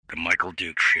The Michael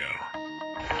Duke Show.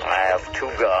 I have 2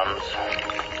 guns,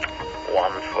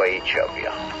 one for each of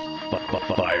you.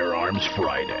 Firearms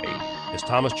Friday. As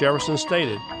Thomas Jefferson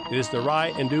stated, it is the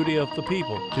right and duty of the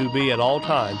people to be at all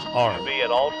times armed. Say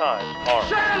hello to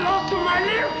my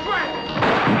little friend.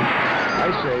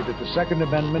 I say that the Second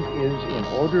Amendment is, in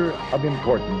order of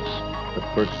importance, the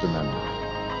First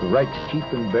Amendment. The right to keep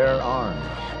and bear arms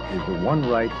is the one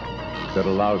right that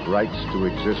allows rights to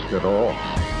exist at all.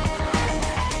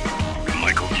 The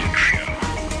Michael Duke Show.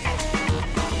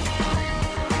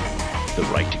 The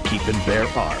right to keep and bear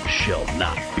arms shall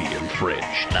not be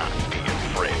infringed. Not be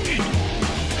infringed.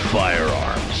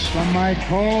 Firearms. From my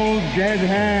cold, dead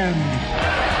hands.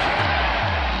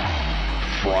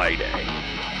 Friday.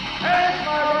 Here's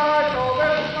my rifle,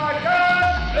 this is my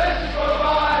gun. This is for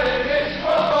fighting, this is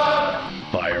for fun.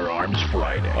 Firearms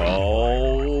Friday.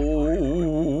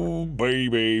 Oh,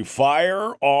 baby.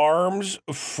 Firearms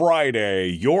Friday.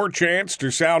 Your chance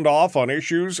to sound off on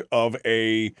issues of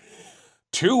a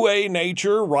two-way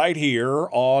nature right here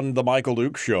on The Michael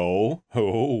Duke Show.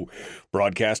 Oh,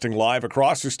 broadcasting live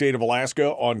across the state of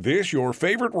Alaska on this, your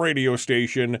favorite radio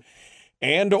station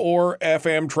and or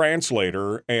FM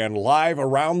translator, and live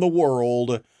around the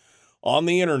world on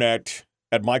the internet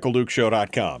at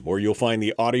michaeldukeshow.com, where you'll find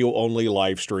the audio-only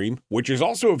live stream, which is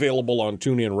also available on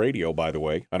TuneIn Radio, by the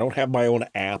way. I don't have my own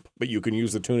app, but you can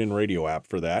use the TuneIn Radio app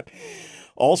for that.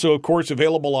 Also, of course,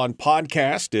 available on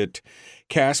podcast at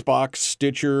CastBox,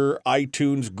 Stitcher,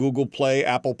 iTunes, Google Play,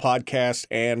 Apple Podcasts,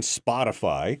 and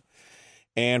Spotify.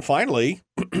 And finally,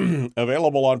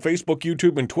 available on Facebook,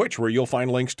 YouTube, and Twitch, where you'll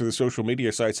find links to the social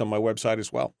media sites on my website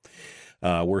as well.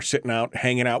 We're sitting out,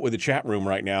 hanging out with the chat room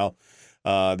right now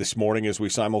this morning as we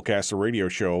simulcast the radio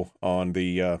show on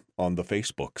the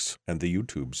Facebooks and the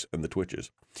YouTubes and the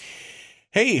Twitches.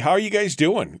 Hey, how are you guys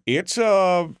doing? It's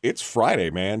Friday,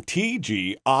 man.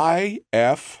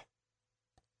 TGIF.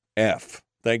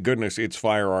 Thank goodness it's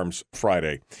Firearms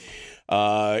Friday.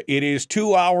 It is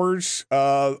 2 hours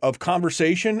of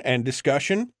conversation and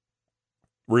discussion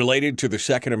related to the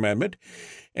Second Amendment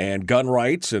and gun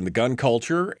rights and the gun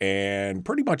culture and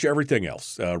pretty much everything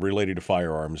else related to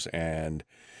firearms. And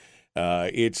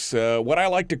it's what I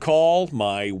like to call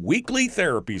my weekly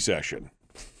therapy session,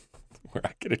 where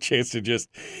I get a chance to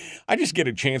get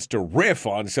a chance to riff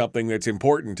on something that's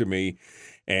important to me.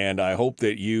 And I hope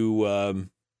that you are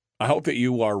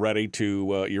ready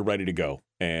to you're ready to go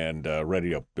and ready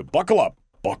to buckle up,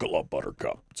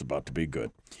 Buttercup. It's about to be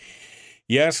good.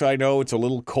 Yes, I know it's a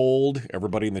little cold.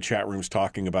 Everybody in the chat room's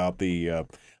talking about I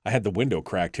had the window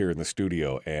cracked here in the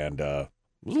studio, and it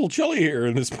was a little chilly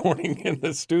here this morning in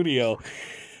the studio.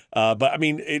 But I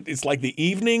mean, it's like the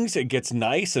evenings, it gets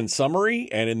nice and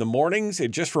summery, and in the mornings,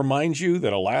 it just reminds you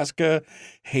that Alaska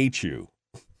hates you.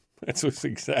 That's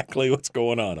exactly what's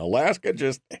going on. Alaska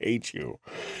just hates you.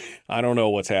 I don't know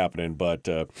what's happening, but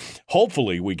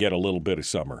hopefully we get a little bit of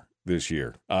summer this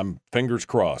year. I'm fingers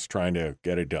crossed trying to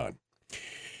get it done.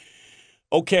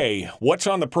 Okay, what's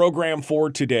on the program for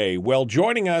today? Well,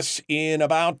 joining us in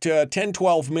about 10,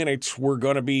 12 minutes, we're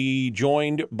going to be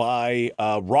joined by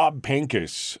Rob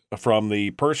Pincus from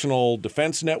the Personal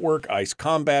Defense Network, ICE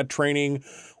Combat Training,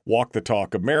 Walk the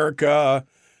Talk America,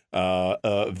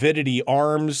 Avidity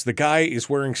Arms. The guy is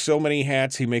wearing so many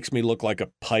hats, he makes me look like a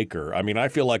piker. I mean, I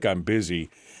feel like I'm busy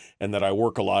and that I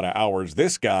work a lot of hours.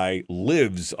 This guy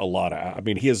lives a lot of, I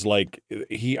mean,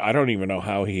 I don't even know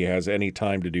how he has any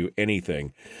time to do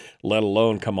anything, let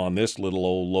alone come on this little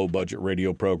old low budget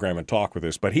radio program and talk with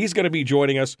us. But he's going to be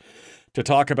joining us to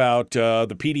talk about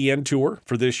the PDN tour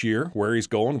for this year, where he's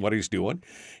going, what he's doing.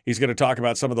 He's going to talk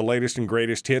about some of the latest and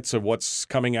greatest hits of what's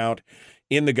coming out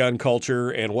in the gun culture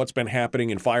and what's been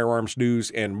happening in firearms news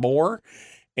and more.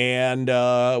 And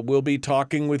we'll be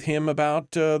talking with him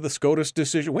about the SCOTUS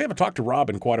decision. We haven't talked to Rob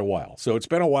in quite a while, so it's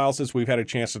been a while since we've had a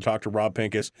chance to talk to Rob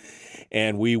Pincus,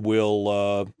 and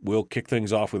we'll kick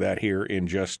things off with that here in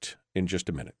just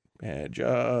a minute.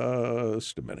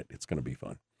 Just a minute. It's going to be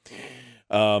fun.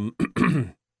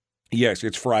 Yes,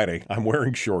 it's Friday. I'm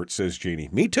wearing shorts, says Jeannie.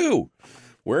 Me too.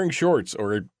 Wearing shorts,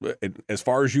 or as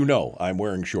far as you know, I'm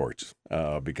wearing shorts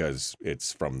because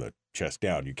it's from the chest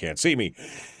down. You can't see me.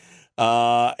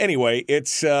 Anyway,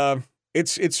 it's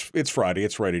Friday.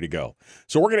 It's ready to go.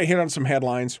 So we're going to hit on some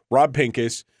headlines. Rob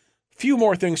Pincus, a few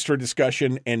more things for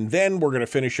discussion, and then we're going to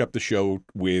finish up the show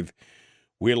with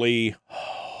Willie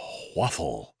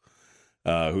Waffle,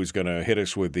 who's going to hit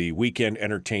us with the weekend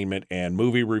entertainment and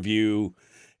movie review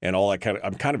and all that kind of.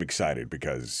 I'm kind of excited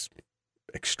because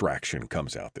Extraction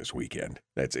comes out this weekend.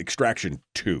 That's Extraction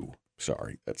 2.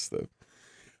 Sorry, that's the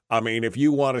I mean, if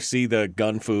you want to see the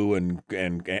gun fu and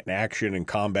action and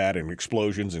combat and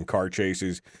explosions and car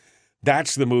chases,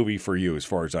 that's the movie for you as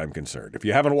far as I'm concerned. If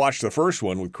you haven't watched the first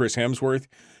one with Chris Hemsworth,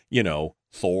 you know,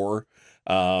 Thor,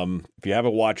 if you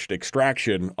haven't watched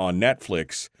Extraction on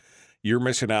Netflix, you're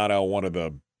missing out on one of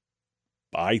the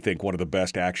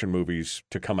best action movies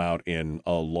to come out in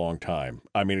a long time.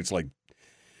 I mean, it's like,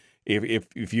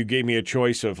 if you gave me a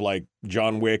choice of like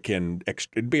John Wick and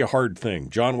it'd be a hard thing.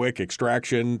 John Wick,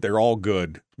 Extraction, they're all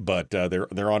good, but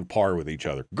they're on par with each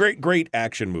other. Great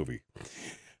action movie.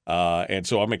 And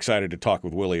so I'm excited to talk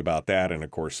with Willie about that, and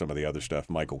of course some of the other stuff.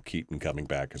 Michael Keaton coming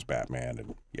back as Batman,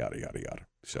 and yada yada yada.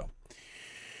 So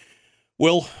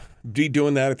we'll be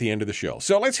doing that at the end of the show.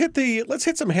 So let's hit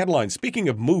some headlines. Speaking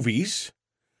of movies,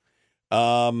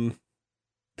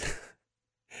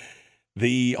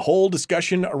 the whole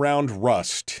discussion around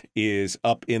Rust is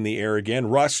up in the air again.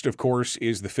 Rust, of course,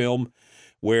 is the film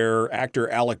where actor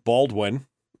Alec Baldwin,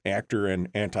 actor and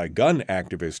anti-gun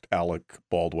activist Alec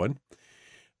Baldwin,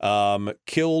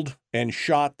 killed and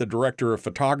shot the director of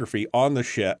photography on the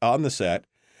set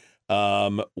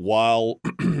while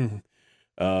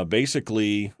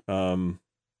basically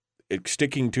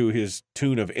sticking to his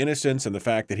tune of innocence and the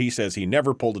fact that he says he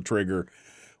never pulled the trigger,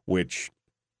 which,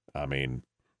 I mean,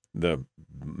 the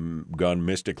gun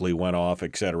mystically went off,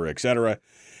 et cetera, et cetera.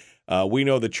 We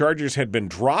know the charges had been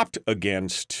dropped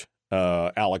against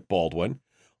Alec Baldwin,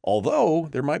 although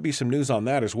there might be some news on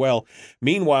that as well.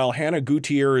 Meanwhile, Hannah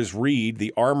Gutierrez-Reed,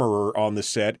 the armorer on the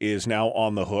set, is now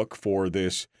on the hook for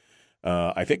this,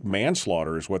 I think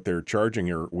manslaughter is what they're charging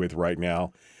her with right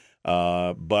now.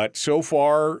 But so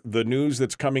far, the news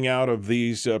that's coming out of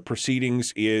these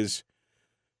proceedings is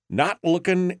not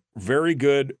looking very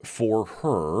good for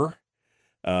her,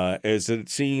 as it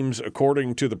seems,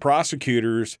 according to the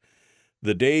prosecutors,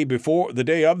 the day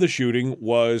of the shooting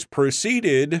was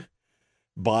preceded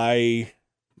by,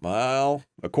 well,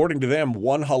 according to them,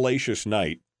 one hellacious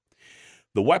night.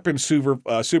 The weapons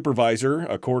supervisor,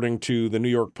 according to the New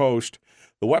York Post,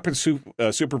 the weapons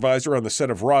supervisor on the set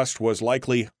of Rust was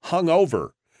likely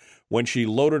hungover when she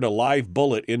loaded a live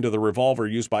bullet into the revolver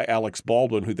used by Alex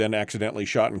Baldwin, who then accidentally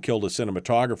shot and killed a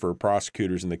cinematographer,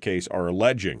 prosecutors in the case are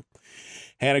alleging.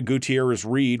 Hannah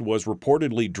Gutierrez-Reed was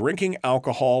reportedly drinking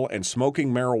alcohol and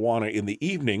smoking marijuana in the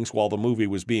evenings while the movie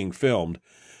was being filmed.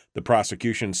 The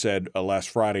prosecution said last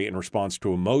Friday in response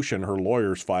to a motion her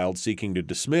lawyers filed seeking to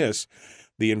dismiss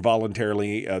the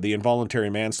involuntary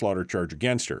manslaughter charge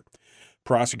against her.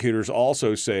 Prosecutors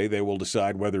also say they will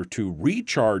decide whether to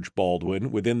recharge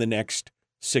Baldwin within the next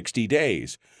 60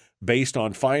 days, based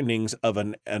on findings of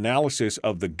an analysis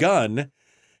of the gun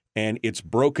and its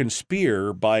broken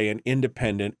spear by an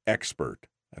independent expert.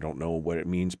 I don't know what it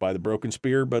means by the broken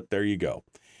spear, but there you go.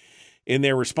 In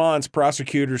their response,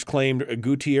 prosecutors claimed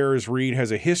Gutierrez-Reed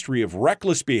has a history of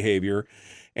reckless behavior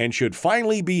and should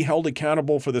finally be held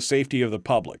accountable for the safety of the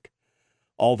public.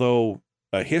 Although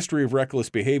a history of reckless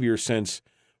behavior since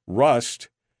Rust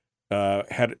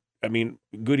Gutierrez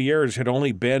had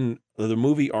only been the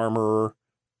movie armorer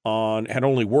had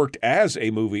only worked as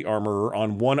a movie armorer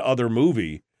on one other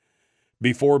movie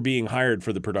before being hired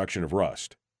for the production of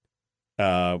Rust,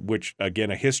 which, again,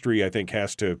 a history I think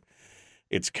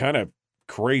it's kind of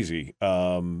crazy.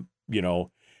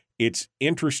 It's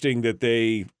interesting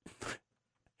that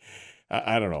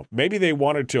I don't know,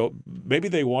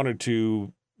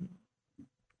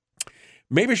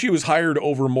 maybe she was hired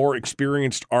over more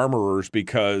experienced armorers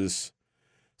because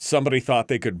somebody thought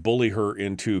they could bully her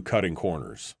into cutting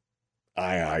corners.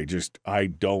 I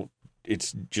don't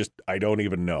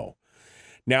even know.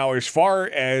 Now, as far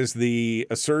as the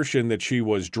assertion that she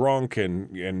was drunk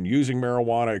and using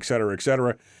marijuana, et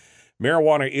cetera,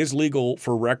 marijuana is legal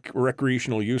for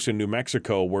recreational use in New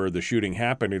Mexico where the shooting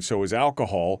happened, and so is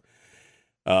alcohol.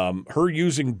 Her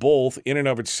using both in and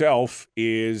of itself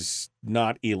is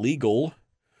not illegal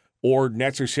or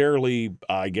necessarily,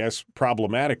 I guess,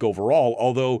 problematic overall,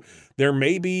 although there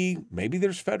maybe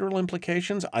there's federal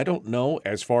implications. I don't know,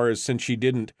 as far as since she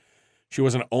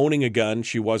wasn't owning a gun,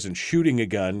 she wasn't shooting a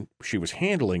gun, she was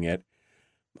handling it.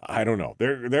 I don't know.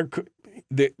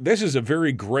 This is a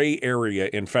very gray area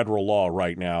in federal law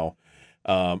right now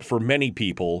for many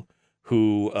people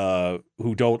who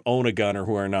don't own a gun or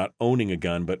who are not owning a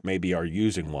gun but maybe are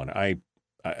using one. I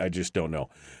just don't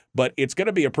know. But it's going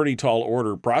to be a pretty tall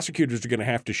order. Prosecutors are going to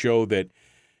have to show that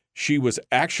she was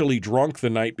actually drunk the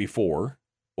night before,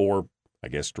 or I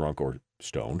guess drunk or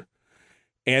stoned,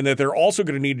 and that they're also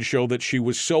going to need to show that she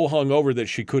was so hungover that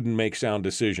she couldn't make sound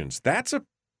decisions. That's a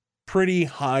pretty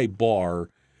high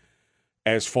bar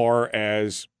as far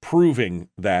as proving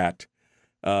that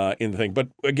in the thing. But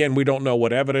again, we don't know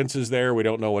what evidence is there. We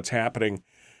don't know what's happening.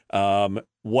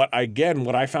 What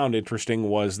I found interesting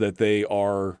was that they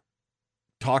are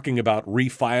talking about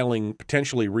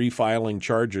potentially refiling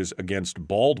charges against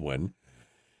Baldwin,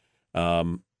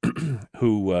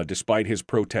 who, despite his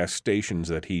protestations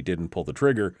that he didn't pull the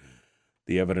trigger,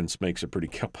 the evidence makes a pretty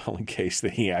compelling case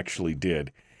that he actually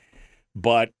did.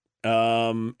 But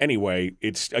anyway,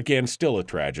 it's, again, still a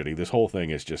tragedy. This whole thing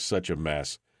is just such a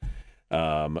mess.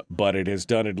 But it has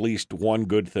done at least one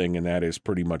good thing, and that is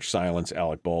pretty much silence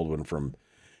Alec Baldwin from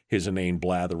his inane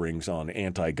blatherings on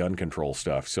anti-gun control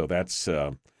stuff. So that's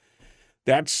the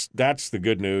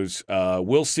good news.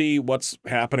 We'll see what's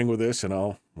happening with this, and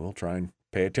we'll try and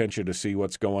pay attention to see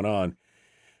what's going on.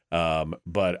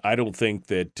 But I don't think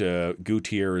that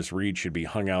Gutierrez Reed should be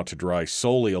hung out to dry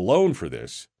solely alone for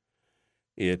this.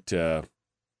 We'll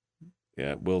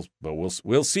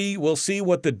see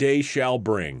what the day shall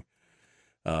bring.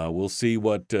 We'll see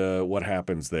what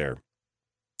happens there.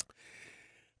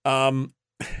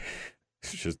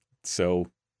 It's just so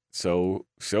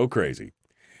crazy.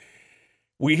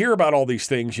 We hear about all these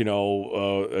things,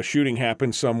 a shooting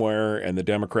happens somewhere, and the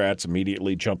Democrats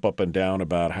immediately jump up and down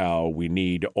about how we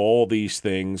need all these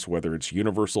things, whether it's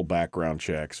universal background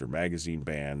checks or magazine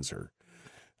bans or,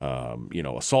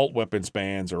 assault weapons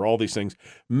bans or all these things,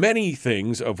 many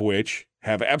things of which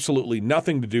have absolutely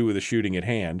nothing to do with the shooting at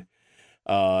hand,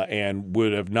 and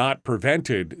would have not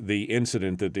prevented the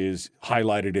incident that is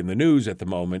highlighted in the news at the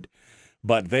moment.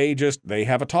 But they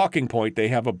have a talking point. They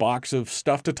have a box of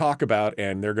stuff to talk about,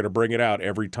 and they're going to bring it out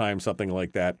every time something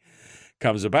like that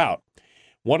comes about.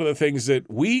 One of the things that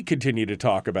we continue to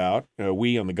talk about,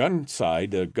 we on the gun side,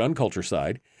 the gun culture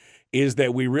side, is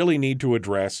that we really need to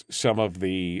address some of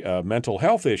the mental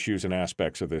health issues and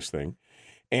aspects of this thing,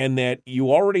 and that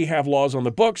you already have laws on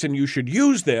the books, and you should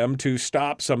use them to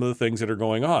stop some of the things that are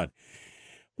going on.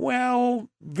 Well,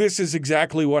 this is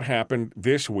exactly what happened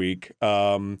this week.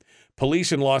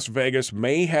 Police in Las Vegas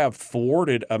may have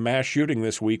thwarted a mass shooting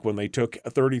this week when they took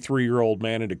a 33-year-old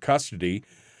man into custody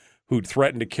who'd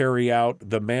threatened to carry out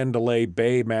the Mandalay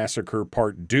Bay Massacre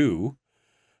Part 2.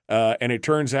 And it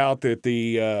turns out that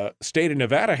the state of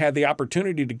Nevada had the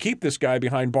opportunity to keep this guy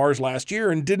behind bars last year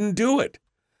and didn't do it.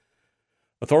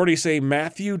 Authorities say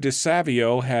Matthew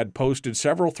DeSavio had posted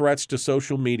several threats to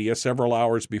social media several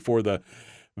hours before the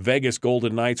Vegas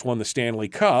Golden Knights won the Stanley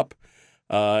Cup,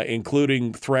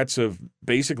 including threats of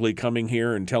basically coming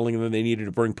here and telling them they needed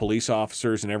to bring police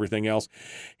officers and everything else.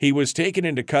 He was taken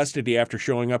into custody after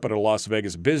showing up at a Las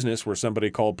Vegas business where somebody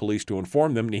called police to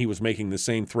inform them, and he was making the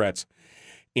same threats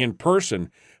in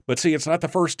person. But see, it's not the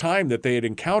first time that they had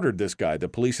encountered this guy, the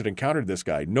police had encountered this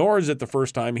guy, nor is it the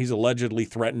first time he's allegedly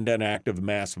threatened an act of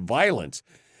mass violence.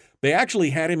 They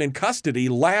actually had him in custody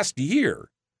last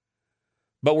year,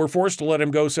 but were forced to let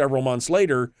him go several months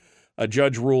later. A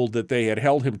judge ruled that they had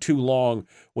held him too long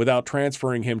without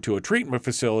transferring him to a treatment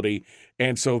facility,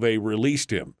 and so they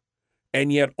released him.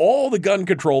 And yet all the gun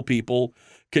control people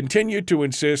continue to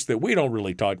insist that we don't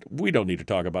need to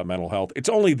talk about mental health. It's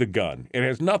only the gun. It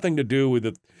has nothing to do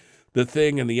with the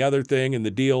thing and the other thing and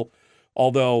the deal.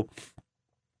 Although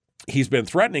he's been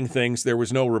threatening things, there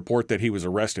was no report that he was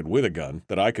arrested with a gun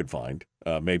that I could find.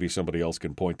 Maybe somebody else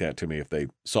can point that to me if they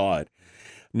saw it.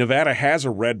 Nevada has a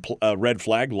red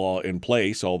flag law in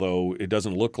place, although it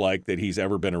doesn't look like that he's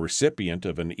ever been a recipient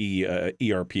of an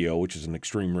ERPO, which is an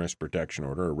extreme risk protection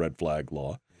order, a red flag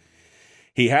law.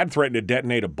 He had threatened to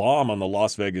detonate a bomb on the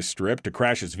Las Vegas Strip, to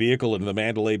crash his vehicle into the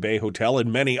Mandalay Bay Hotel,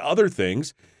 and many other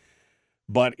things.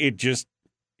 But it just,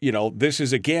 this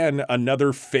is, again,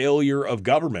 another failure of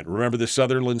government. Remember the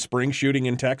Sutherland Springs shooting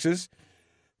in Texas?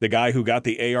 The guy who got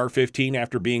the AR-15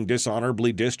 after being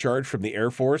dishonorably discharged from the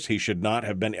Air Force, he should not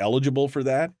have been eligible for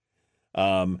that.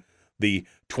 The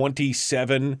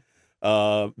 27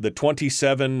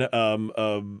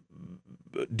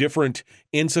 different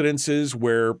incidences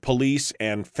where police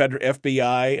and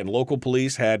FBI and local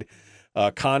police had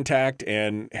contact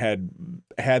and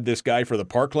had this guy for the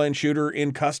Parkland shooter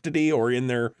in custody or in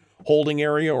their holding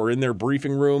area or in their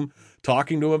briefing room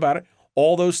talking to him about it.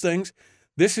 All those things.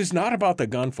 This is not about the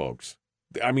gun, folks.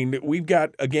 I mean, we've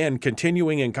got, again,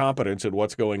 continuing incompetence in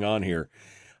what's going on here.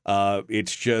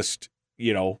 It's just,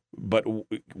 but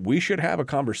we should have a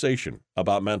conversation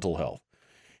about mental health.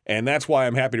 And that's why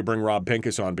I'm happy to bring Rob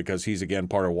Pincus on, because he's, again,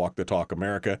 part of Walk the Talk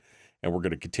America, and we're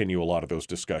going to continue a lot of those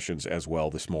discussions as well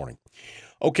this morning.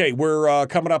 Okay, we're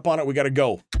coming up on it. We got to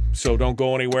go, so don't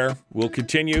go anywhere. We'll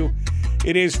continue.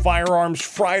 It is Firearms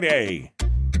Friday.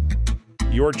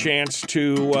 Your chance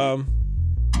to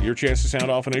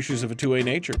sound off on issues of a 2A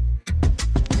nature.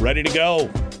 Ready to go.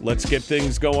 Let's get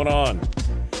things going on.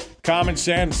 Common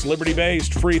sense,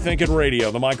 liberty-based, free-thinking radio.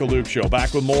 The Michael Duke Show.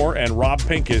 Back with more and Rob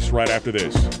Pincus right after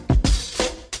this.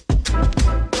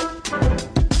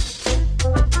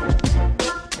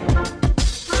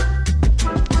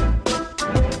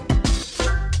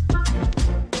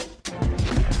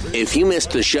 If you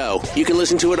missed the show, you can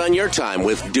listen to it on your time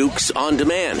with Dukes On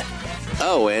Demand.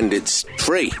 Oh, and it's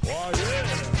free.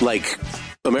 Like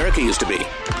America used to be.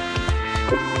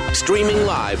 Streaming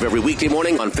live every weekday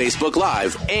morning on Facebook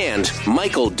Live and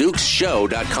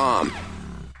MichaelDukesShow.com.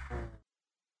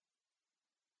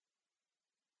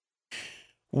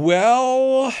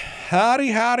 Well,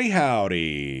 howdy.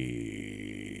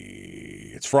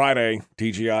 It's Friday,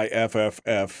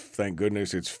 TGIFFF. Thank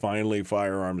goodness it's finally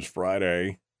Firearms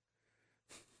Friday.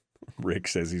 Rick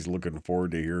says he's looking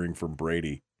forward to hearing from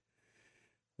Brady.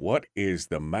 What is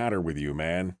the matter with you,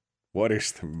 man? What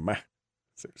is the matter?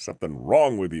 Is there something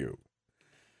wrong with you?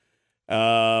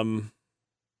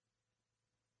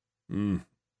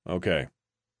 Okay.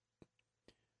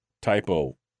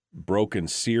 Typo. Broken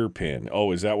sear pin.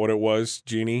 Oh, is that what it was,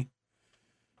 Jeannie?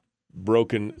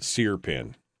 Broken sear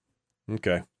pin.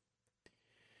 Okay.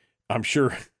 I'm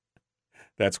sure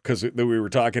that's because we were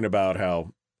talking about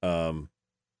how, well,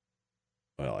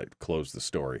 I closed the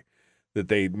story, that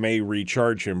they may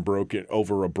recharge him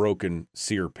over a broken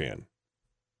sear pin.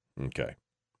 Okay.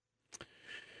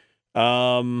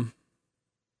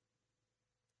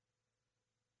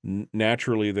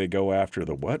 Naturally, they go after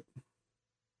the what?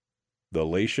 The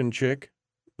Latian chick?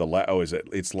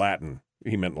 It's Latin.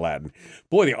 He meant Latin.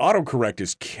 Boy, the autocorrect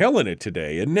is killing it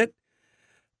today, isn't it?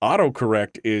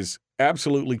 Autocorrect is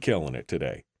absolutely killing it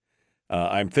today.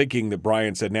 I'm thinking that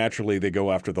Brian said naturally they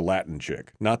go after the Latin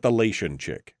chick, not the Latian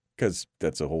chick, because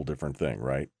that's a whole different thing,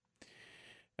 right?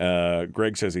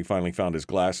 Greg says he finally found his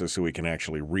glasses so he can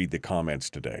actually read the comments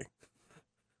today.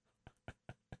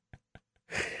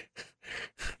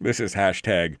 This is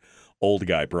hashtag old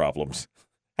guy problems.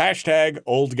 Hashtag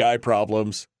old guy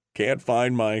problems. Can't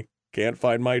find my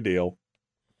deal.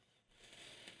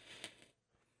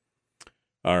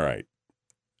 All right.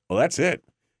 Well, that's it.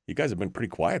 You guys have been pretty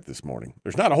quiet this morning.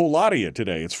 There's not a whole lot of you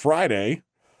today. It's Friday.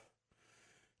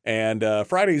 And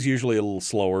Friday's usually a little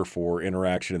slower for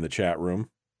interaction in the chat room.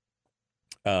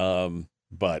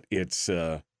 But it's,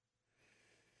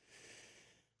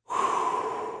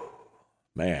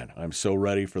 man, I'm so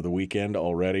ready for the weekend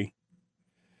already.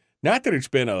 Not that it's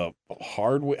been a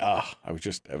hard week. I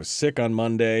was sick on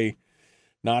Monday,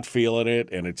 not feeling it,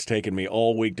 and it's taken me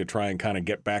all week to try and kind of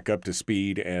get back up to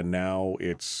speed, and now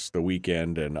it's the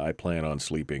weekend, and I plan on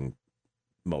sleeping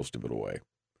most of it away.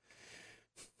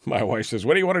 My wife says,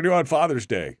 what do you want to do on Father's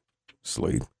Day?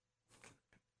 Sleep.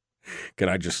 Can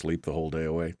I just sleep the whole day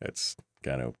away? That's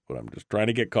kind of what I'm just trying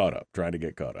to get caught up.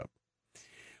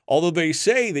 Although they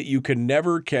say that you can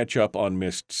never catch up on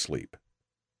missed sleep.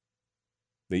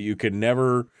 That you can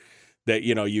never,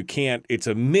 you can't, it's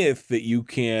a myth that you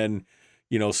can,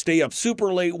 stay up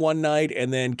super late one night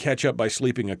and then catch up by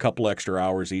sleeping a couple extra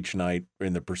hours each night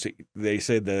they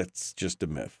say that's just a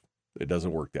myth. It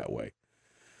doesn't work that way.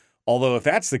 Although if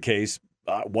that's the case,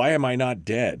 why am I not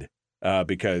dead?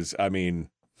 Because,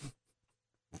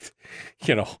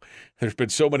 there's been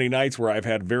so many nights where I've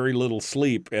had very little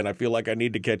sleep and I feel like I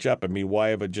need to catch up. Why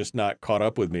have it just not caught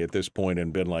up with me at this point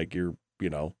and been like,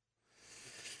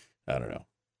 I don't know.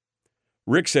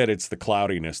 Rick said it's the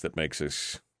cloudiness that makes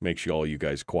you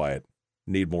guys quiet.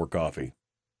 Need more coffee.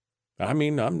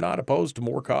 I'm not opposed to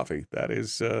more coffee. That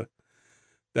is a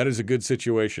good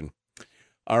situation.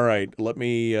 All right, let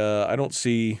me. I don't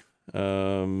see.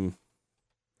 I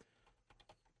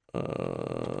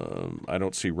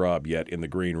don't see Rob yet in the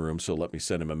green room, so let me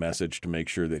send him a message to make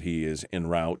sure that he is en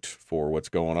route for what's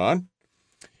going on.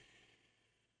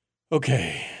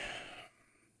 Okay.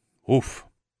 Oof.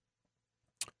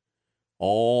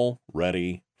 All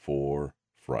ready for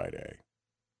Friday.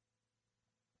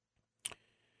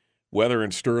 Weather in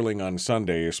Sterling on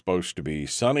Sunday is supposed to be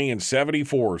sunny and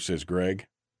 74, says Greg.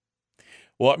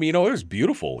 Well, it was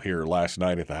beautiful here last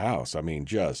night at the house.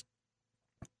 Just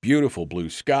beautiful blue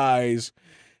skies,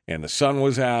 and the sun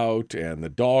was out, and the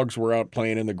dogs were out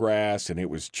playing in the grass, and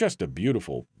it was just a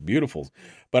beautiful, beautiful.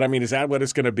 But, is that what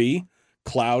it's going to be?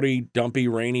 Cloudy, dumpy,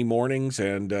 rainy mornings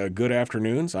and good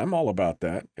afternoons. I'm all about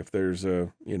that. If there's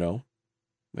there you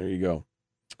go.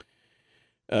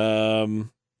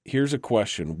 Here's a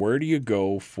question. Where do you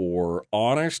go for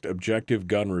honest, objective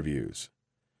gun reviews?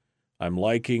 I'm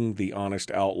liking the Honest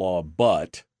Outlaw,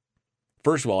 but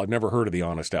first of all, I've never heard of the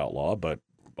Honest Outlaw, but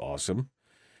awesome.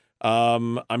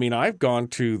 I've gone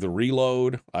to the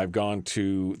Reload. I've gone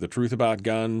to the Truth About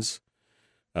Guns.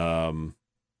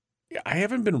 I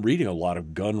haven't been reading a lot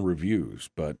of gun reviews,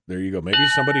 but there you go. Maybe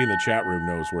somebody in the chat room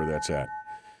knows where that's at.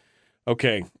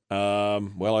 Okay.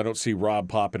 Well, I don't see Rob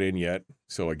popping in yet,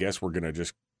 so I guess we're going to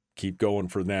just keep going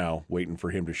for now, waiting for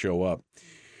him to show up.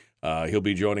 He'll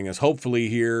be joining us hopefully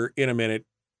here in a minute.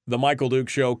 The Michael Duke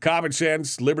Show, common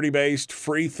sense, liberty-based,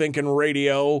 free-thinking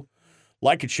radio.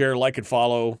 Like it, share, like it,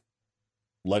 follow.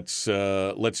 Let's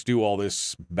do all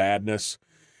this badness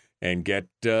and get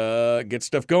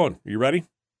stuff going. You ready?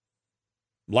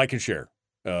 Like and share.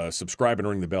 Subscribe and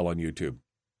ring the bell on YouTube.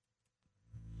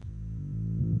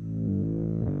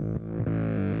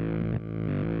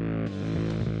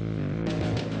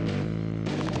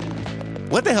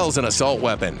 What the hell's an assault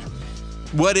weapon?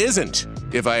 What isn't?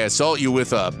 If I assault you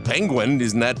with a penguin,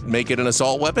 doesn't that make it an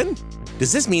assault weapon?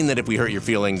 Does this mean that if we hurt your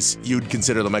feelings, you'd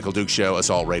consider the Michael Dukes Show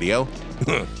assault radio?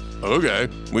 Okay,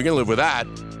 we can live with that.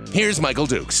 Here's Michael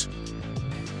Dukes.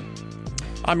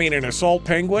 I mean, an assault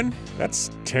penguin?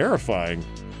 That's terrifying.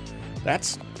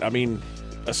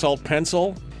 Assault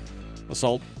pencil,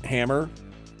 assault hammer,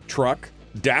 truck,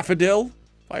 daffodil.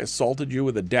 If I assaulted you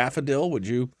with a daffodil, would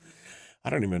you? I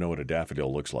don't even know what a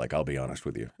daffodil looks like, I'll be honest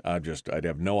with you. I'd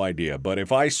have no idea. But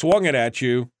if I swung it at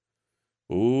you,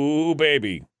 ooh,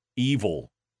 baby, evil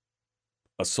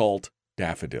assault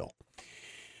daffodil.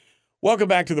 Welcome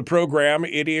back to the program.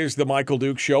 It is the Michael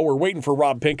Duke Show. We're waiting for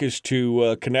Rob Pincus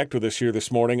to connect with us here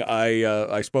this morning.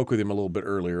 I spoke with him a little bit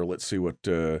earlier. Let's see what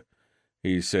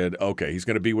he said. Okay, he's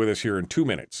going to be with us here in 2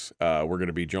 minutes. We're going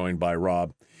to be joined by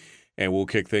Rob, and we'll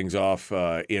kick things off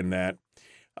in that.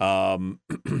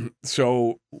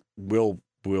 So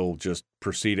we'll just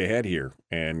proceed ahead here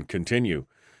and continue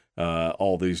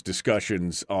all these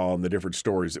discussions on the different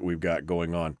stories that we've got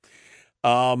going on.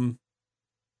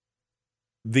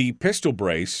 The pistol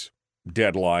brace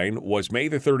deadline was May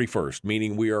the 31st,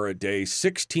 meaning we are at day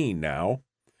 16 now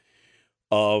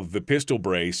of the pistol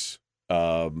brace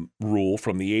rule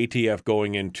from the ATF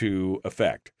going into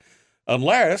effect.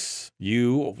 Unless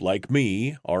you, like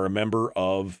me, are a member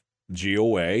of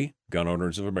GOA, Gun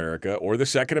Owners of America, or the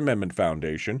Second Amendment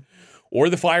Foundation, or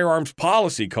the Firearms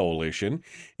Policy Coalition.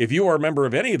 If you are a member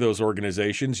of any of those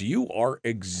organizations, you are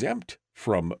exempt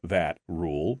from that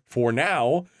rule for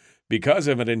now, because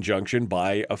of an injunction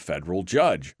by a federal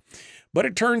judge. But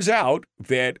it turns out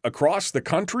that across the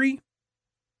country,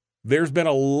 there's been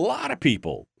a lot of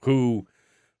people who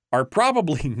are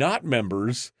probably not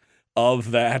members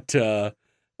of that,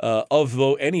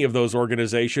 any of those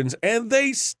organizations, and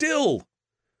they still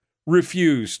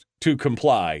refused to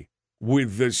comply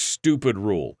with this stupid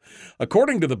rule.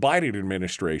 According to the Biden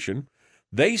administration,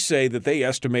 they say that they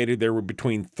estimated there were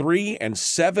between 3 and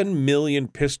 7 million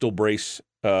pistol brace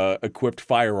equipped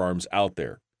firearms out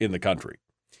there in the country.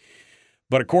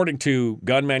 But according to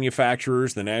gun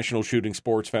manufacturers, the National Shooting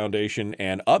Sports Foundation,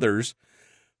 and others,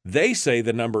 they say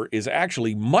the number is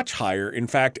actually much higher. In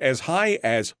fact, as high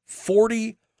as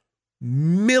 40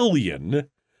 million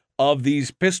of these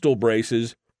pistol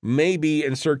braces may be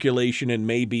in circulation and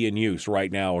may be in use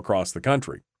right now across the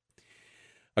country.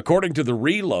 According to the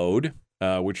Reload,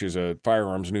 which is a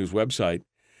firearms news website,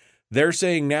 they're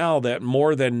saying now that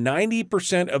more than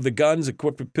 90% of the guns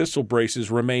equipped with pistol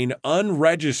braces remain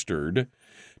unregistered,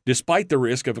 despite the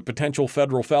risk of a potential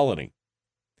federal felony.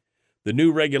 The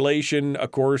new regulation,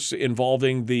 of course,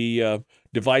 involving the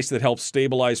device that helps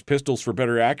stabilize pistols for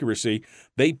better accuracy,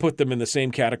 they put them in the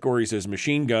same categories as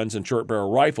machine guns and short-barrel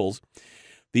rifles.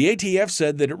 The ATF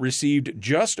said that it received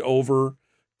just over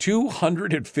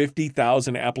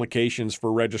 250,000 applications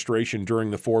for registration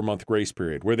during the 4-month grace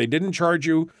period, where they didn't charge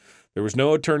you. There was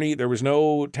no attorney, there was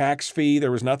no tax fee,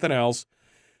 there was nothing else.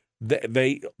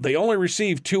 They only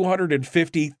received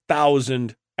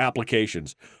 250,000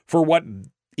 applications for what,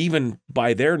 even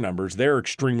by their numbers, their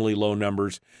extremely low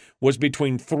numbers, was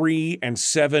between 3 and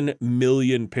 7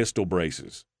 million pistol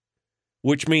braces,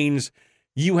 which means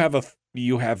you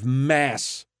have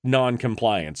mass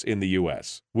non-compliance in the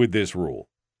U.S. with this rule.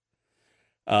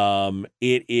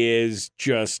 It is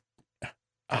just,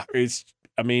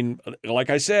 like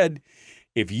I said,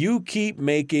 if you keep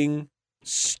making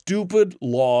stupid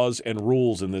laws and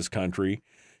rules in this country,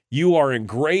 you are in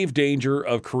grave danger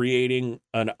of creating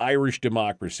an Irish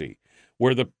democracy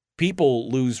where the people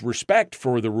lose respect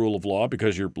for the rule of law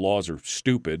because your laws are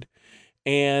stupid,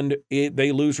 and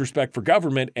they lose respect for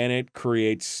government, and it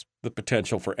creates the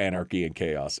potential for anarchy and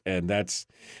chaos. And that's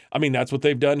what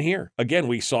they've done here. Again,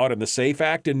 we saw it in the SAFE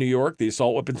Act in New York, the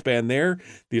assault weapons ban there,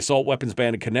 the assault weapons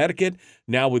ban in Connecticut.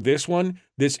 Now with this one,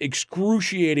 this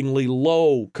excruciatingly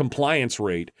low compliance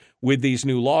rate with these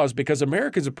new laws, because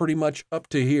Americans are pretty much up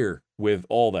to here with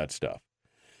all that stuff.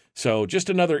 So just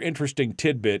another interesting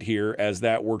tidbit here as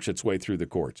that works its way through the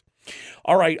courts.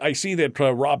 All right, I see that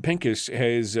Rob Pincus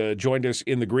has joined us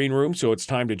in the green room, so it's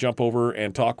time to jump over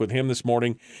and talk with him this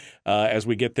morning as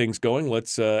we get things going.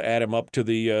 Let's add him up to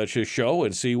the show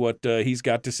and see what he's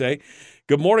got to say.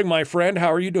 Good morning, my friend.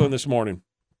 How are you doing this morning?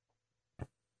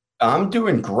 I'm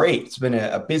doing great. It's been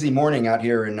a busy morning out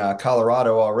here in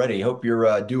Colorado already. Hope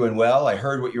you're doing well. I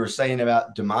heard what you were saying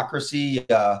about democracy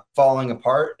falling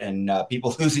apart and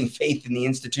people losing faith in the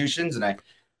institutions, and I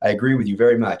agree with you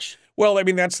very much. Well, I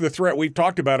mean, that's the threat. We've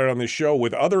talked about it on this show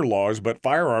with other laws, but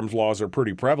firearms laws are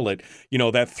pretty prevalent. You know,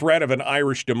 that threat of an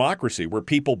Irish democracy where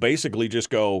people basically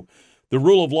just go, the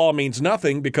rule of law means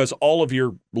nothing because all of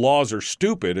your laws are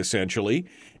stupid, essentially.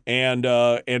 And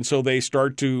so they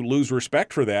start to lose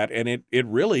respect for that. And it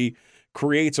really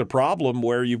creates a problem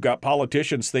where you've got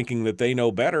politicians thinking that they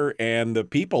know better and the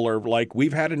people are like,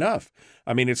 we've had enough.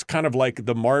 I mean, it's kind of like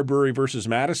the Marbury versus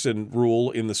Madison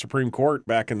rule in the Supreme Court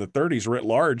back in the 30s writ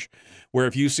large, where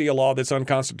if you see a law that's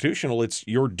unconstitutional, it's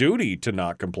your duty to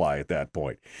not comply at that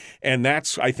point. And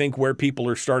that's, I think, where people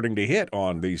are starting to hit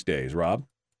on these days, Rob.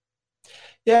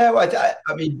 Yeah, well,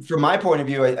 I mean, from my point of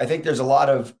view, I think there's a lot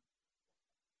of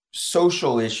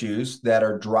social issues that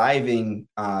are driving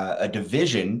a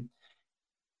division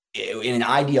in an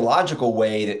ideological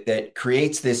way that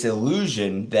creates this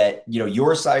illusion that, you know,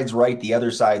 your side's right, the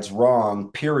other side's wrong,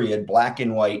 period, black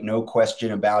and white, no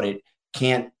question about it,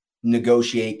 can't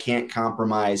negotiate, can't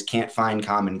compromise, can't find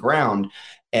common ground.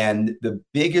 And the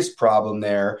biggest problem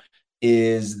there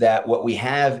is that what we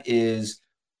have is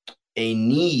a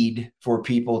need for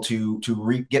people to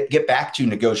get back to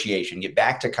negotiation, get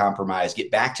back to compromise, get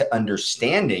back to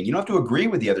understanding. You don't have to agree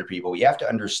with the other people. You have to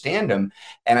understand them.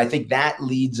 And I think that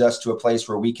leads us to a place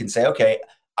where we can say, okay,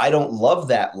 I don't love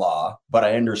that law, but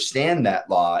I understand that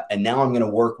law. And now I'm going to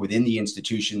work within the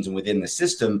institutions and within the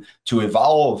system to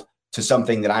evolve to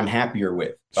something that I'm happier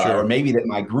with, or maybe that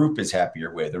my group is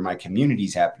happier with, or my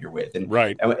community's happier with. And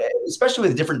right, especially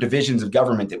with the different divisions of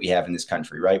government that we have in this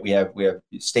country, right? We have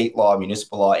state law,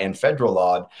 municipal law, and federal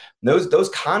law. Those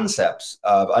concepts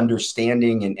of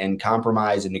understanding and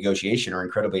compromise and negotiation are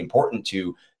incredibly important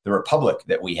to the republic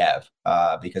that we have,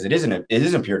 because it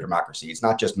isn't pure democracy. It's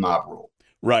not just mob rule.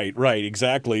 Right,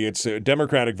 exactly. It's a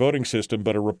democratic voting system,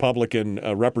 but a Republican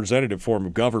representative form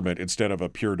of government instead of a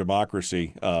pure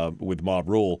democracy with mob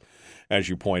rule, as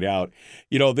you point out.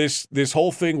 You know, this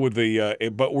whole thing with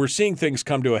but we're seeing things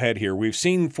come to a head here. We've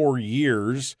seen for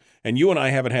years, and you and I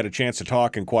haven't had a chance to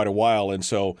talk in quite a while, and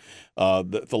so a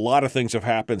lot of things have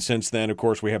happened since then. Of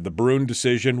course, we have the Brune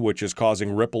decision, which is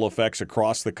causing ripple effects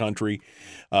across the country.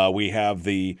 We have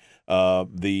the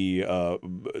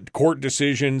court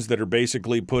decisions that are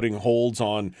basically putting holds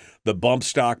on the bump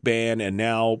stock ban and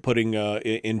now putting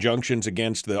injunctions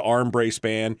against the arm brace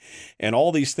ban and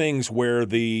all these things where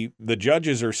the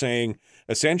judges are saying,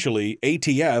 essentially,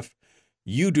 ATF,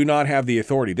 you do not have the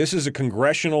authority. This is a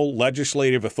congressional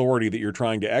legislative authority that you're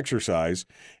trying to exercise,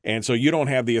 and so you don't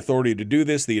have the authority to do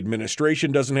this. The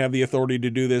administration doesn't have the authority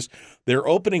to do this. They're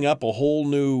opening up a whole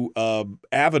new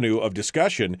avenue of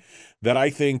discussion that I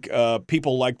think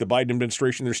people like the Biden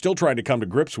administration, they're still trying to come to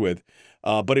grips with.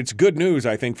 But it's good news,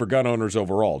 I think, for gun owners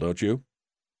overall, don't you?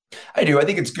 I do. I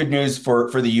think it's good news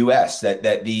for the U.S.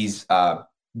 that these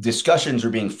discussions are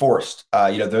being forced.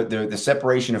 The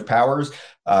separation of powers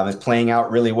is playing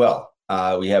out really well.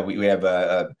 We have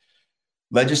a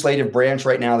legislative branch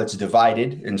right now that's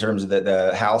divided in terms of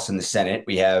the House and the Senate.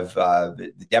 We have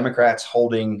the Democrats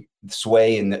holding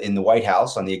sway in the White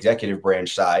House on the executive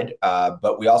branch side,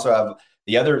 but we also have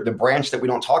the branch that we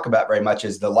don't talk about very much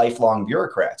is the lifelong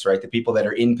bureaucrats, right? The people that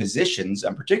are in positions,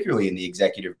 and particularly in the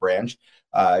executive branch,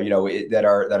 that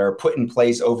are put in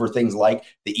place over things like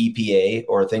the EPA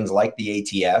or things like the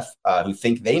ATF, who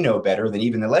think they know better than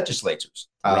even the legislatures.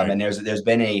 Right. And there's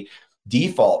been a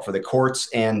default for the courts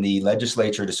and the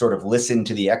legislature to sort of listen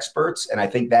to the experts, and I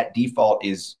think that default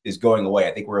is going away.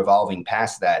 I think we're evolving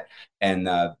past that, and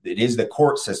it is the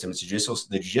court system, it's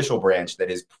the judicial branch that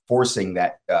is forcing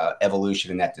that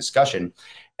evolution and that discussion.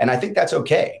 And I think that's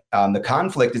okay. The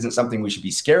conflict isn't something we should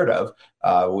be scared of,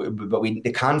 but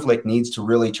the conflict needs to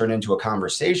really turn into a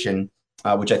conversation,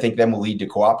 which I think then will lead to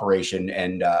cooperation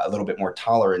and a little bit more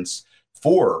tolerance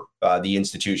for the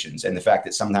institutions and the fact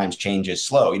that sometimes change is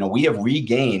slow. You know, we have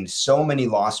regained so many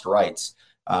lost rights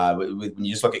when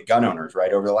you just look at gun owners,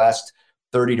 right? Over the last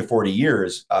 30 to 40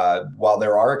 years, while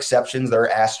there are exceptions, there are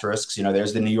asterisks. You know,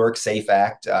 there's the New York SAFE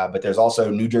Act, but there's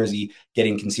also New Jersey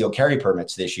getting concealed carry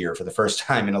permits this year for the first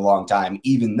time in a long time,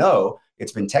 even though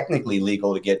it's been technically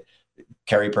legal to get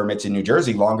carry permits in New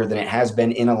Jersey longer than it has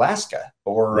been in Alaska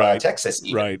or Texas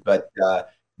even. Right. But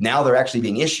Now they're actually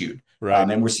being issued. Right.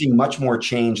 And we're seeing much more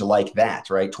change like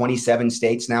that, right? 27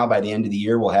 states now by the end of the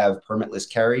year will have permitless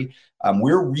carry.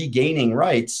 We're regaining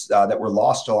rights that were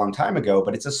lost a long time ago,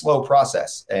 but it's a slow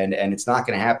process, and it's not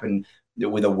going to happen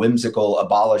with a whimsical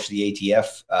abolish the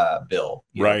ATF bill.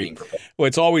 Right. Well,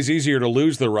 it's always easier to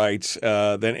lose the rights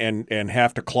than and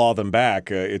have to claw them back.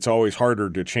 It's always harder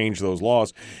to change those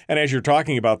laws. And as you're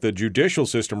talking about, the judicial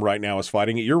system right now is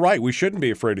fighting it. You're right. We shouldn't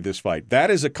be afraid of this fight.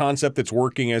 That is a concept that's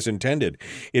working as intended.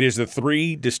 It is the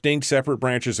three distinct separate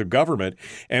branches of government.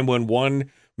 And when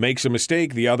one makes a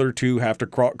mistake, the other two have to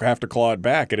claw it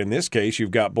back. And in this case, you've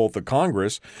got both the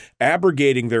Congress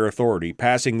abrogating their authority,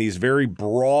 passing these very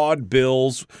broad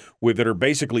bills that are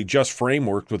basically just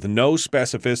frameworks with no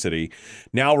specificity,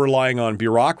 now relying on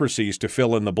bureaucracies to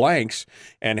fill in the blanks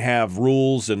and have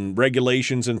rules and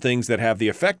regulations and things that have the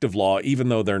effect of law, even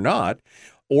though they're not,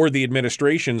 or the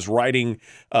administration's writing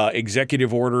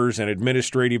executive orders and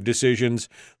administrative decisions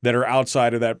that are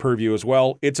outside of that purview as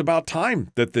well. It's about time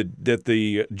that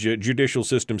the judicial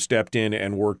system stepped in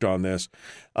and worked on this.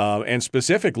 And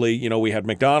specifically, we had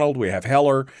McDonald, we have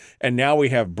Heller, and now we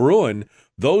have Bruen.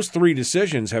 Those three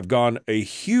decisions have gone a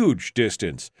huge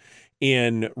distance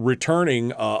in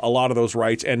returning a lot of those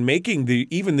rights and making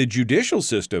even the judicial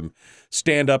system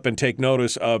stand up and take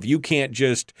notice of, you can't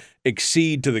just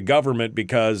accede to the government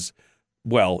because,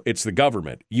 well, it's the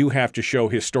government. You have to show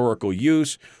historical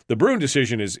use. The Bruen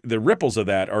decision the ripples of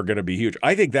that are going to be huge.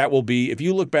 I think that will be, if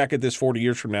you look back at this 40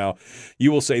 years from now,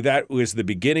 you will say that was the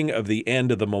beginning of the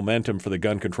end of the momentum for the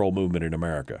gun control movement in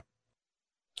America.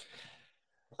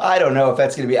 I don't know if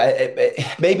that's going to be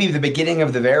maybe the beginning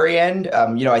of the very end.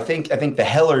 I think the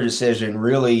Heller decision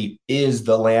really is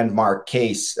the landmark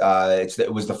case.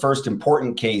 It was the first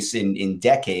important case in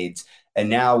decades, and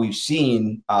now we've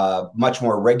seen much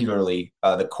more regularly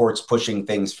the courts pushing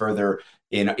things further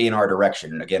in our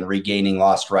direction. Again, regaining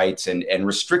lost rights and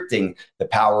restricting the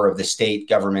power of the state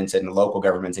governments and the local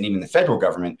governments and even the federal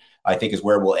government, I think, is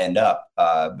where we'll end up,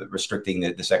 restricting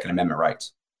the Second Amendment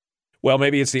rights. Well,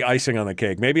 maybe it's the icing on the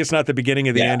cake. Maybe it's not the beginning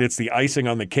of the end. It's the icing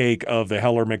on the cake of the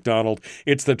Heller McDonald.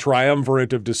 It's the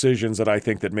triumvirate of decisions that I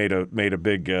think that made a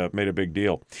big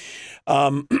deal.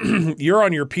 You're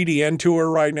on your PDN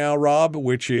tour right now, Rob,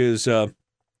 which is a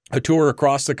tour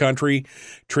across the country,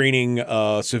 training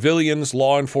civilians,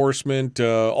 law enforcement,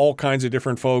 all kinds of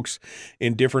different folks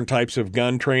in different types of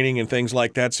gun training and things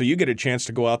like that. So you get a chance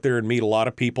to go out there and meet a lot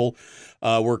of people.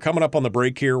 We're coming up on the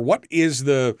break here.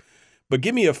 But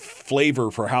give me a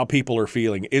flavor for how people are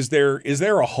feeling. Is there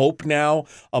a hope now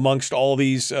amongst all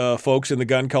these folks in the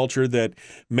gun culture that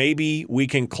maybe we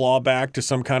can claw back to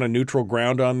some kind of neutral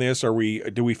ground on this? Do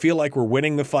we feel like we're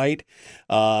winning the fight?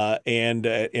 But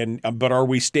are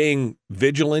we staying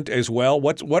vigilant as well?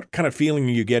 What kind of feeling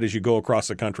do you get as you go across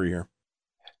the country here?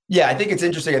 Yeah, I think it's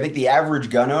interesting. I think the average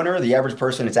gun owner, the average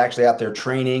person that's actually out there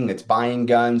training, that's buying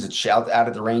guns, that's out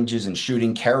at the ranges and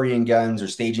shooting, carrying guns or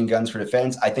staging guns for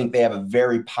defense, I think they have a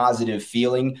very positive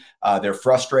feeling. They're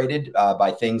frustrated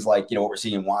by things like, what we're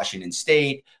seeing in Washington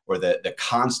State, or the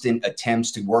constant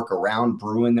attempts to work around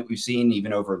Bruen that we've seen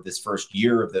even over this first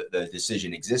year of the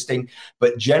decision existing.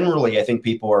 But generally, I think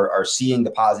people are seeing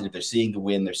the positive. They're seeing the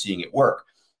win. They're seeing it work.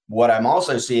 What I'm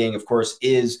also seeing, of course,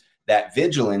 is that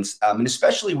vigilance, and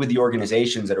especially with the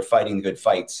organizations that are fighting the good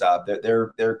fights,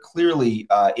 they're clearly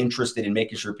interested in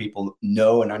making sure people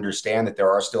know and understand that there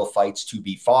are still fights to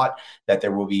be fought, that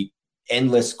there will be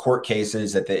endless court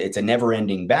cases, that it's a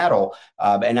never-ending battle.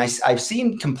 And I've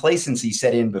seen complacency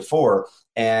set in before,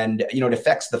 and it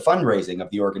affects the fundraising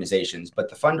of the organizations. But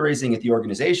the fundraising at the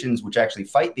organizations which actually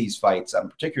fight these fights,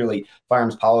 particularly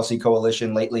Firearms Policy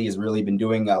Coalition lately has really been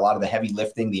doing a lot of the heavy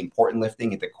lifting, the important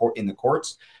lifting in the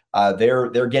courts.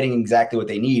 They're getting exactly what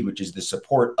they need, which is the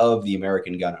support of the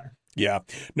American gun owner. Yeah.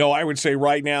 No, I would say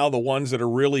right now the ones that are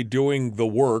really doing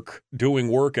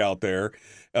work out there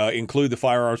include the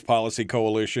Firearms Policy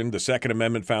Coalition, the Second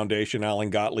Amendment Foundation,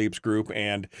 Alan Gottlieb's group,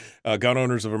 and Gun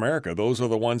Owners of America. Those are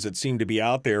the ones that seem to be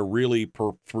out there really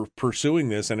pursuing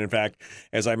this. And in fact,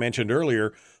 as I mentioned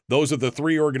earlier, those are the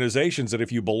three organizations that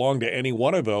if you belong to any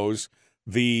one of those,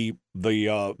 the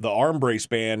arm brace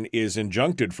ban is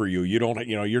injuncted for you.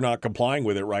 You're not complying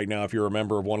with it right now if you're a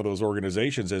member of one of those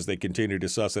organizations as they continue to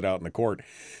suss it out in the court.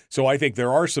 So I think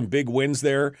there are some big wins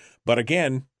there, but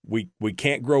again, we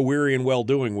can't grow weary in well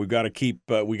doing. We've got to keep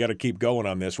going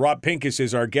on this. Rob Pincus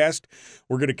is our guest.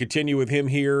 We're going to continue with him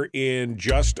here in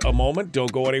just a moment.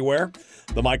 Don't go anywhere.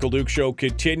 The Michael Duke Show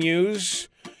continues.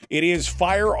 It is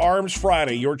Firearms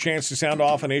Friday. Your chance to sound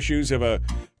off on issues of a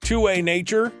two-way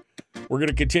nature. We're going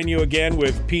to continue again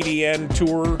with PDN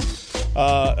Tour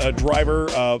driver,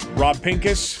 Rob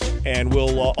Pincus, and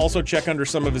we'll also check under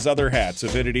some of his other hats,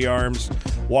 Avidity Arms,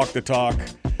 Walk the Talk,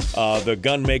 the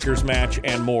Gun Makers match,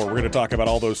 and more. We're going to talk about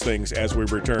all those things as we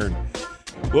return.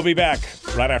 We'll be back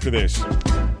right after this.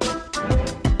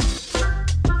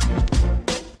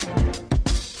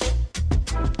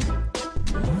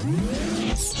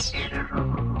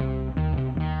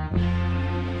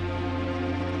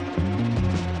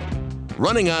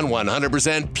 Running on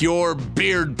 100% pure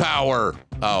beard power.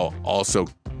 Oh, also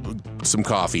some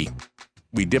coffee.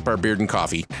 We dip our beard in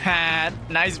coffee. Ha,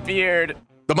 nice beard.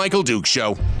 The Michael Duke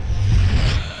Show.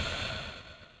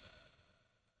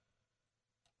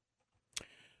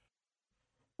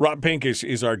 Rob Pincus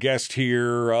is our guest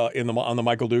here on the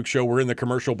Michael Duke Show. We're in the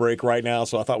commercial break right now,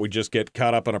 so I thought we'd just get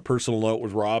caught up on a personal note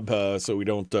with Rob so we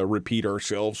don't repeat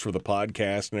ourselves for the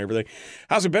podcast and everything.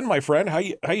 How's it been, my friend? How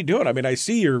you doing? I mean, I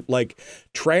see you're like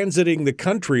transiting the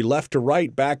country left to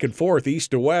right, back and forth,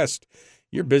 east to west.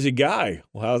 You're a busy guy.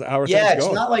 Well, how are things going?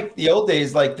 It's not like the old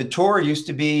days. Like the tour used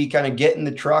to be kind of get in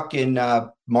the truck in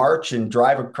March and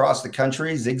drive across the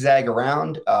country, zigzag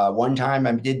around. One time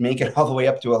I did make it all the way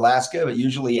up to Alaska, but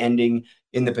usually ending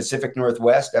in the Pacific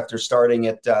Northwest after starting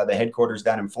at the headquarters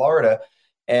down in Florida.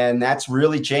 And that's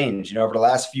really changed. Over the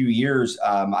last few years,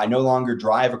 I no longer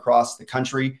drive across the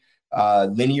country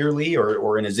linearly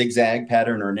or in a zigzag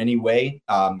pattern or in any way.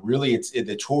 Really, it's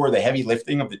the tour, the heavy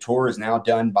lifting of the tour is now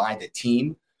done by the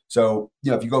team. So,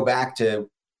 if you go back to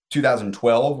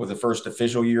 2012 was the first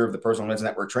official year of the Personal Defense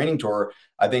Network training tour,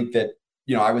 I think that,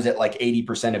 I was at like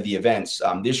 80% of the events.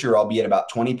 This year, I'll be at about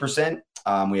 20%.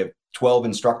 We have 12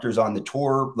 instructors on the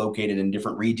tour located in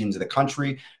different regions of the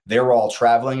country. They're all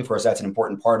traveling. Of course, that's an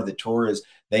important part of the tour is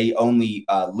they only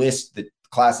list the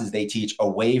classes they teach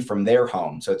away from their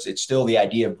home. So it's still the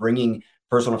idea of bringing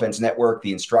Personal Defense Network,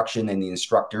 the instruction and the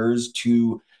instructors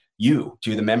to you,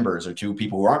 to the members or to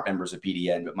people who aren't members of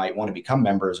PDN, but might want to become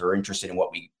members or are interested in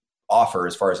what we offer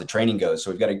as far as the training goes.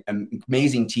 So we've got an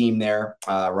amazing team there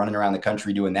running around the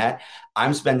country doing that.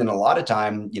 I'm spending a lot of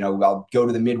time, I'll go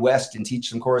to the Midwest and teach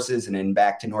some courses and then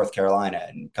back to North Carolina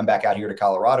and come back out here to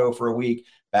Colorado for a week,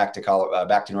 back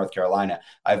to North Carolina.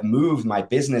 I've moved my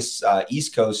business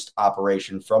East Coast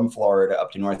operation from Florida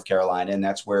up to North Carolina, and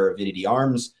that's where Avidity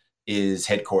Arms is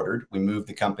headquartered. We moved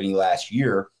the company last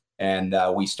year, and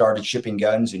we started shipping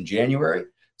guns in January.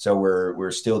 So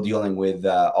we're still dealing with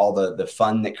all the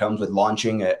fun that comes with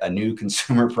launching a new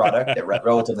consumer product, a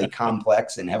relatively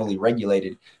complex and heavily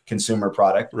regulated consumer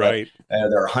product. Right. But,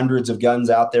 there are hundreds of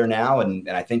guns out there now, and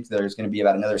I think there's going to be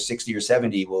about another 60 or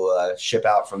 70 will ship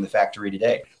out from the factory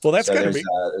today. Well, that's got to be.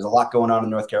 There's a lot going on in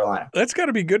North Carolina. That's got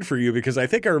to be good for you because I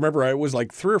think I remember it was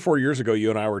like 3 or 4 years ago. You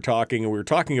and I were talking, and we were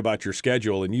talking about your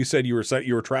schedule, and you said you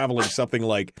were traveling something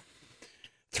like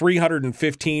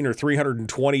 315 or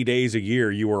 320 days a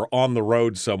year. You were on the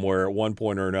road somewhere at one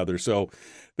point or another. So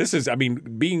this is,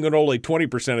 being at only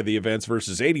 20% of the events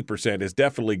versus 80% has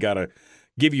definitely got to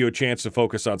give you a chance to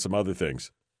focus on some other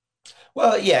things.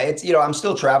 Well, yeah, it's, I'm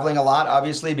still traveling a lot,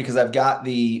 obviously, because I've got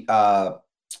the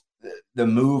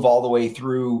move all the way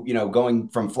through, going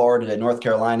from Florida to North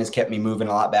Carolina has kept me moving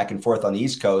a lot back and forth on the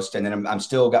East Coast. And then I'm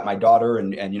still got my daughter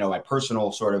and my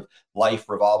personal sort of life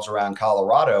revolves around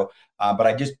Colorado. But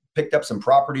I just picked up some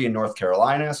property in North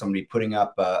Carolina. So I'm going to be putting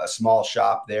up a small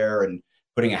shop there and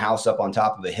putting a house up on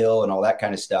top of a hill and all that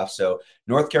kind of stuff. So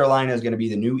North Carolina is going to be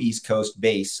the new East Coast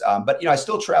base. But, I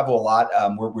still travel a lot.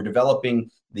 We're developing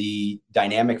the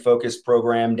dynamic focus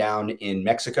program down in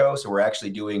Mexico. So we're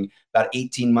actually doing about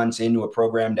 18 months into a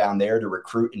program down there to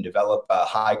recruit and develop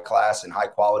high class and high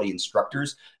quality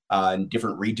instructors in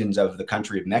different regions of the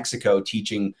country of Mexico,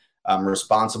 teaching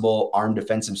responsible armed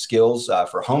defensive skills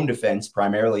for home defense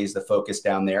primarily is the focus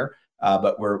down there.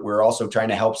 But we're also trying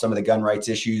to help some of the gun rights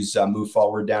issues move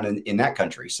forward down in that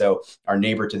country. So our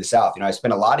neighbor to the south, I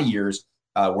spent a lot of years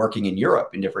working in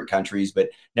Europe in different countries, but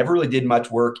never really did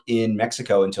much work in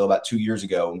Mexico until about 2 years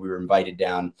ago when we were invited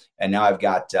down. And now I've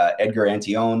got Edgar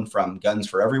Antion from Guns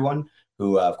for Everyone,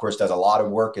 who of course does a lot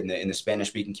of work in the Spanish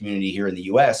speaking community here in the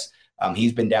US.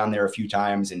 He's been down there a few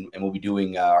times and we'll be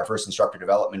doing our first instructor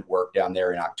development work down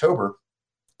there in October.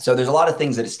 So there's a lot of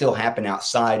things that still happen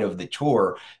outside of the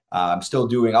tour. I'll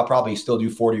probably still do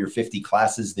 40 or 50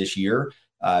 classes this year,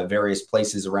 various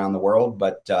places around the world.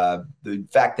 But the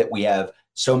fact that we have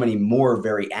so many more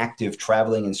very active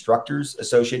traveling instructors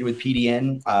associated with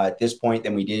PDN at this point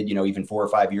than we did, even 4 or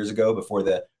 5 years ago before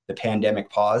the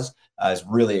pandemic pause is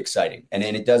really exciting. And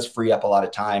it does free up a lot of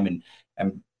time.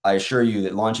 And I assure you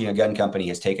that launching a gun company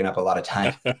has taken up a lot of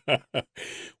time.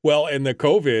 Well, and the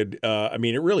COVID,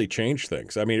 it really changed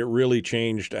things. It really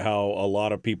changed how a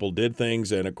lot of people did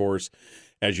things. And of course,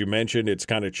 as you mentioned, it's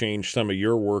kind of changed some of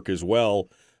your work as well.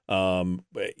 What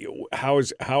are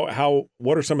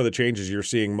some of the changes you're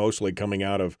seeing mostly coming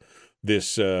out of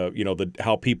this,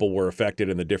 how people were affected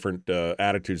and the different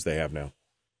attitudes they have now?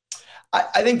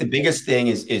 I think the biggest thing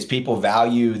is people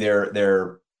value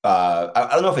their I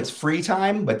don't know if it's free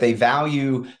time, but they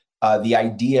value the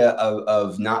idea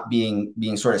of not being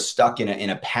sort of stuck in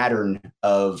a pattern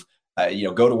of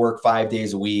go to work 5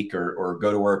 days a week or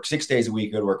go to work 6 days a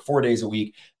week, go to work 4 days a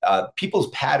week. People's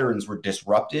patterns were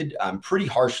disrupted pretty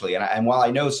harshly. And while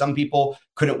I know some people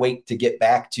couldn't wait to get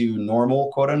back to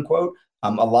normal, quote unquote,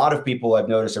 a lot of people I've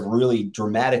noticed have really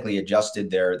dramatically adjusted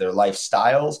their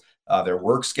lifestyles, their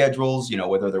work schedules,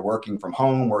 whether they're working from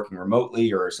home, working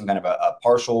remotely, or some kind of a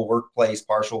partial workplace,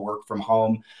 partial work from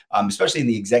home, especially in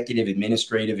the executive,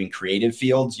 administrative, and creative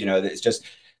fields.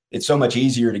 It's so much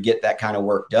easier to get that kind of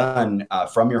work done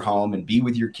from your home and be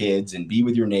with your kids and be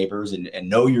with your neighbors and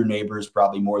know your neighbors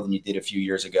probably more than you did a few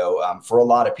years ago for a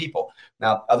lot of people.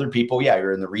 Now, other people,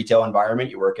 you're in the retail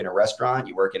environment, you work in a restaurant,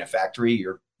 you work in a factory,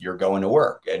 you're going to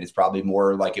work. And it's probably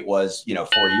more like it was,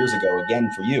 4 years ago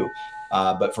again for you.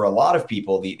 But for a lot of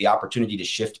people, the opportunity to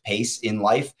shift pace in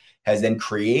life has then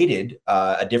created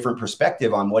a different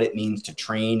perspective on what it means to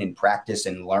train and practice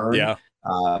and learn. Yeah.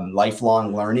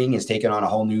 Lifelong learning has taken on a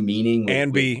whole new meaning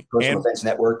with Personal Defense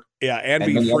Network. Yeah, and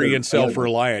be free and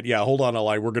self-reliant. Yeah, hold on a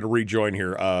line. We're going to rejoin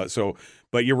here.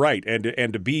 But you're right,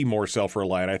 and to be more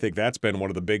self-reliant. I think that's been one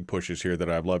of the big pushes here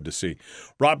that I'd love to see.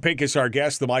 Rob Pincus, our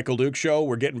guest, The Michael Duke Show.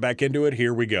 We're getting back into it.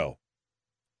 Here we go.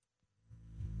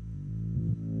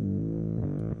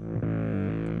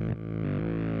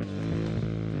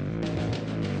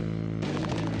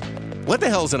 What the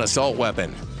hell's an assault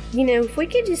weapon? If we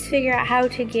could just figure out how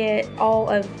to get all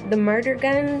of the murder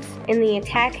guns and the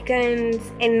attack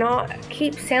guns and not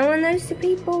keep selling those to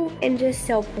people and just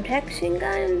sell protection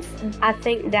guns, I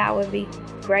think that would be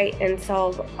great and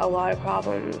solve a lot of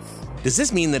problems. Does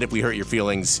this mean that if we hurt your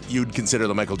feelings, you'd consider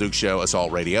the Michael Dukes Show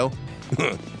assault radio?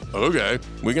 Okay,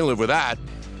 we can live with that.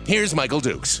 Here's Michael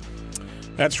Dukes.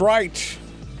 That's right.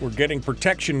 We're getting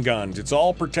protection guns. It's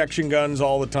all protection guns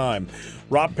all the time.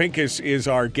 Rob Pincus is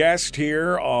our guest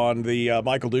here on the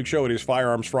Michael Duke Show. It is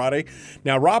Firearms Friday.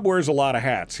 Now, Rob wears a lot of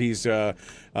hats. He is the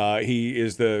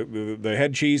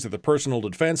head cheese of the Personal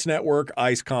Defense Network,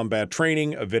 ICE Combat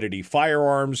Training, Avidity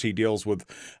Firearms. He deals with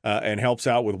and helps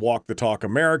out with Walk the Talk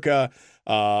America.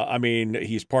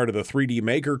 He's part of the 3D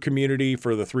Maker community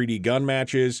for the 3D gun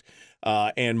matches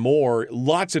and more.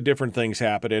 Lots of different things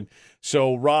happening.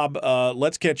 So, Rob,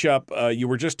 let's catch up. You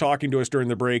were just talking to us during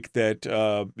the break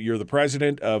that you're the president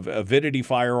of Avidity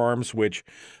Firearms, which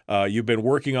you've been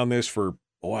working on this for,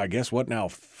 I guess what now,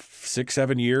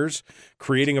 6-7 years,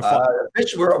 creating a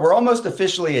we're almost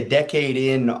officially a decade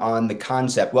in on the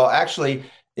concept. Well, actually,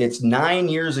 it's 9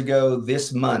 years ago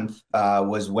this month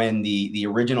was when the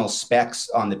original specs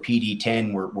on the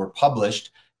PD-10 were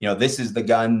published. This is the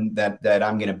gun that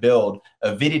I'm going to build.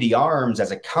 Avidity Arms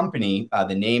as a company,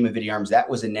 the name Avidity Arms, that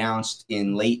was announced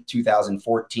in late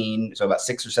 2014, so about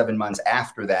 6 or 7 months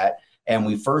after that. And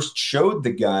we first showed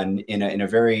the gun in a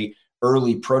very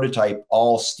early prototype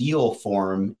all steel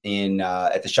form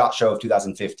at the SHOT Show of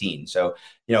 2015. So,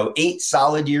 8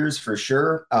 solid years for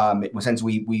sure. Since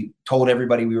we told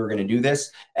everybody we were going to do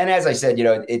this. And as I said,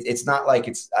 it's not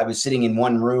like I was sitting in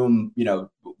one room,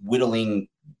 whittling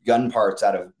gun parts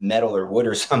out of metal or wood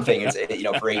or something. It's,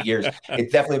 for 8 years,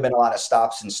 it's definitely been a lot of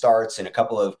stops and starts and a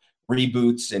couple of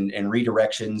reboots and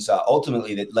redirections.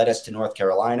 Ultimately, that led us to North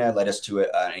Carolina, led us to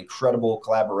an incredible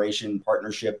collaboration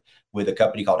partnership with a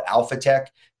company called AlphaTech.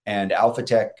 And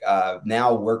AlphaTech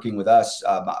now working with us,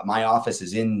 my office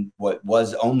is in what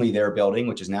was only their building,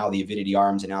 which is now the Avidity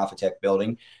Arms and AlphaTech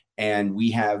building. And we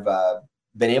have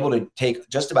been able to take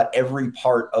just about every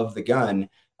part of the gun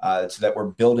so that we're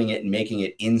building it and making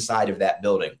it inside of that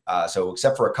building. So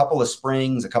except for a couple of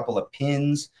springs, a couple of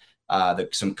pins,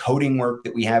 some coating work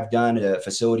that we have done at a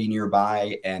facility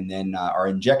nearby, and then our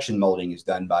injection molding is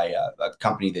done by a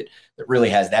company that really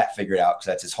has that figured out, because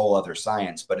that's this whole other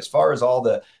science. But as far as all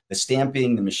the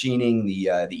stamping, the machining, the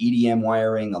EDM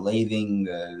wiring, the lathing,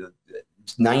 the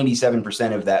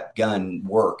 97% of that gun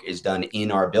work is done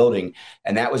in our building.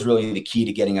 And that was really the key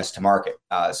to getting us to market.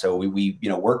 So we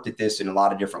worked at this in a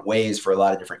lot of different ways for a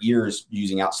lot of different years,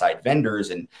 using outside vendors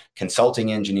and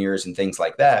consulting engineers and things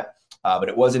like that. But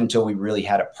it wasn't until we really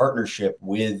had a partnership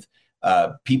with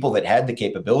people that had the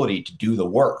capability to do the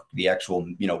work, the actual,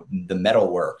 the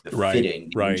metal work, the fitting,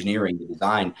 the engineering, the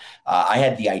design. I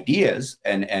had the ideas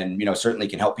and certainly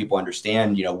can help people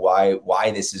understand,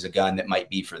 why this is a gun that might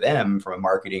be for them from a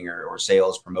marketing or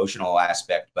sales promotional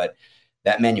aspect. But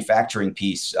that manufacturing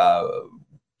piece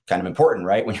kind of important,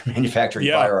 right? When you're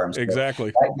manufacturing firearms.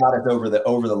 Exactly. So that got us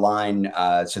over the line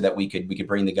so that we could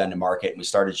bring the gun to market, and we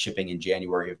started shipping in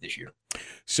January of this year.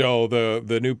 So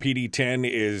the new PD10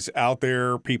 is out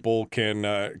there. People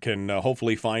can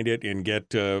hopefully find it and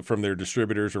get from their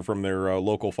distributors or from their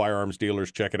local firearms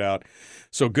dealers. Check it out.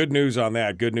 So good news on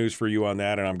that. Good news for you on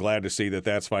that, and I'm glad to see that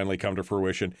that's finally come to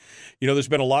fruition. You know, there's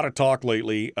been a lot of talk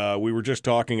lately. We were just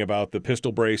talking about the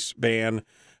pistol brace ban.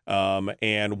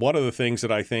 And one of the things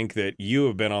that I think that you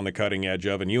have been on the cutting edge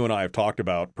of, and you and I have talked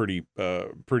about pretty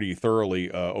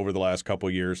thoroughly over the last couple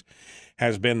of years,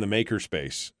 has been the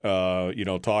makerspace.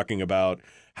 Talking about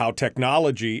how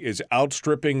technology is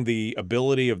outstripping the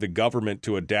ability of the government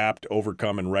to adapt,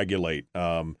 overcome, and regulate,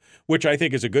 which I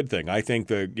think is a good thing. I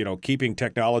think keeping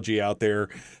technology out there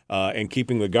and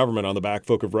keeping the government on the back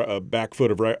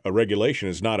foot of regulation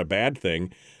is not a bad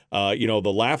thing.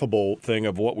 The laughable thing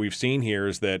of what we've seen here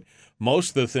is that most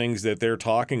of the things that they're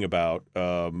talking about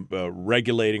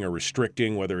regulating or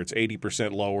restricting, whether it's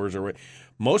 80% lowers or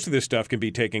most of this stuff can be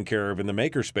taken care of in the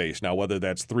makerspace. Now, whether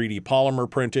that's 3D polymer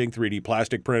printing, 3D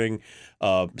plastic printing,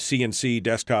 CNC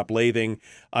desktop lathing,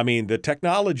 I mean, the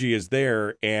technology is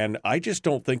there, and I just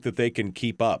don't think that they can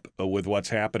keep up with what's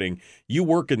happening. You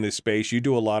work in this space. You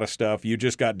do a lot of stuff. You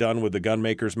just got done with the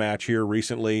gunmakers match here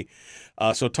recently.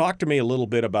 So talk to me a little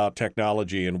bit about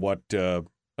technology and what,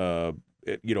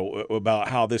 about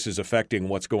how this is affecting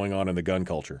what's going on in the gun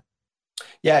culture.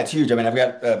 Yeah, it's huge. I mean, I've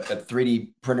got a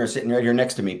 3D printer sitting right here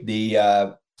next to me.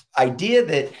 The idea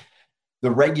that the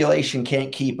regulation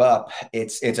can't keep up,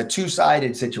 it's a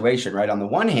two-sided situation, right? On the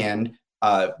one hand,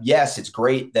 yes, it's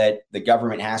great that the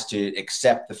government has to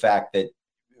accept the fact that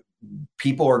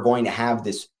people are going to have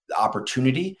this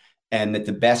opportunity, and that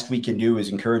the best we can do is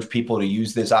encourage people to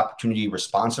use this opportunity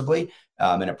responsibly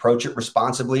and approach it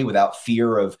responsibly without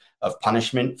fear of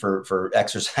punishment for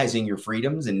exercising your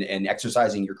freedoms and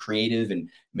exercising your creative and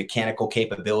mechanical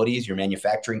capabilities, your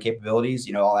manufacturing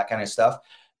capabilities, all that kind of stuff.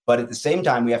 But at the same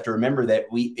time, we have to remember that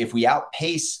if we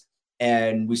outpace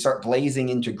and we start blazing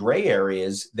into gray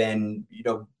areas, then,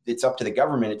 it's up to the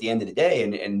government at the end of the day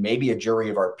and maybe a jury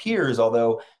of our peers,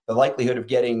 although the likelihood of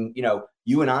getting,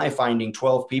 you and I finding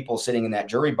 12 people sitting in that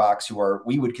jury box who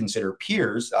we would consider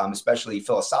peers, especially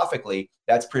philosophically,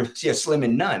 that's pretty much slim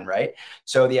and none, right?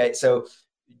 So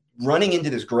running into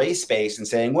this gray space and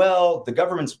saying, well,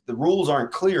 the rules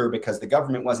aren't clear because the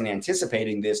government wasn't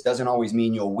anticipating this doesn't always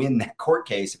mean you'll win that court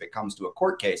case if it comes to a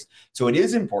court case. So it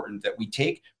is important that we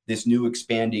take this new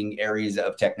expanding areas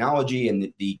of technology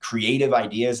and the creative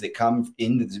ideas that come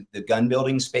in the gun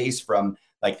building space from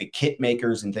like the kit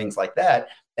makers and things like that.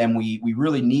 And we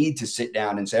really need to sit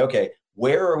down and say, okay,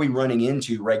 where are we running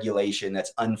into regulation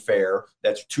that's unfair,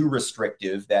 that's too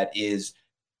restrictive, that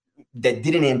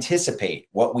didn't anticipate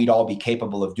what we'd all be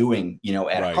capable of doing,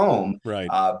 at home. Right.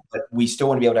 But we still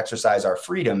want to be able to exercise our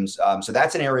freedoms. So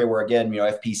that's an area where, again,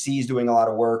 FPC is doing a lot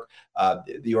of work.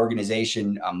 The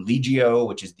organization Legio,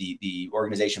 which is the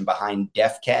organization behind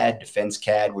DefCAD, Defense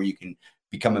CAD, where you can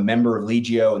become a member of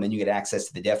Legio, and then you get access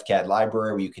to the DefCAD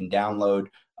library where you can download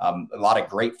a lot of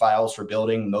great files for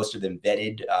building, most of them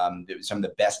vetted, some of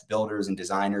the best builders and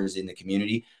designers in the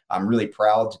community. I'm really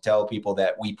proud to tell people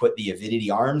that we put the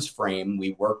Avidity Arms frame.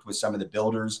 We worked with some of the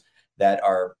builders that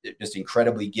are just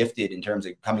incredibly gifted in terms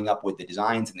of coming up with the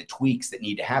designs and the tweaks that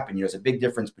need to happen. There's a big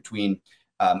difference between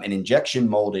an injection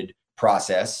molded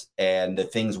process and the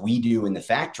things we do in the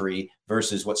factory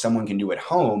versus what someone can do at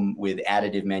home with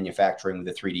additive manufacturing with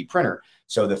a 3D printer.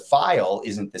 So the file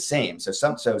isn't the same.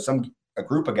 A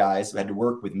group of guys had to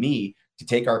work with me to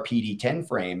take our PD10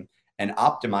 frame and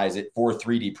optimize it for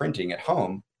 3D printing at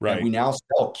home. Right. And we now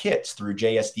sell kits through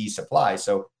JSD Supply.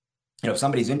 So, if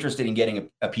somebody's interested in getting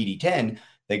a PD10,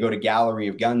 they go to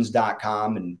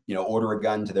galleryofguns.com and, order a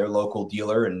gun to their local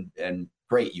dealer and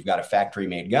great, you've got a factory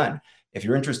made gun. If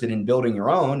you're interested in building your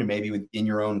own and maybe in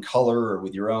your own color or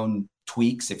with your own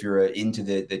tweaks, if you're into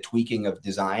the tweaking of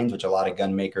designs, which a lot of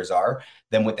gun makers are,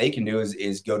 then what they can do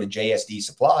is go to JSD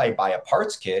Supply, buy a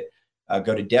parts kit,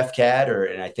 go to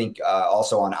DefCAD, and I think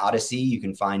also on Odyssey, you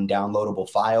can find downloadable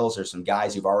files. There's some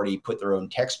guys who've already put their own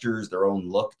textures, their own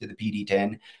look to the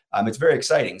PD10. It's very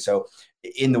exciting. So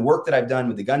in the work that I've done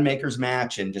with the gun makers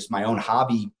match and just my own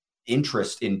hobby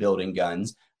interest in building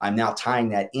guns, I'm now tying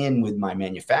that in with my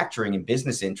manufacturing and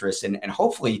business interests and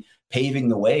hopefully paving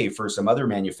the way for some other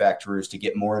manufacturers to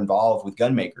get more involved with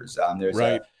gun makers. There's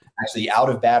actually Out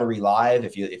of Battery Live.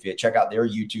 If you check out their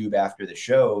YouTube after the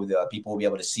show, the people will be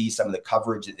able to see some of the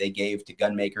coverage that they gave to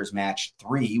Gun Makers Match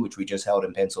 3, which we just held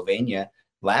in Pennsylvania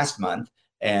last month.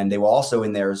 And they will also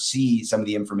in there see some of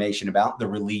the information about the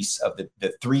release of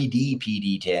the 3D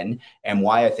PD-10 and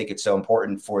why I think it's so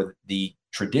important for the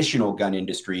traditional gun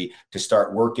industry to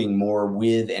start working more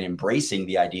with and embracing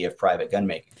the idea of private gun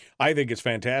making. I think it's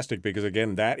fantastic because,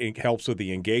 again, that helps with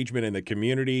the engagement in the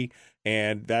community,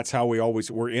 and that's how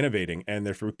we're innovating. And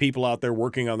there's people out there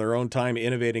working on their own time,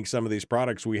 innovating some of these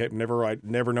products. I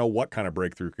never know what kind of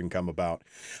breakthrough can come about.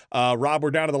 Rob,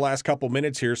 we're down to the last couple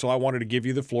minutes here, so I wanted to give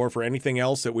you the floor for anything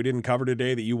else that we didn't cover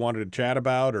today that you wanted to chat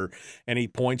about or any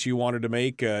points you wanted to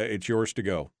make. It's yours to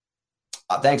go.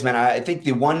 Thanks, man. I think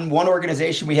the one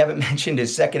organization we haven't mentioned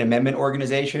is Second Amendment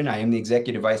Organization. I am the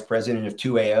executive vice president of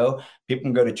 2AO. People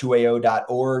can go to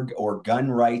 2AO.org or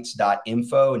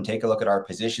gunrights.info and take a look at our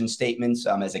position statements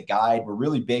as a guide. We're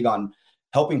really big on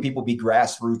helping people be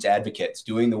grassroots advocates,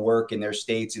 doing the work in their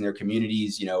states, in their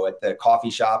communities, at the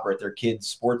coffee shop or at their kids'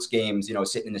 sports games,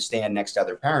 sitting in the stand next to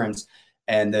other parents.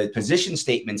 And the position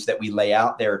statements that we lay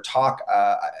out there talk,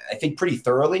 I think, pretty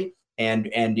thoroughly and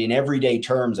in everyday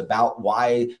terms about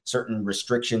why certain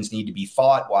restrictions need to be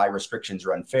fought, why restrictions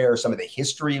are unfair, some of the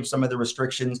history of some of the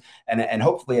restrictions. And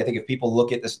hopefully, I think if people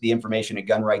look at the information at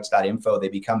gunrights.info, they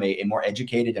become a more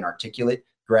educated and articulate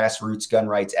grassroots gun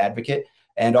rights advocate.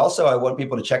 And also, I want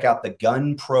people to check out the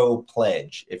Gun Pro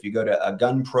Pledge. If you go to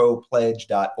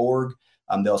gunpropledge.org,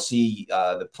 they'll see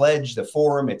the pledge, the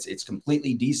forum. It's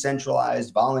completely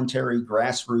decentralized, voluntary,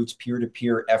 grassroots,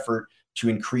 peer-to-peer effort to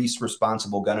increase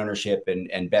responsible gun ownership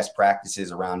and best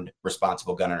practices around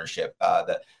responsible gun ownership.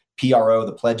 The PRO,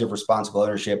 the Pledge of Responsible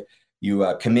Ownership, you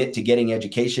commit to getting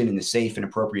education in the safe and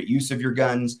appropriate use of your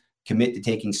guns, commit to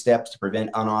taking steps to prevent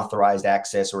unauthorized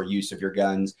access or use of your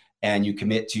guns, and you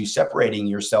commit to separating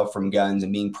yourself from guns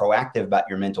and being proactive about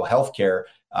your mental health care.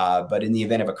 But in the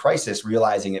event of a crisis,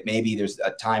 realizing that maybe there's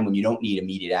a time when you don't need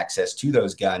immediate access to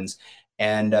those guns.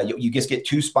 And you just get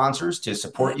 2 sponsors to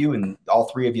support you, and all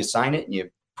 3 of you sign it, and you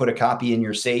put a copy in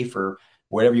your safe or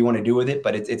whatever you want to do with it.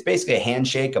 But it's basically a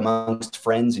handshake amongst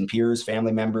friends and peers,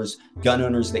 family members, gun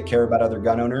owners that care about other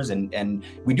gun owners. And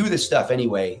we do this stuff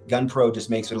anyway. Gun Pro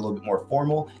just makes it a little bit more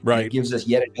formal. Right. It gives us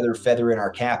yet another feather in our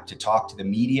cap to talk to the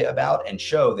media about and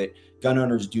show that gun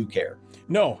owners do care.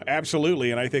 No,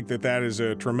 absolutely, and I think that is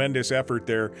a tremendous effort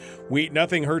there.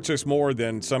 Nothing hurts us more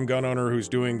than some gun owner who's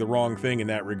doing the wrong thing in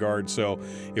that regard. So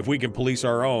if we can police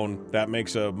our own, that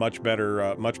makes a much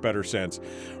better sense.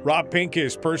 Rob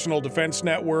Pincus, Personal Defense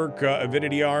Network,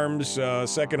 Avidity Arms,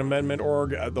 Second Amendment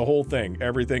Org, the whole thing,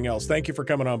 everything else. Thank you for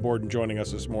coming on board and joining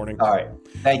us this morning. All right.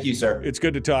 Thank you, sir. It's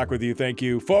good to talk with you. Thank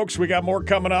you. Folks, we got more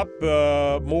coming up.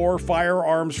 More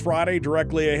Firearms Friday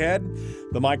directly ahead.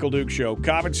 The Michael Duke Show.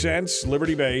 Common sense,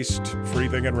 liberty-based,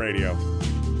 free-thinking radio.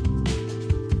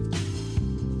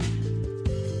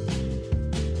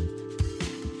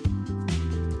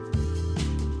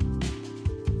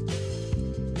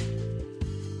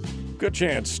 Good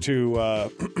chance to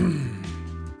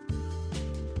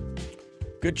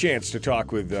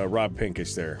talk with Rob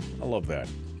Pincus there. I love that.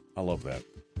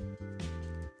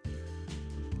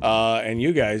 And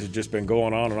you guys have just been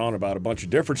going on and on about a bunch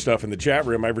of different stuff in the chat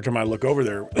room. Every time I look over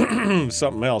there,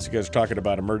 something else. You guys are talking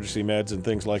about emergency meds and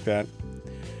things like that.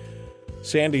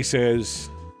 Sandy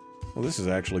says, well, this is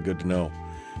actually good to know.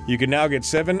 You can now get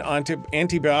 7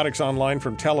 antibiotics online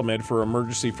from Telemed for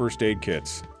emergency first aid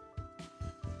kits.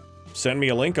 Send me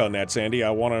a link on that, Sandy.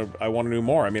 I want to know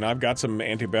more. I mean, I've got some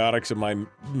antibiotics in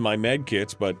my med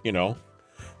kits, but,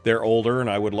 they're older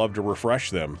and I would love to refresh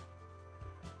them.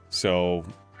 So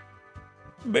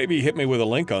maybe hit me with a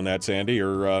link on that, Sandy,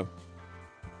 or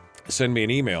send me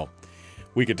an email.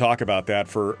 We could talk about that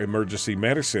for emergency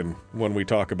medicine when we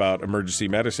talk about emergency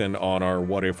medicine on our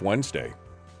What If Wednesday.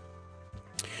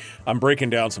 I'm breaking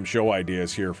down some show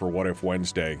ideas here for What If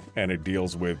Wednesday, and it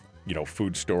deals with,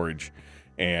 food storage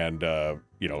and,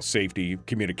 safety,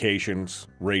 communications,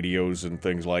 radios and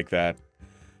things like that,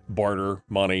 barter,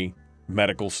 money,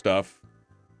 medical stuff,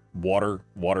 water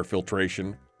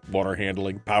filtration, water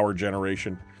handling, power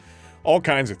generation, all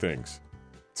kinds of things.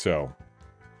 So,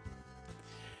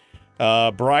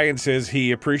 Brian says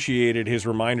he appreciated his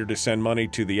reminder to send money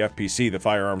to the FPC, the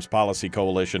Firearms Policy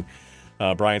Coalition.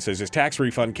 Brian says his tax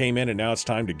refund came in and now it's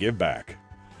time to give back.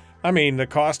 I mean, the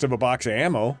cost of a box of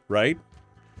ammo, right?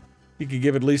 You could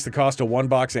give at least the cost of 1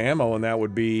 box of ammo, and that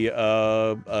would be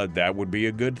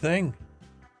a good thing.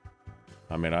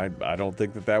 I mean, I don't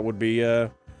think that would be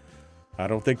I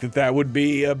don't think that would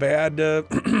be a bad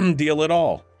deal at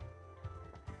all.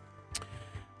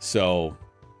 So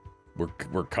we're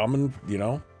coming,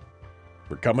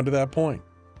 we're coming to that point.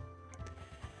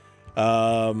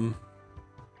 All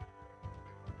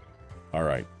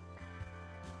right.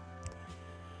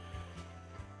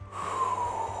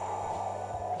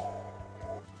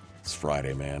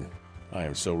 Friday, man. I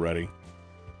am so ready.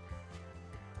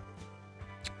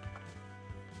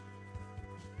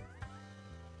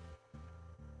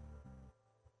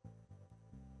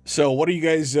 So what do you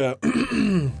guys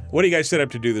set up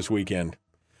to do this weekend?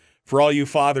 For all you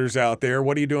fathers out there,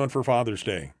 what are you doing for Father's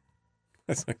Day?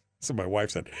 That's what my wife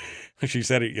said. She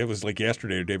said it was like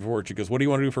yesterday or the day before. She goes, what do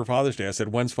you want to do for Father's Day? I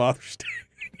said, when's Father's Day?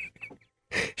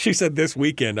 She said this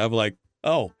weekend. I'm like,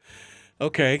 oh,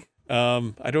 okay.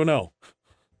 I don't know.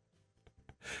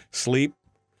 Sleep,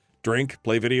 drink,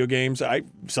 play video games.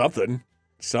 Something.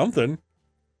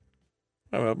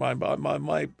 I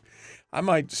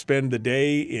might spend the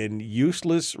day in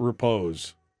useless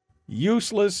repose.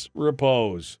 Useless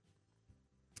repose.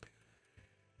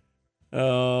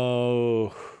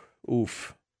 Oh,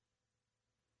 oof.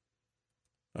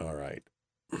 All right.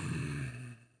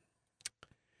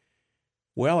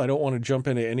 Well, I don't want to jump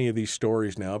into any of these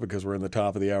stories now because we're in the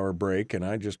top of the hour break, and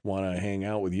I just want to hang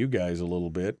out with you guys a little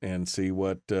bit and see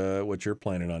what you're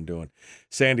planning on doing.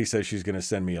 Sandy says she's going to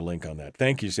send me a link on that.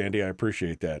 Thank you, Sandy. I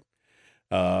appreciate that.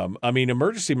 I mean,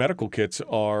 emergency medical kits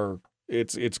are,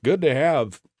 it's good to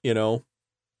have,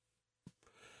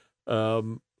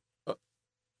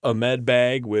 a med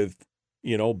bag with,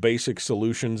 basic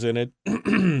solutions in it.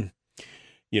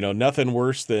 Nothing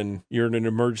worse than you're in an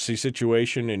emergency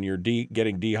situation and you're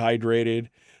getting dehydrated,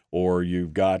 or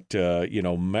you've got, you're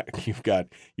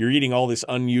eating all this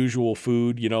unusual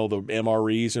food, the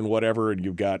MREs and whatever, and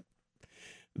you've got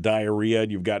diarrhea,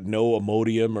 you've got no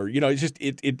Imodium, or, it's just,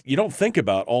 you don't think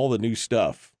about all the new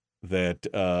stuff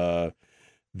that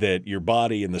your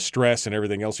body and the stress and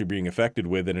everything else you're being affected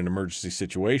with in an emergency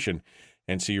situation.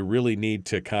 And so you really need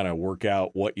to kind of work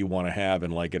out what you want to have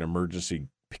in like an emergency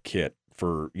kit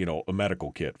for, a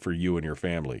medical kit for you and your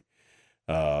family.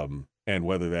 And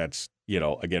whether that's,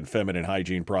 again, feminine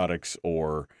hygiene products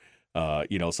or,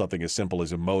 something as simple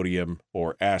as Imodium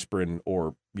or aspirin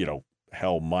or,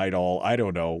 hell, Midol, I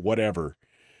don't know, whatever,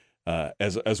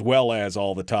 as well as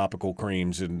all the topical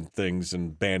creams and things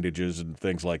and bandages and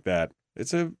things like that.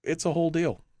 It's a whole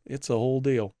deal. It's a whole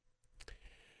deal.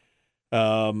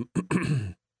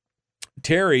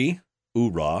 Terry,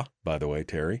 oorah, by the way,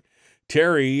 Terry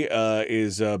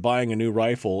is buying a new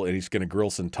rifle, and he's going to grill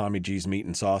some Tommy G's meat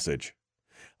and sausage.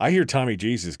 I hear Tommy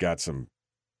G's has got some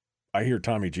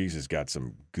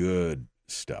good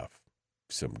stuff.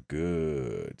 Some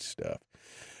good stuff.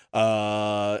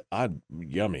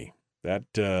 Yummy.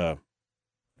 That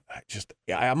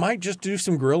I might just do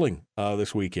some grilling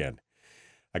this weekend.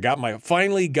 I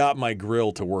finally got my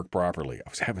grill to work properly. I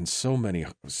was having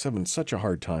such a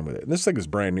hard time with it. And this thing is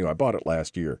brand new. I bought it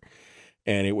last year,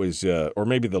 and it was, or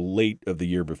maybe the late of the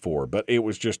year before, but it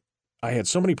was just, I had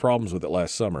so many problems with it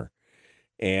last summer,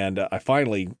 and I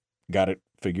finally got it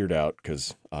figured out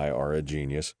because I are a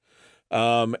genius.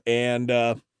 Man,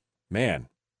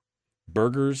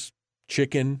 burgers,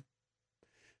 chicken,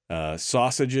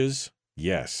 sausages,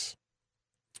 yes.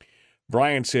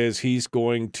 Brian says he's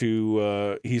going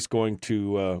to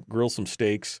grill some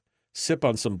steaks, sip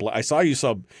on some. I saw you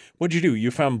what'd you do?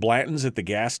 You found Blanton's at the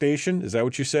gas station? Is that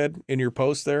what you said in your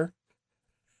post there?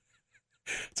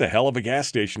 It's a hell of a gas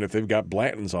station if they've got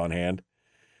Blanton's on hand.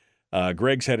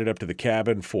 Greg's headed up to the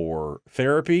cabin for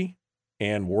therapy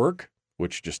and work,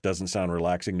 which just doesn't sound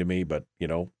relaxing to me, but,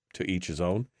 to each his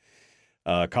own.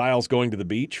 Kyle's going to the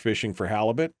beach fishing for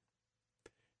halibut.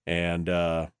 And,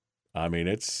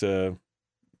 it's,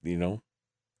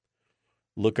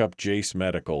 look up Jace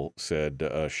Medical,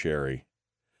 said Sherry.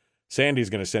 Sandy's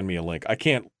going to send me a link. I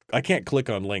can't click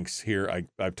on links here. I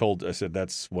said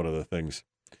that's one of the things.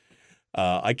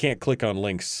 I can't click on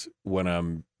links when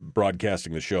I'm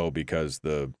broadcasting the show because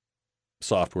the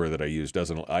software that I use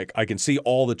doesn't. I can see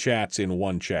all the chats in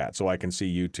one chat, so I can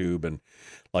see YouTube and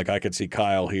I could see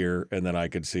Kyle here, and then I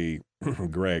could see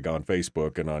Greg on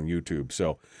Facebook and on YouTube.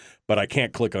 So, but I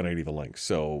can't click on any of the links.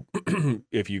 So,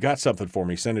 if you got something for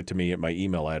me, send it to me at my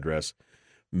email address,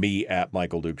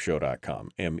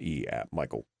 me@michaeldukeshow.com,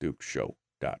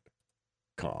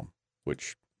 me@michaeldukeshow.com,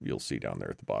 which you'll see down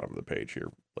there at the bottom of the page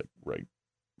here, like right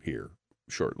here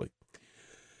shortly.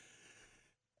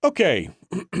 Okay.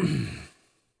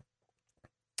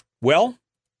 Well,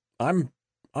 I'm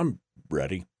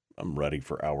ready. I'm ready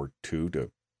for hour 2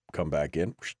 to come back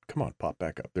in. Come on, pop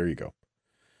back up. There you go.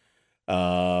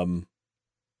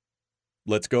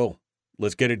 Let's go.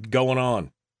 Let's get it going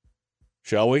on.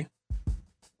 Shall we?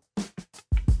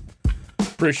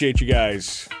 Appreciate you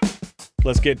guys.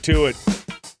 Let's get to it.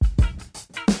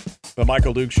 The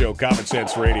Michael Duke Show, Common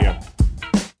Sense Radio.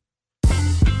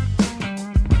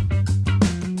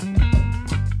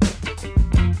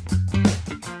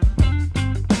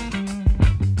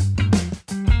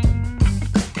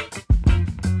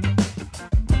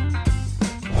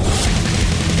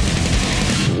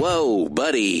 Whoa,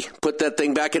 buddy, put that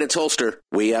thing back in its holster.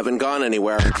 We haven't gone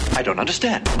anywhere. I don't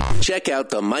understand. Check out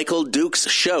the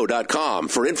MichaelDukesShow.com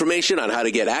for information on how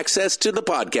to get access to the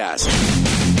podcast.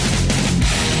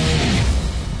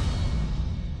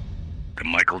 The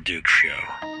Michael Dukes Show.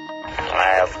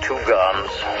 I have 2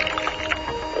 guns,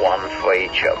 one for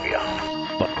each of you.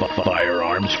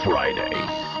 Firearms Friday.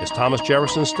 As Thomas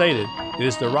Jefferson stated, it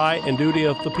is the right and duty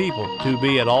of the people to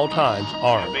be at all times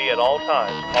armed. Say hello to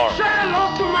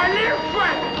my little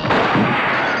friend.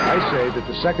 I say that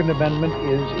the Second Amendment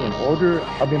is, in order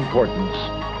of importance,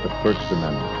 the First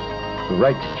Amendment. The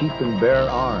right to keep and bear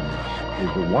arms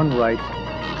is the one right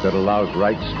that allows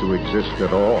rights to exist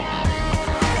at all.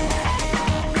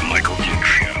 The Michael Dukes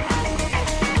Show.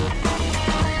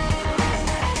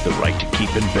 The right to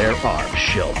keep and bear arms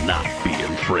shall not be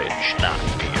infringed. Not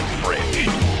be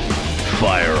infringed.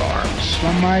 Firearms.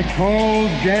 From my cold,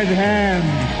 dead hands.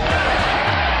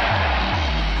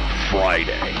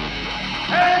 Friday.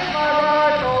 Here's my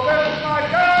rifle, this is my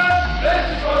gun. This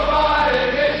is for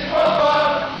fighting, this is for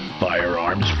fun.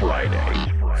 Firearms Friday.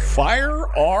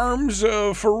 Firearms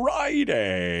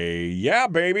Friday. Yeah,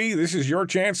 baby. This is your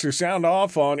chance to sound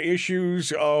off on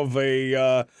issues of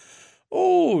a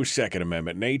Second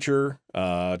Amendment nature,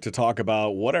 to talk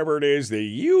about whatever it is that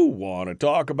you want to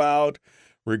talk about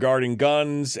regarding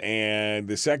guns and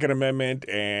the Second Amendment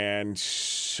and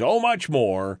so much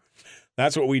more.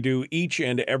 That's what we do each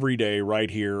and every day right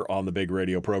here on the big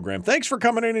radio program. Thanks for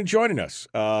coming in and joining us.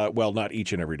 Well, not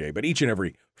each and every day, but each and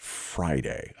every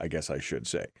Friday, I guess I should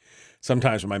say.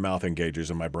 Sometimes my mouth engages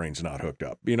and my brain's not hooked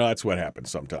up. You know, that's what happens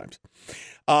sometimes.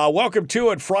 Welcome to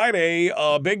it, Friday,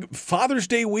 big Father's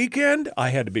Day weekend. I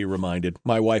had to be reminded.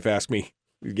 My wife asked me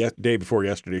day before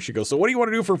yesterday. She goes, so what do you want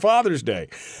to do for Father's Day?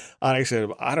 And I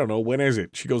said, I don't know. When is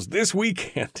it? She goes, this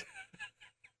weekend.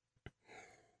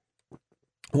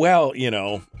 Well, you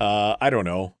know, I don't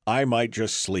know. I might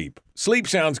just sleep. Sleep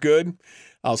sounds good.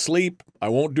 I'll sleep. I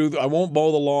won't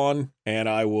mow the lawn, and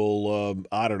I will,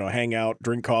 I don't know, hang out,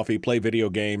 drink coffee, play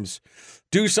video games,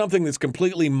 do something that's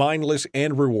completely mindless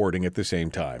and rewarding at the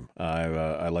same time.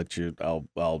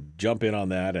 I'll jump in on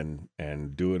that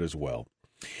and do it as well.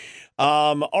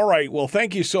 All right. Well,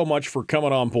 thank you so much for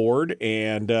coming on board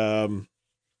and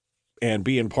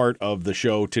being part of the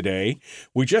show today.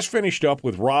 We just finished up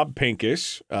with Rob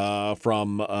Pincus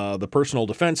from the Personal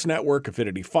Defense Network,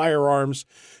 Affinity Firearms,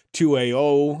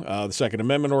 2AO, the Second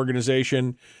Amendment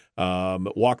Organization,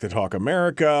 Walk the Talk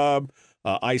America,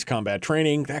 Ice Combat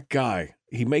Training. That guy,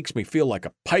 he makes me feel like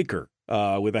a piker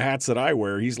with the hats that I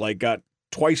wear. He's like got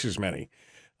twice as many,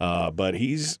 but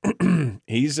he's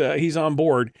he's on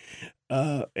board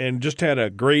and just had a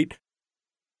great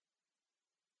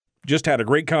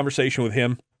conversation with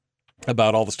him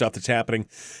about all the stuff that's happening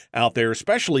out there,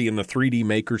 especially in the 3D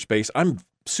maker space. I'm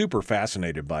super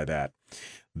fascinated by that.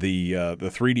 The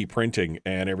 3D printing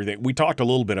and everything. We talked a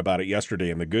little bit about it yesterday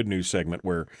in the good news segment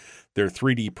where they're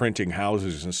 3D printing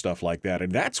houses and stuff like that.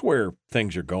 And that's where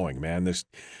things are going, man. This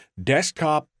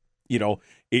desktop, you know,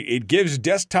 it gives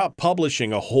desktop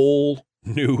publishing a whole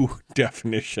new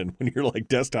definition when you're like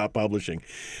desktop publishing.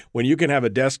 When you can have a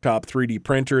desktop 3D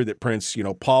printer that prints, you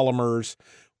know, polymers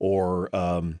or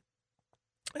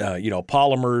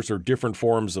polymers or different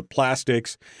forms of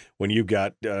plastics, when you've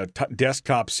got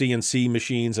desktop CNC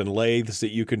machines and lathes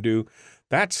that you can do,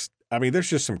 there's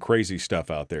just some crazy stuff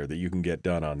out there that you can get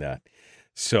done on that.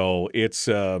 So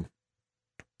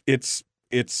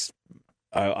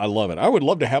I love it. I would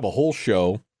love to have a whole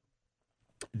show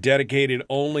dedicated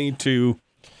only to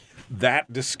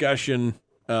that discussion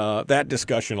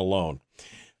alone.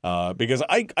 Because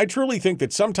I truly think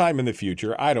that sometime in the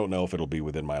future, I don't know if it'll be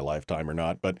within my lifetime or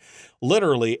not, but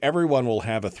literally everyone will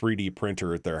have a 3D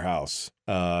printer at their house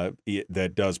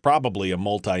that does probably a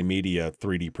multimedia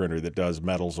 3D printer that does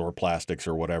metals or plastics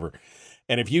or whatever.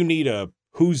 And if you need a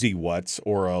whoozy what's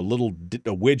or a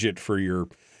widget for your,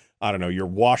 I don't know, your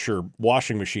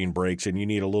washing machine breaks and you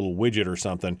need a little widget or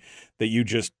something that you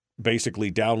just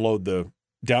basically download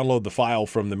the file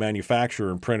from the manufacturer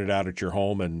and print it out at your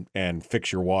home and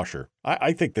fix your washer.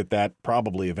 I think that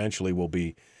probably eventually will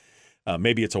be,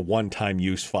 maybe it's a one-time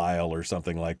use file or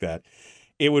something like that.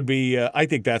 It would be, I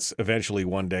think that's eventually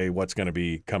one day what's going to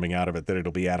be coming out of it, that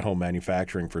it'll be at-home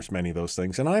manufacturing for many of those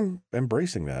things. And I'm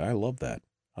embracing that. I love that.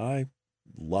 I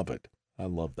love it. I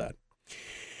love that.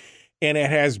 And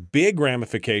it has big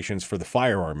ramifications for the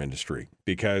firearm industry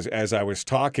because, as I was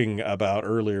talking about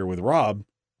earlier with Rob,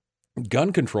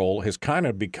 gun control has kind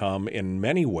of become, in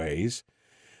many ways,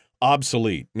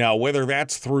 obsolete. Now, whether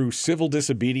that's through civil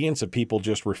disobedience of people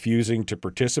just refusing to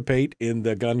participate in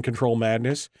the gun control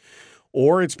madness,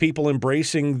 or it's people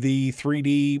embracing the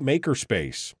 3D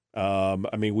makerspace.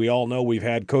 I mean, we all know we've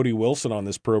had Cody Wilson on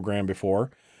this program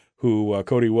before, who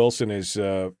Cody Wilson is,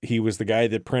 he was the guy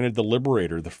that printed the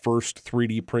Liberator, the first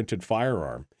 3D printed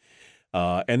firearm.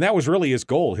 And that was really his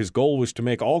goal. His goal was to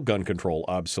make all gun control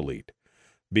obsolete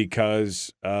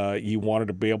because he wanted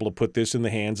to be able to put this in the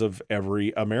hands of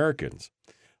every American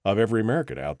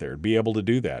out there, be able to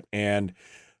do that. And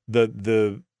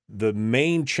the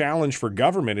main challenge for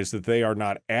government is that they are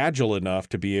not agile enough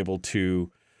to be able to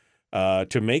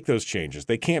make those changes.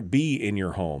 They can't be in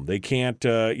your home. They can't,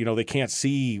 they can't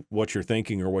see what you're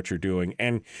thinking or what you're doing.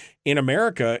 And in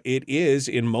America, it is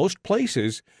in most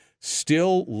places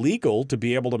still legal to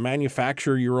be able to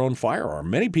manufacture your own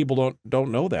firearm. Many people don't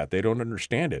know that. They don't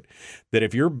understand it. That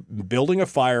if you're building a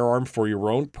firearm for your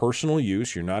own personal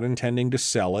use, you're not intending to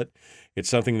sell it, it's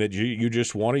something that you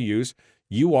just want to use,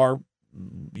 you are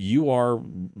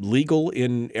legal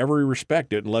in every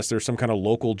respect, unless there's some kind of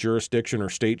local jurisdiction or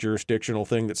state jurisdictional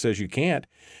thing that says you can't.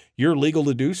 You're legal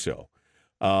to do so.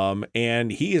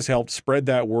 And he has helped spread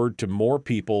that word to more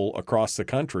people across the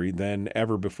country than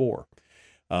ever before.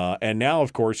 And now,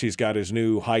 of course, he's got his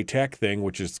new high-tech thing,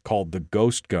 which is called the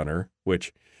Ghost Gunner,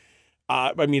 which,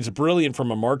 it's brilliant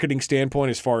from a marketing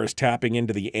standpoint as far as tapping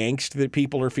into the angst that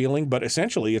people are feeling. But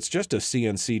essentially, it's just a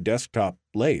CNC desktop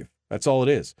lathe. That's all it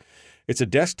is. It's a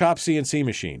desktop CNC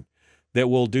machine that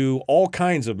will do all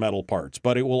kinds of metal parts,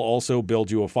 but it will also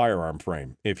build you a firearm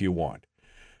frame if you want.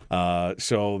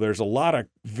 So there's a lot of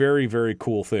very, very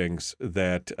cool things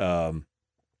that are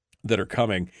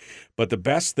coming. But the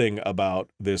best thing about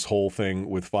this whole thing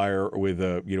with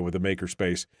the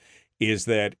makerspace is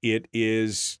that it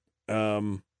is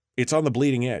it's on the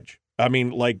bleeding edge. I mean,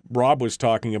 like Rob Pincus was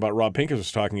talking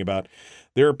about,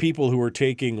 there are people who are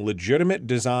taking legitimate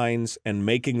designs and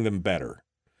making them better,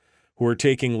 who are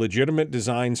taking legitimate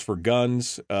designs for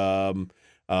guns.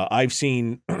 I've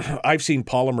seen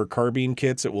polymer carbine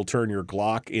kits that will turn your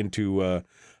Glock into a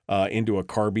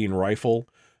carbine rifle.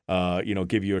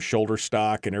 Give you a shoulder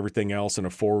stock and everything else and a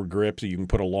forward grip, so you can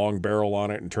put a long barrel on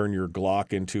it and turn your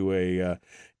Glock into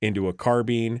a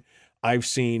carbine. I've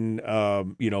seen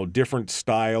different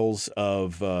styles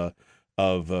of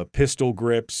pistol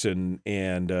grips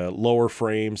and lower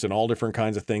frames and all different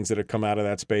kinds of things that have come out of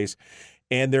that space.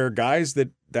 And there are guys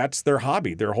that's their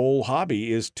hobby. Their whole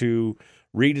hobby is to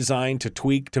redesign, to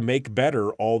tweak, to make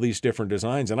better all these different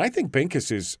designs. And I think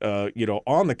Pincus is,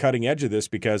 on the cutting edge of this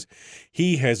because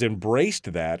he has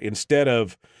embraced that instead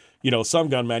of, some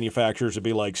gun manufacturers would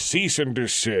be like, cease and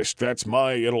desist. That's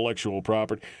my intellectual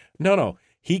property. No.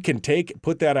 He can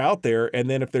put that out there. And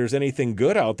then if there's anything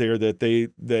good out there that the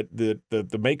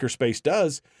makerspace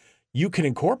does, you can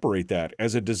incorporate that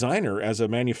as a designer, as a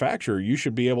manufacturer. You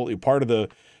should be able to, part of the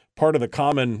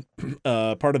common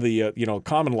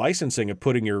common licensing of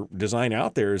putting your design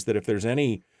out there is that if there's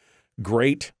any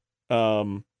great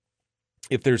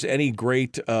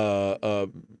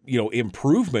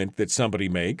improvement that somebody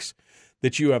makes,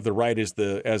 that you have the right as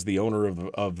the owner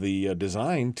of the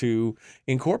design to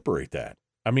incorporate that.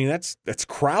 I mean, that's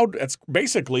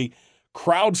basically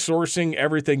crowdsourcing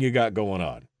everything you got going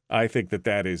on. I think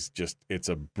that is just, it's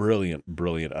a brilliant,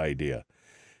 brilliant idea.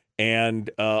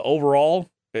 And overall,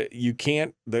 you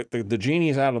can't, the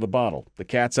genie's out of the bottle. The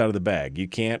cat's out of the bag. You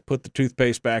can't put the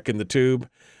toothpaste back in the tube.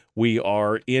 We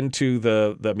are into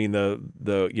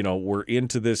we're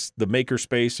into this, the maker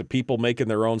space of people making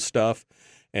their own stuff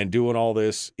and doing all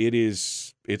this.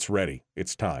 It's ready.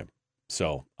 It's time.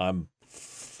 So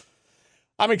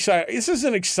I'm excited. This is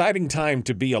an exciting time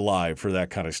to be alive for that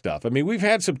kind of stuff. I mean, we've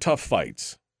had some tough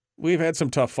fights. We've had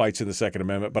some tough fights in the Second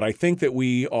Amendment, but I think that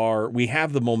we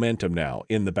have the momentum now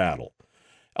in the battle.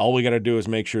 All we got to do is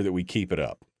make sure that we keep it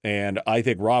up. And I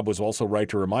think Rob was also right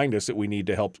to remind us that we need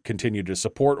to help continue to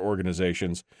support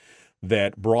organizations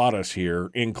that brought us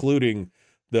here, including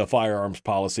the Firearms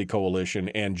Policy Coalition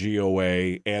and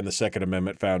GOA and the Second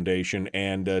Amendment Foundation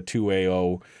and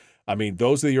 2AO. I mean,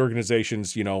 those are the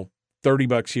organizations,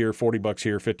 $30 here, $40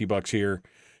 here, $50 here.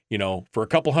 For a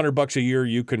couple $100 a year,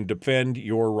 you can defend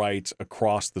your rights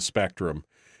across the spectrum.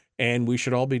 And we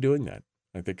should all be doing that.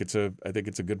 I think it's a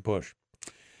good push.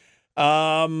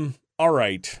 All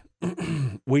right.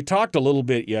 We talked a little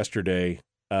bit yesterday.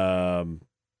 No,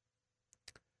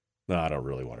 I don't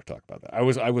really want to talk about that. I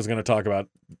was going to talk about,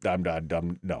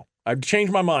 no, I've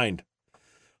changed my mind.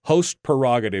 Host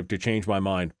prerogative to change my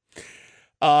mind.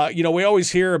 We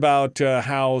always hear about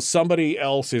how somebody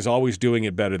else is always doing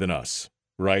it better than us,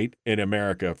 right, in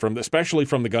America, especially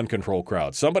from the gun control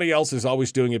crowd. Somebody else is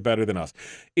always doing it better than us.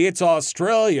 It's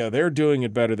Australia. They're doing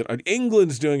it better than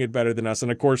England's doing it better than us.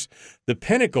 And, of course, the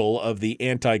pinnacle of the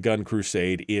anti-gun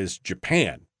crusade is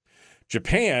Japan.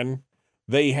 Japan,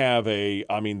 they've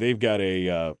got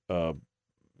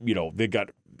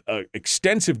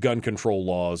extensive gun control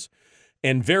laws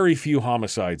and very few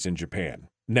homicides in Japan.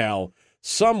 Now,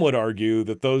 some would argue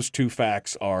that those two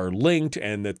facts are linked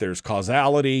and that there's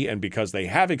causality, and because they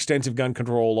have extensive gun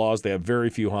control laws, they have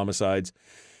very few homicides.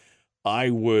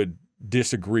 I would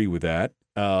disagree with that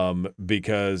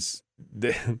because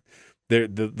the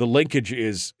linkage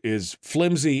is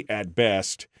flimsy at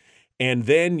best, and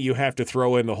then you have to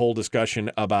throw in the whole discussion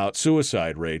about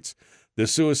suicide rates. The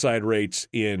suicide rates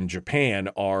in Japan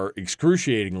are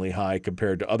excruciatingly high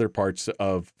compared to other parts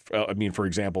of, for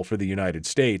example, for the United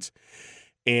States.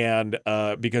 And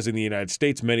because in the United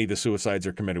States, many of the suicides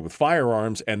are committed with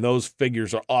firearms, and those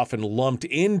figures are often lumped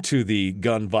into the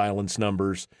gun violence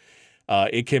numbers.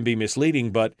 It can be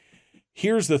misleading, but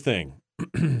here's the thing.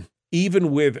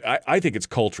 Even with, I think it's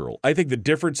cultural. I think the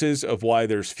differences of why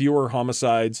there's fewer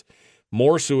homicides,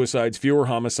 more suicides, fewer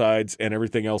homicides, and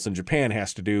everything else in Japan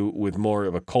has to do with more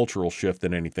of a cultural shift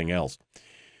than anything else.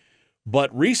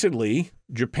 But recently,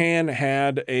 Japan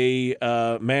had a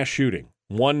mass shooting,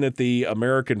 one that the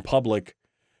American public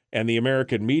and the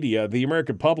American media, the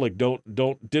American public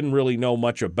didn't really know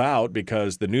much about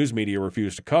because the news media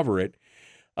refused to cover it,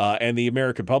 and the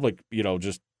American public,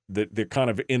 they're kind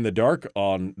of in the dark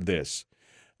on this.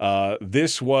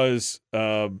 This was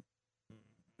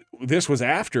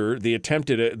after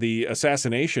the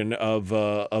assassination of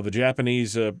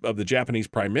the Japanese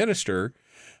prime minister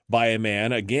by a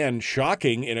man, again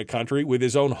shocking in a country with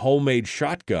his own homemade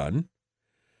shotgun.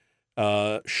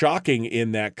 Shocking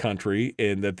in that country,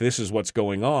 in that this is what's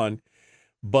going on.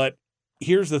 But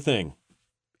here's the thing: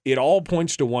 it all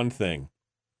points to one thing.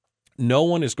 No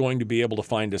one is going to be able to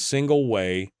find a single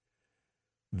way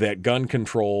that gun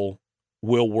control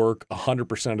will work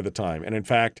 100% of the time. And in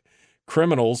fact,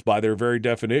 criminals, by their very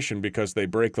definition, because they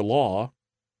break the law,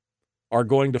 are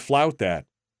going to flout that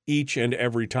each and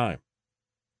every time.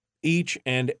 Each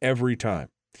and every time.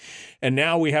 And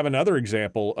now we have another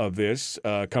example of this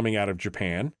coming out of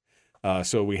Japan.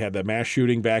 So we had the mass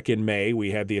shooting back in May.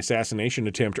 We had the assassination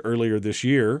attempt earlier this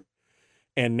year.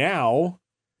 And now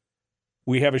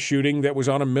we have a shooting that was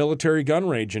on a military gun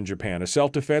range in Japan. A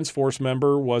self-defense force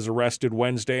member was arrested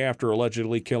Wednesday after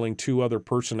allegedly killing 2 other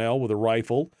personnel with a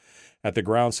rifle at the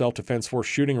ground self-defense force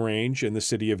shooting range in the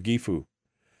city of Gifu.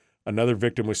 Another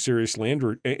victim was seriously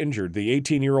injured. The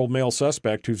 18-year-old male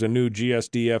suspect, who's a new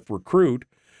GSDF recruit,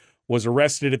 was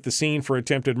arrested at the scene for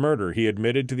attempted murder. He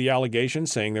admitted to the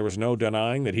allegations, saying there was no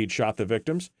denying that he'd shot the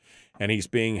victims, and he's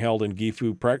being held in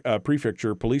Gifu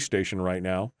Prefecture Police Station right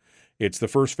now. It's the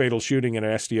first fatal shooting in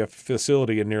an SDF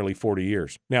facility in nearly 40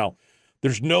 years. Now,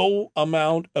 there's no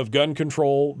amount of gun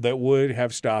control that would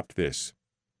have stopped this,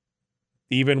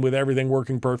 even with everything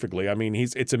working perfectly.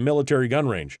 It's a military gun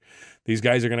range. These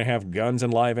guys are going to have guns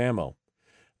and live ammo.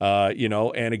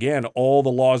 And again, all the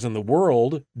laws in the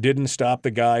world didn't stop the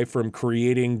guy from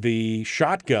creating the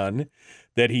shotgun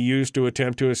that he used to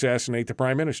attempt to assassinate the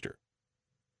prime minister.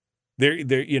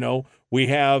 We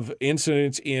have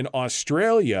incidents in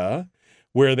Australia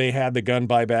where they had the gun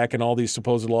buyback and all these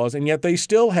supposed laws, and yet they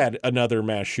still had another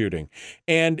mass shooting.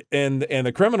 And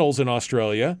the criminals in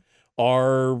Australia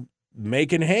are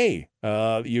making hay.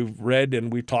 You've read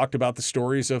and we've talked about the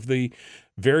stories of the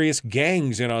various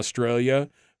gangs in Australia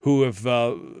who have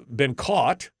been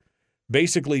caught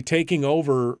basically taking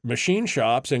over machine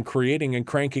shops and creating and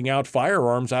cranking out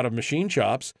firearms out of machine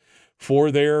shops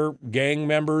for their gang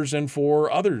members and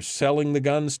for others, selling the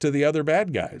guns to the other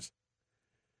bad guys.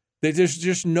 There's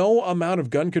just no amount of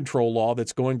gun control law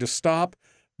that's going to stop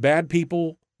bad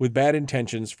people with bad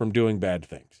intentions from doing bad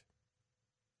things.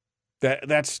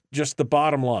 That's just the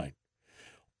bottom line.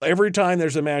 Every time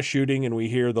there's a mass shooting and we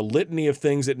hear the litany of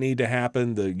things that need to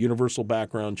happen, the universal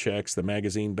background checks, the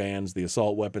magazine bans, the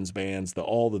assault weapons bans,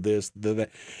 almost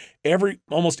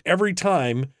every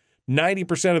time,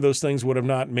 90% of those things would have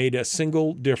not made a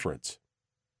single difference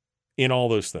in all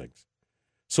those things.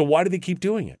 So why do they keep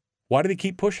doing it? Why do they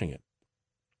keep pushing it?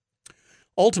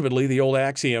 Ultimately, the old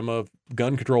axiom of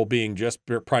gun control being just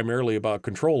primarily about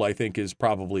control, I think, is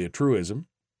probably a truism.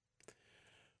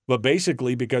 But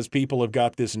basically, because people have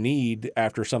got this need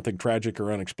after something tragic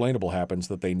or unexplainable happens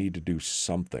that they need to do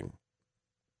something.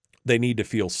 They need to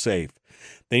feel safe.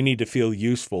 They need to feel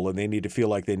useful, and they need to feel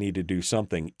like they need to do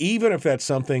something. Even if that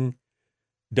something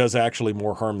does actually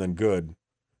more harm than good,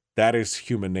 that is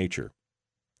human nature.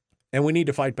 And we need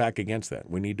to fight back against that.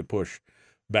 We need to push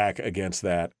back against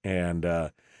that and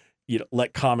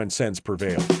let common sense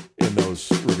prevail in those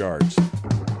regards.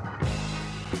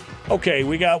 Okay,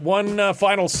 we got one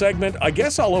final segment. I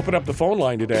guess I'll open up the phone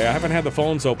line today. I haven't had the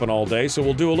phones open all day, so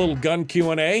we'll do a little gun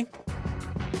Q&A.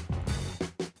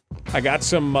 I got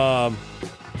some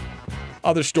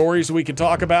other stories we can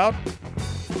talk about.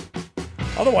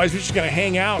 Otherwise, we're just going to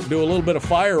hang out and do a little bit of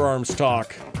firearms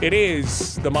talk. It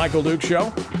is the Michael Duke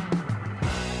Show.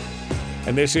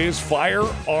 And this is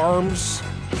Firearms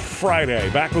Friday.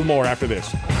 Back with more after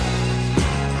this.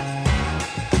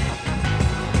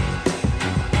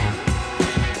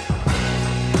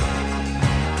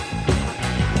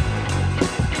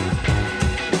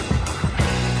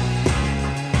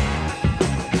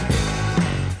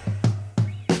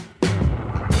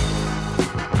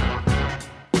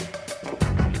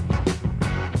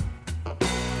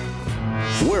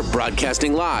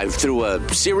 Broadcasting live through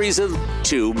a series of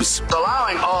tubes.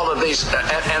 Allowing all of these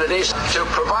entities to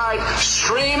provide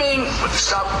streaming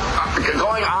stuff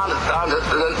going on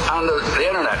the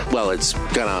internet. Well, it's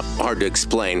kind of hard to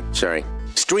explain. Sorry.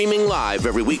 Streaming live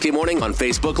every weekday morning on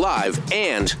Facebook Live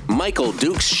and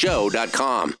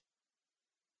MichaelDukesShow.com.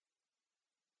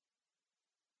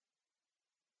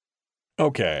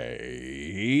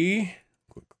 Okay.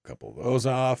 Click a couple of those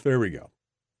off. There we go.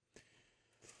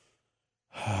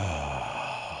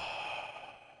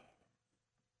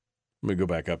 Let me go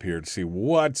back up here to see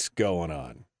what's going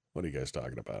on. What are you guys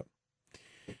talking about?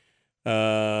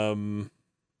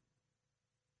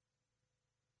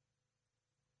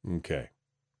 Okay.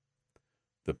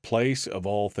 The place of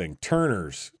all things.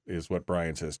 Turner's is what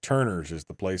Brian says. Turner's is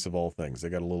the place of all things. They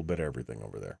got a little bit of everything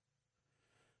over there,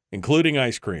 including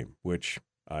ice cream, which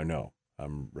I know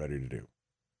I'm ready to do.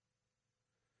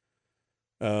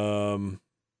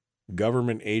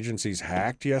 Government agencies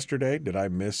hacked yesterday. Did I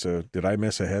miss a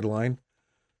headline?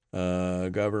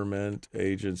 Government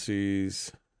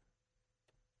agencies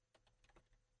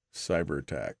cyber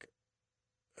attack.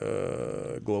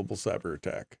 Global cyber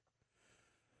attack.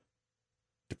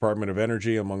 Department of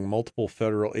Energy among multiple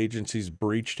federal agencies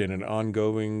breached in an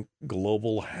ongoing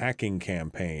global hacking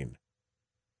campaign.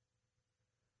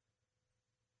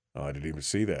 Oh, I didn't even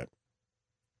see that.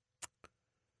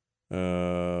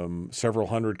 Several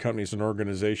hundred companies and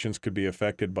organizations could be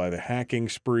affected by the hacking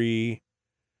spree.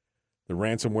 The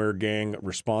ransomware gang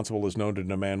responsible is known to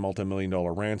demand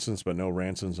multi-million-dollar ransoms, but no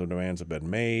ransoms or demands have been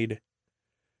made.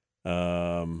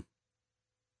 They're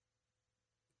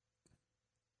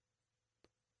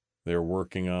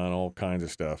working on all kinds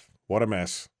of stuff. What a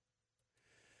mess.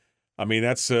 I mean,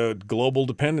 that's a global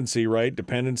dependency, right?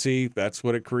 Dependency, that's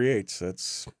what it creates.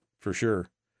 That's for sure.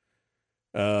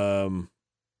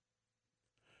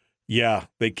 Yeah,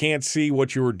 they can't see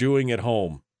what you were doing at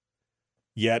home.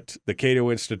 Yet, the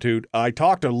Cato Institute, I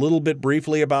talked a little bit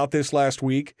briefly about this last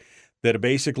week, that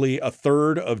basically a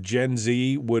third of Gen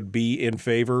Z would be in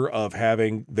favor of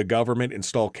having the government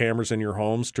install cameras in your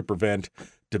homes to prevent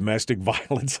domestic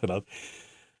violence.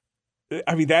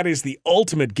 I mean, that is the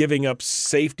ultimate giving up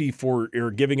safety for,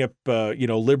 or giving up,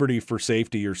 liberty for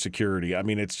safety or security. I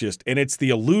mean, it's just, and it's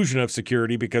the illusion of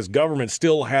security because government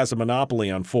still has a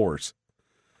monopoly on force.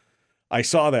 I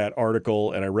saw that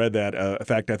article and I read that. In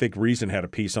fact, I think Reason had a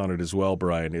piece on it as well,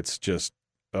 Brian. It's just,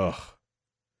 ugh.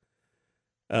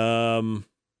 I'm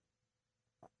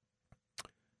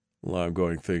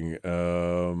going through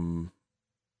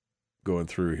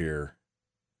here.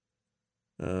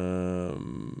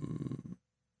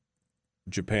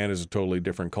 Japan is a totally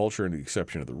different culture and the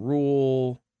exception of the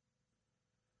rule.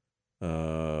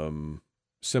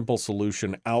 Simple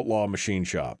solution, outlaw machine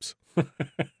shops.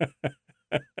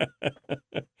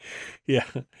 Yeah.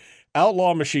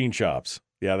 Outlaw machine shops.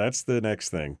 Yeah, that's the next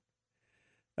thing.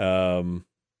 I'm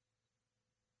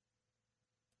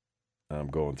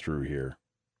going through here.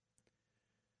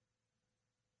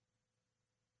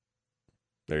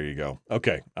 There you go.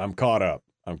 Okay, I'm caught up.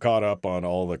 I'm caught up on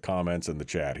all the comments in the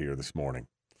chat here this morning.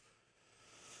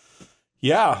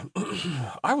 Yeah,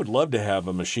 I would love to have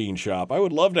a machine shop.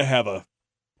 I'd love to have a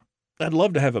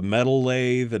metal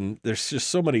lathe, and there's just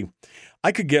so many.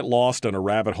 I could get lost on a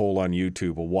rabbit hole on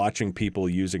YouTube of watching people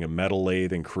using a metal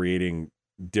lathe and creating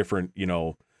different,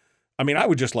 I mean, I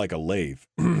would just like a lathe,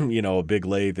 a big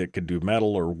lathe that could do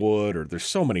metal or wood, or there's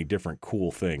so many different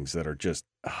cool things that are just,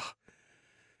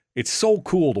 it's so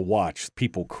cool to watch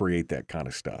people create that kind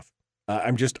of stuff.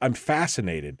 I'm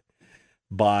fascinated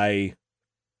by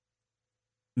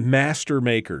master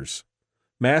makers,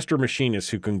 master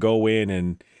machinists who can go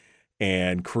in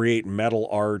and create metal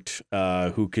art,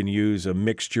 who can use a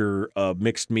mixture of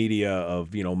mixed media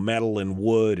of, metal and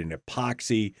wood and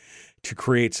epoxy to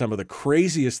create some of the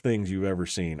craziest things you've ever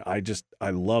seen. I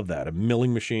love that. A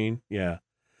milling machine. Yeah.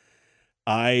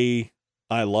 I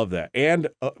love that. And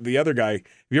the other guy,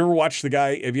 have you ever watched the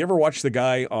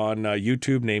guy on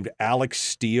YouTube named Alex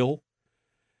Steele?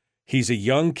 He's a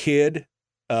young kid.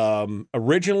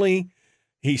 Originally,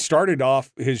 he started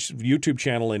off his YouTube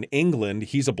channel in England.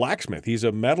 He's a blacksmith. He's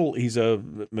a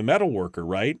metal worker,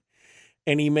 right?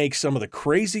 And he makes some of the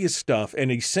craziest stuff. And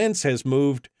he since has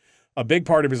moved a big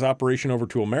part of his operation over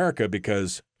to America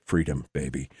because freedom,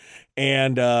 baby.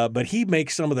 And but he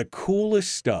makes some of the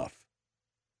coolest stuff.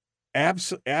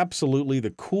 Absolutely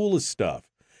the coolest stuff.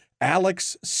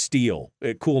 Alex Steele,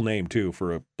 a cool name too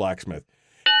for a blacksmith.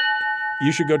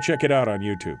 You should go check it out on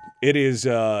YouTube.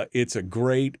 It's a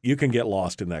great, you can get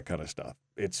lost in that kind of stuff.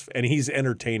 And he's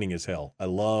entertaining as hell. I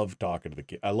love talking to the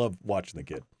kid. I love watching the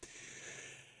kid.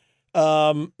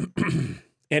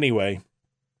 Anyway,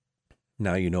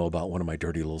 now you know about one of my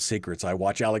dirty little secrets. I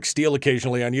watch Alex Steele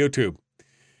occasionally on YouTube.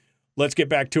 Let's get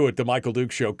back to it. The Michael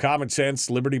Duke Show. Common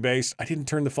sense, liberty-based. I didn't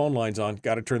turn the phone lines on.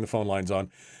 Got to turn the phone lines on.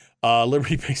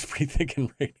 Liberty-based free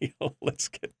thinking radio. Let's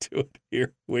get to it.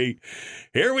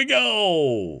 Here we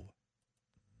go.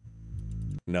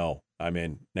 No, I'm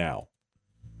in now.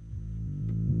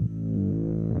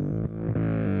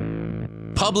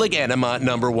 Public enema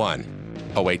number one.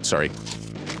 Oh, wait, sorry.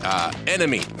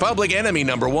 Enemy. Public enemy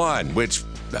number one, which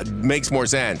makes more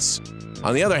sense.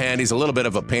 On the other hand, he's a little bit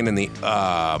of a pain in the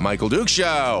Michael Duke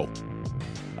Show.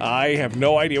 I have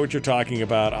no idea what you're talking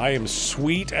about. I am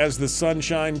sweet as the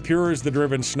sunshine, pure as the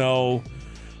driven snow.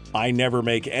 I never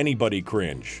make anybody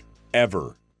cringe,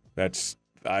 ever. That's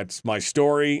my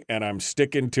story, and I'm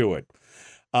sticking to it.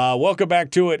 Welcome back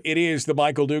to it. It is the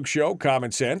Michael Duke Show,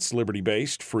 common sense,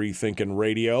 liberty-based, free-thinking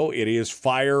radio. It is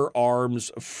Firearms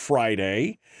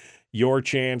Friday. Your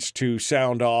chance to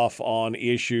sound off on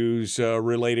issues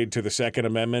related to the Second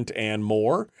Amendment and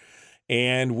more.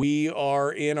 And we are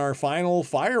in our final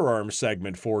firearms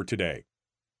segment for today.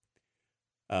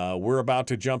 We're about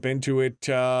to jump into it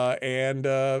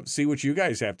and see what you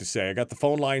guys have to say. I got the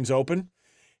phone lines open,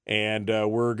 and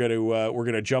we're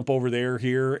gonna jump over there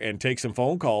here and take some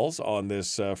phone calls on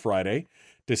this Friday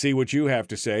to see what you have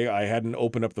to say. I hadn't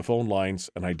opened up the phone lines,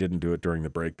 and I didn't do it during the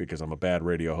break because I'm a bad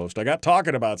radio host. I got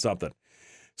talking about something.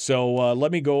 So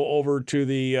let me go over to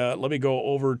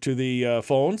the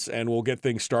phones, and we'll get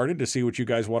things started to see what you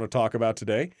guys want to talk about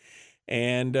today,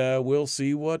 and we'll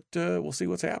see what's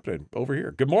happening over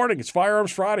here. Good morning. It's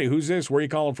Firearms Friday. Who's this? Where are you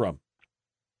calling from?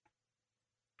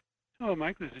 Hello,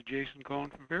 Mike. This is Jason calling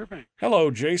from Fairbanks. Hello,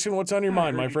 Jason. What's on your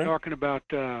mind, my friend? Talking about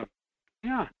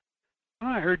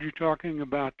I heard you talking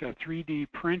about 3D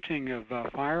printing of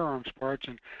firearms parts,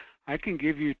 and I can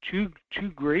give you two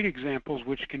great examples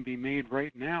which can be made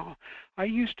right now. I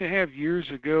used to have years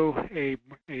ago a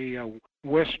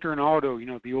Western Auto,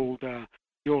 the old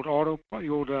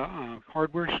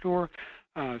hardware store,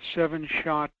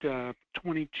 7-shot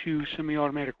 22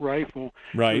 semi-automatic rifle.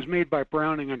 Right. It was made by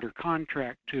Browning under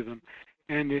contract to them.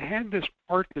 And it had this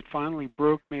part that finally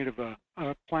broke made of a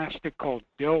plastic called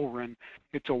Delrin.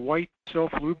 It's a white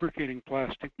self-lubricating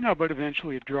plastic, but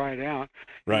eventually it dried out.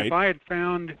 Right. And if I had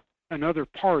found another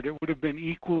part, it would have been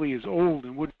equally as old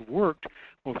and would have worked.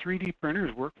 Well, 3D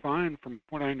printers work fine from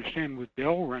what I understand with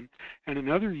Delrin. And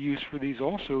another use for these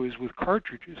also is with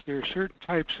cartridges. There are certain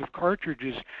types of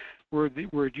cartridges where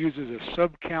it uses a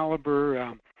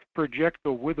subcaliber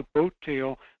projectile with a boat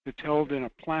tail that's held in a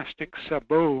plastic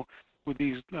sabot with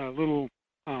these little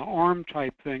arm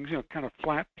type things, kind of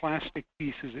flat plastic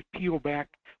pieces that peel back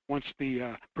once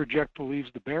the projectile leaves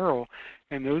the barrel,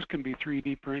 and those can be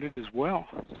 3D printed as well.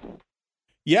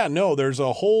 Yeah, no, there's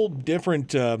a whole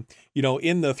different, in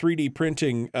the 3D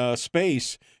printing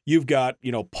space, you've got,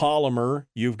 polymer,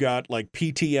 you've got like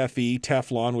PTFE,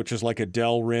 Teflon, which is like a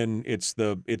Delrin. It's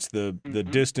the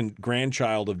distant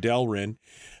grandchild of Delrin.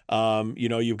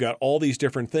 You've got all these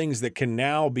different things that can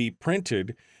now be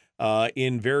printed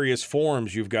in various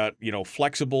forms. You've got,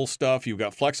 flexible stuff, you've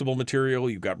got flexible material,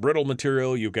 you've got brittle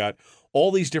material, you've got all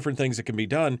these different things that can be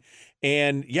done.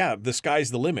 And yeah, the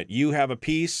sky's the limit. You have a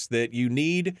piece that you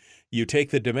need, you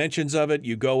take the dimensions of it,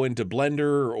 you go into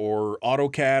Blender or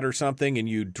AutoCAD or something, and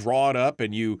you draw it up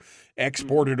and you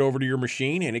export it over to your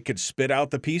machine, and it could spit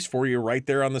out the piece for you right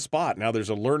there on the spot. Now, there's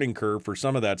a learning curve for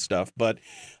some of that stuff, but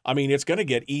I mean, it's going to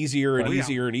get easier and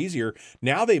easier and easier.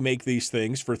 Now they make these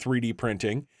things for 3D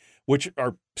printing, which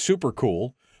are super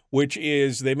cool, which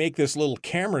is they make this little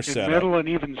camera setup. Metal and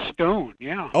even stone,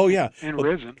 yeah. Oh, yeah. And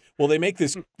resin. Well, they make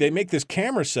this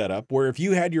camera setup where if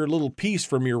you had your little piece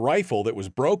from your rifle that was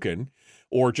broken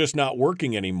or just not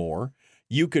working anymore,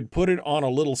 you could put it on a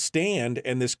little stand,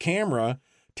 and this camera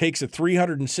takes a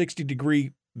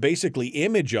 360-degree basically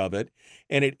image of it,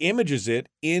 and it images it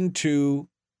into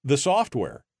the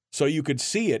software. So you could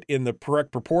see it in the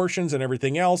correct proportions and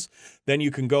everything else. Then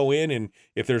you can go in, and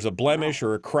if there's a blemish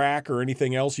or a crack or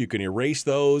anything else, you can erase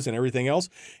those and everything else.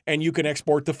 And you can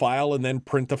export the file and then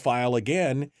print the file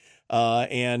again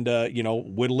and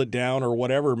whittle it down or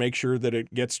whatever, make sure that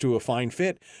it gets to a fine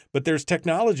fit. But there's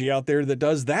technology out there that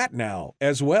does that now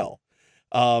as well,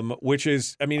 which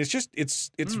is, I mean, it's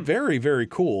very, very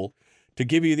cool to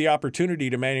give you the opportunity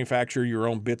to manufacture your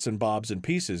own bits and bobs and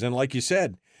pieces. And like you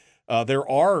said, there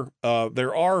are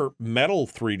metal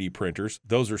 3D printers.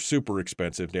 Those are super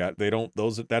expensive.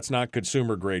 That's not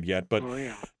consumer grade yet, but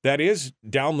that is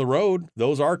down the road.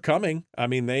 Those are coming. I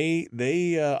mean,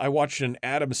 I watched an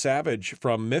Adam Savage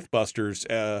from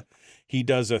Mythbusters. He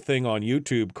does a thing on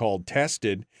YouTube called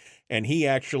Tested, and he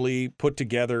actually put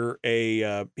together he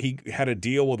had a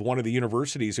deal with one of the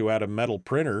universities who had a metal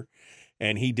printer,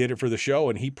 and he did it for the show,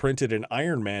 and he printed an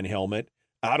Iron Man helmet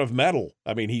out of metal.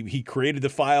 I mean, he created the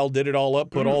file, did it all up,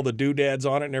 put all the doodads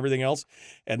on it and everything else,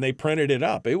 and they printed it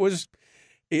up.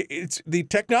 It's the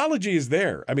technology is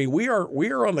there. I mean, we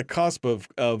are on the cusp of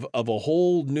a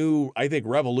whole new, I think,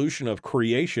 revolution of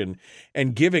creation,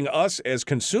 and giving us as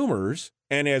consumers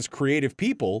and as creative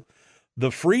people the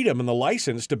freedom and the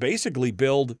license to basically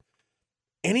build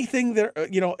anything that,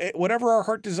 whatever our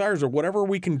heart desires or whatever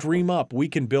we can dream up, we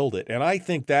can build it. And I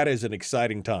think that is an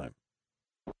exciting time.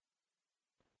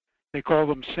 They call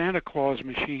them Santa Claus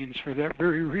machines for that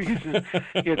very reason.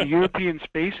 The European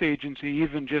Space Agency,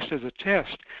 even just as a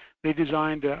test, they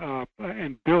designed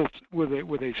and built with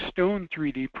a stone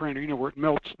 3D printer, where it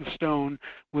melts the stone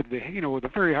with with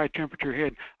a very high temperature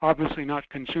head. Obviously not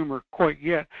consumer quite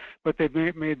yet, but they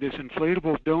made this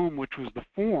inflatable dome, which was the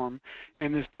form,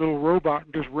 and this little robot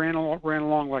just ran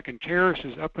along like in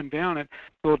terraces up and down it.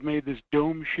 So it made this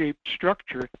dome-shaped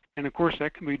structure, and of course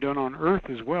that can be done on Earth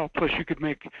as well. Plus, you could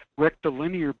make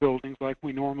rectilinear buildings like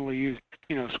we normally use,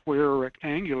 square or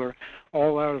rectangular,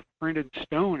 all out of printed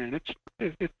stone, and it's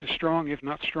as strong, if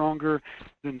not stronger,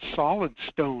 than solid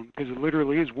stone, because it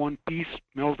literally is one piece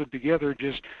melted together,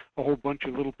 just a whole bunch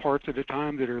of little parts at a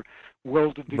time that are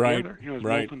welded together. It's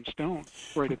molten stone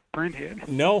right at the print head.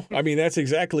 No, I mean, that's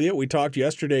exactly it. We talked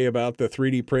yesterday about the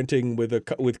 3D printing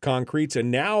with concretes, and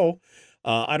now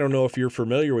I don't know if you're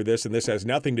familiar with this, and this has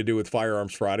nothing to do with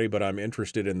Firearms Friday, but I'm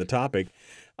interested in the topic.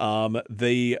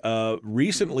 They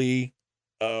recently.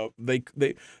 They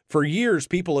for years,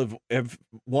 people have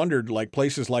wondered, like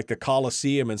places like the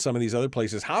Colosseum and some of these other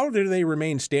places, how do they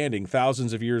remain standing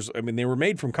thousands of years? I mean, they were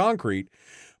made from concrete,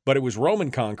 but it was Roman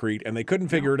concrete, and they couldn't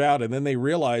figure it out. And then they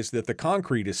realized that the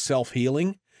concrete is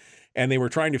self-healing, and they were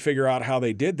trying to figure out how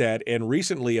they did that. And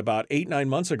recently, about 8-9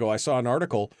 months ago, I saw an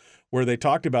article where they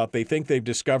talked about they think they've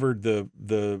discovered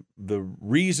the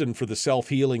reason for the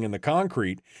self-healing in the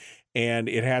concrete. And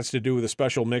it has to do with a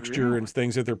special mixture and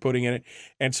things that they're putting in it.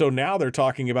 And so now they're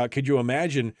talking about, could you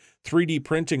imagine 3D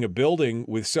printing a building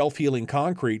with self-healing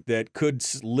concrete that could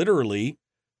literally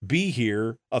be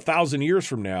here 1,000 years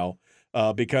from now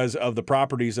because of the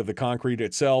properties of the concrete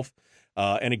itself?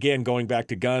 And again, going back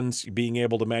to guns, being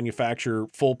able to manufacture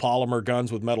full polymer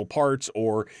guns with metal parts,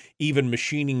 or even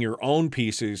machining your own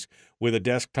pieces with a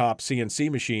desktop CNC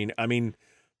machine. I mean,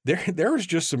 there is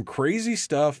just some crazy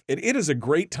stuff. It is a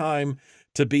great time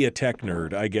to be a tech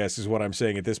nerd, I guess, is what I'm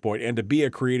saying at this point, and to be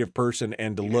a creative person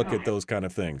and to look at those kind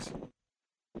of things.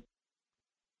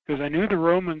 Because I knew the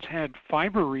Romans had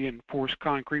fiber-reinforced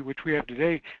concrete, which we have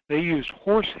today. They used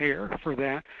horsehair for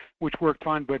that, which worked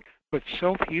fine, but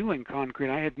self-healing concrete,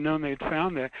 I had known they had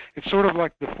found that. It's sort of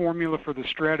like the formula for the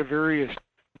Stradivarius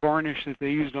varnish that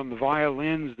they used on the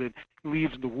violins that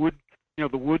leaves the wood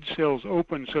cells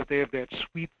open, so that they have that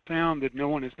sweet sound that no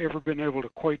one has ever been able to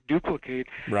quite duplicate.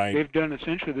 Right. They've done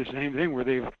essentially the same thing, where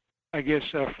they've, I guess,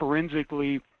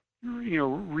 forensically,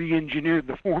 re-engineered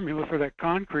the formula for that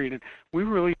concrete. And we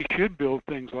really should build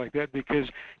things like that, because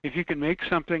if you can make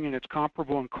something and it's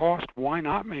comparable in cost, why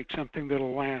not make something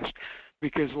that'll last?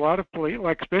 Because a lot of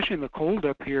like especially in the cold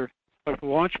up here, like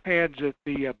launch pads at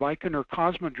the Baikonur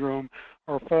Cosmodrome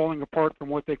are falling apart from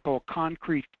what they call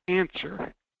concrete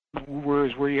cancer.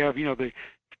 Whereas where you have, the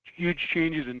huge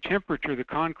changes in temperature, the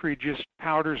concrete just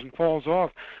powders and falls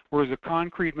off. Whereas the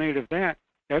concrete made of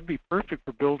that'd be perfect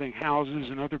for building houses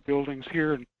and other buildings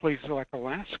here in places like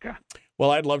Alaska. Well,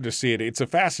 I'd love to see it. It's a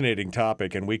fascinating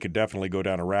topic, and we could definitely go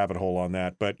down a rabbit hole on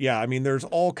that. But yeah, I mean, there's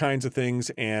all kinds of things,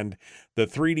 and the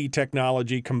 3D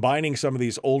technology, combining some of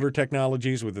these older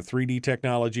technologies with the 3D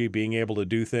technology, being able to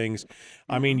do things.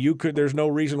 I mean, there's no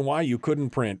reason why you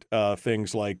couldn't print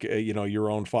things like,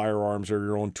 your own firearms or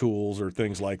your own tools or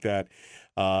things like that.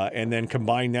 and then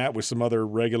combine that with some other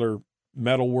regular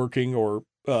metalworking or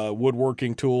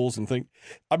woodworking tools and things.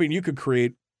 I mean, you could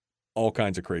create all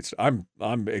kinds of crates. I'm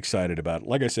excited about it.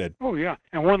 Like I said. Oh yeah,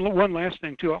 and one last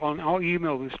thing too. I'll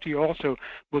email this to you also.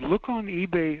 But look on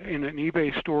eBay in an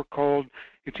eBay store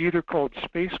it's either called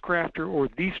Spacecrafter or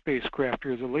The Spacecrafter.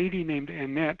 There's a lady named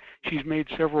Annette. She's made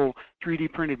several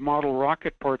 3D printed model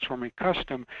rocket parts for me,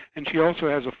 custom, and she also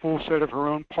has a full set of her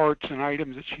own parts and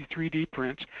items that she 3D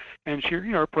prints. And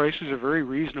her prices are very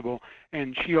reasonable.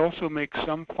 And she also makes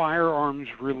some firearms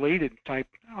related type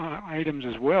items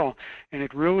as well. And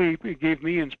it gave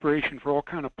me inspiration for all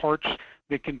kind of parts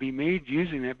that can be made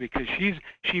using that, because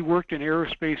she worked in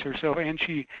aerospace herself, and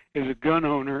she is a gun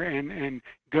owner and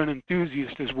gun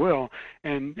enthusiast as well,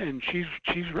 and she's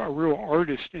a real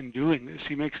artist in doing this.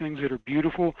 She makes things that are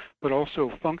beautiful but also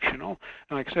functional.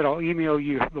 And like I said, I'll email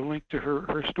you the link to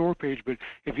her store page, but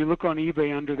if you look on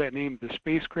eBay under that name, The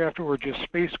Spacecrafter or just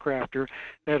Spacecrafter,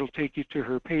 that'll take you to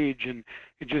her page, and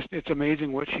it's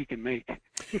amazing what she can make.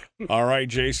 All right,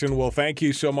 Jason. Well, thank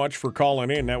you so much for calling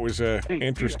in. That was a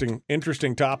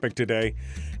interesting topic today.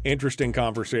 Interesting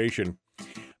conversation.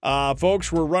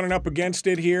 Folks, we're running up against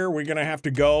it here. We're going to have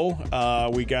to go.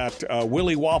 We got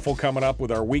Willie Waffle coming up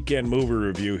with our weekend movie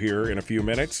review here in a few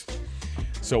minutes.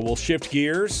 So we'll shift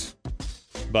gears,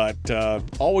 but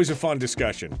always a fun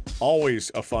discussion.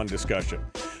 Always a fun discussion.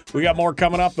 We got more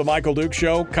coming up. The Michael Duke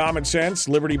Show, common sense,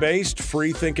 liberty-based,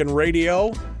 free-thinking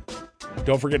radio.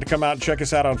 Don't forget to come out and check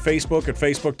us out on Facebook at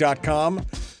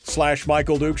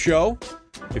facebook.com/Michael Duke Show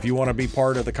if you want to be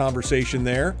part of the conversation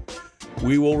there.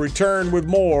 We will return with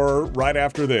more right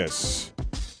after this.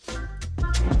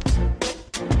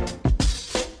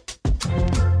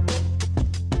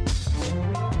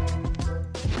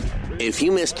 If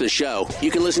you missed the show, you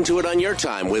can listen to it on your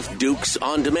time with Dukes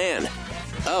On Demand.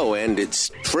 Oh, and it's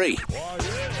free.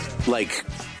 Like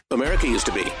America used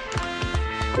to be.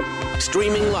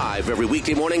 Streaming live every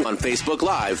weekday morning on Facebook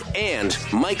Live and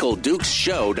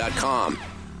MichaelDukesShow.com.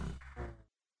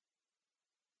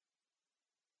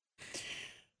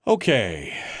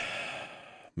 Okay.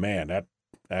 Man,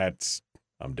 that's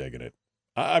I'm digging it.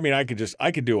 I mean, I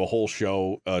could do a whole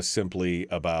show simply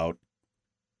about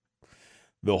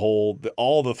all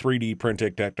the 3D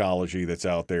printing technology that's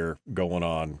out there going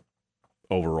on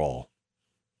overall.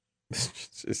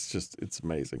 It's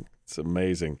amazing. It's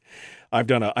amazing. I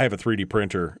have a 3D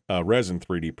printer, resin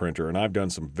 3D printer, and I've done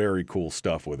some very cool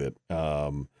stuff with it.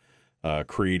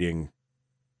 Creating,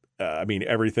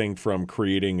 everything from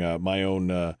creating my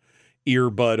own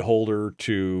earbud holder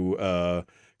to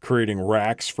creating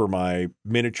racks for my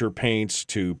miniature paints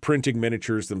to printing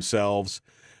miniatures themselves.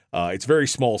 It's very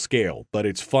small scale, but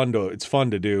it's fun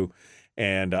to do.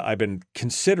 And I've been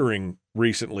considering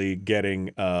recently getting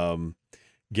a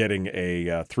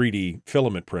 3D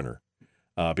filament printer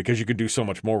because you could do so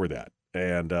much more with that.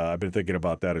 And I've been thinking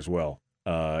about that as well.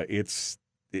 It's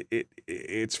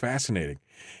fascinating,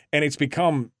 and it's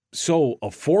become so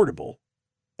affordable.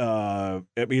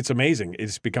 It's amazing.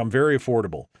 It's become very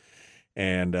affordable,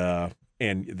 and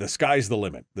the sky's the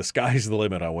limit. The sky's the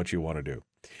limit on what you want to do.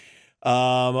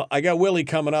 I got Willie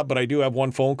coming up, but I do have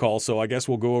one phone call, so I guess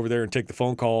we'll go over there and take the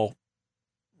phone call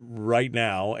right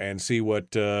now and see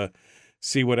what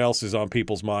else is on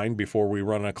people's mind before we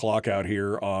run a clock out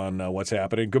here on what's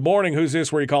happening. Good morning. Who's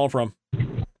this? Where are you calling from?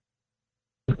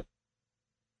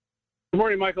 Good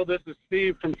morning, Michael. This is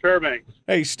Steve from Fairbanks.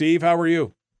 Hey, Steve. How are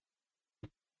you?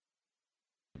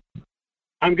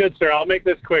 I'm good, sir. I'll make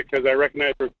this quick because I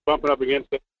recognize we're bumping up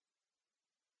against it.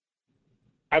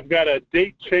 I've got a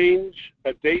date change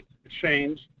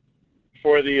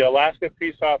for the Alaska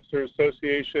Peace Officers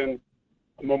Association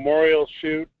memorial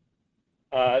shoot.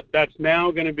 That's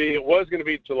now going to be, it was going to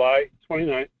be July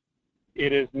 29th.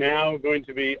 It is now going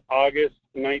to be August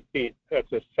 19th.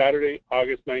 That's a Saturday,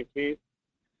 August 19th.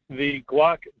 The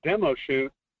Glock demo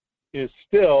shoot is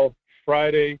still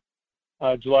Friday,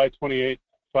 July 28th,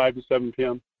 5 to 7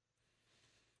 p.m.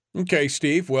 Okay,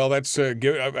 Steve. Well, that's I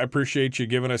appreciate you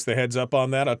giving us the heads up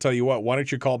on that. I'll tell you what, why don't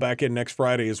you call back in next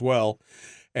Friday as well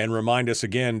and remind us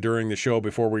again during the show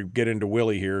before we get into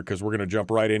Willie here, because we're going to jump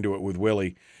right into it with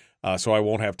Willie. So I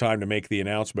won't have time to make the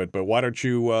announcement. But why don't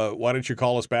you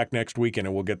call us back next weekend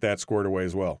and we'll get that squared away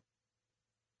as well.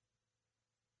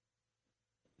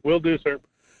 Will do, sir.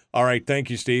 All right, thank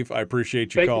you, Steve. I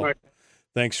appreciate your call.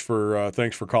 Thanks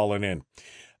for calling in.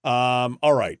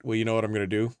 All right. Well, you know what I'm going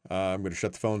to do? I'm going to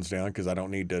shut the phones down because I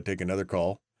don't need to take another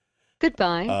call.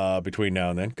 Goodbye. Between now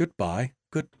and then. Goodbye.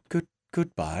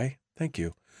 Goodbye. Thank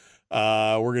you.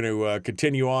 We're going to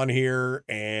continue on here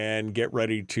and get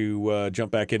ready to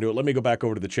jump back into it. Let me go back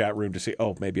over to the chat room to see.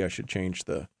 Oh, maybe I should change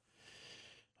the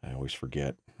I always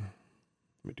forget.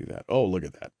 Let me do that. Oh, look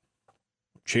at that.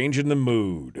 Changing the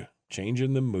mood.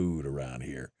 Changing the mood around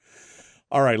here.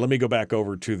 All right, let me go back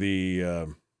over to the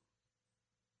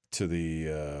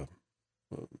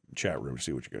chat room to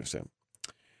see what you're going to say.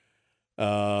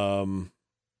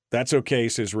 That's okay,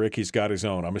 says Rick. He's got his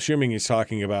own. I'm assuming he's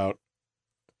talking about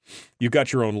you've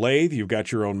got your own lathe, you've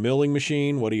got your own milling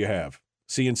machine. What do you have?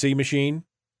 CNC machine?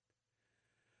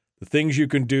 The things you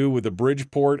can do with a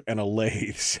Bridgeport and a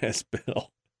lathe, says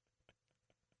Bill.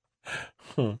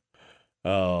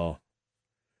 Oh,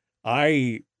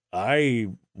 I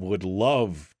would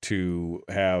love to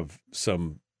have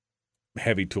some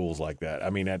heavy tools like that. I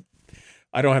mean,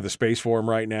 I don't have the space for them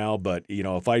right now, but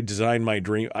if I design my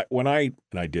dream, I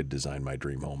did design my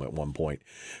dream home at one point,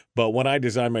 but when I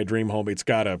designed my dream home, it's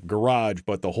got a garage,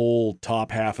 but the whole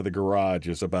top half of the garage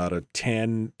is about a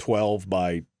 10, 12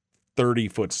 by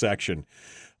 30-foot section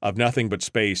of nothing but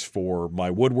space for my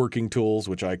woodworking tools,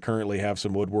 which I currently have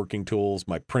some woodworking tools,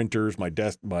 my printers, my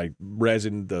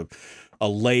resin, a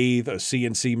lathe, a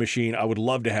CNC machine. I would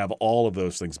love to have all of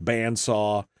those things.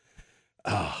 Bandsaw.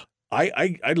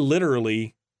 I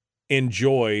literally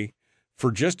enjoy,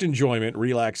 for just enjoyment,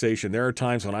 relaxation. There are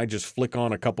times when I just flick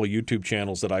on a couple of YouTube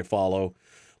channels that I follow,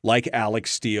 like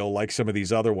Alex Steele, like some of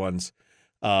these other ones,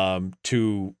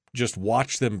 to just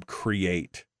watch them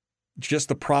create. Just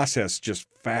the process just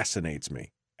fascinates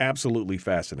me. Absolutely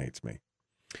fascinates me.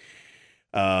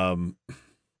 You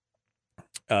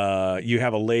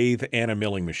have a lathe and a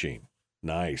milling machine.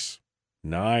 Nice.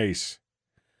 Nice.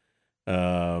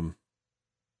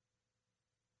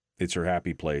 It's her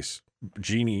happy place.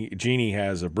 Jeannie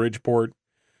has a Bridgeport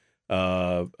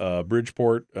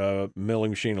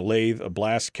milling machine, a lathe, a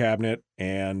blast cabinet,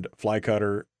 and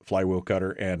flywheel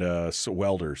cutter, and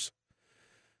welders.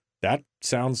 That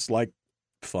sounds like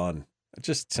fun. It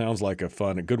just sounds like a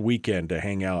good weekend to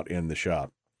hang out in the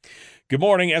shop. Good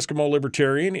morning. Eskimo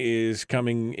Libertarian is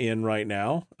coming in right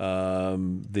now.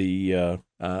 Good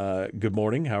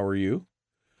morning. How are you?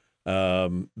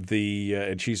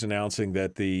 And she's announcing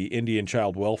that the Indian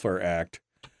Child Welfare Act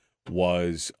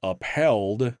was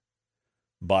upheld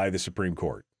by the Supreme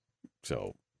Court.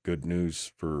 So good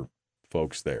news for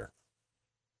folks there.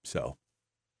 So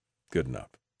good enough.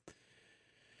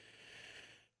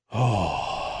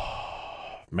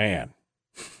 Oh, man.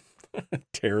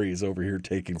 Terry is over here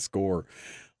taking score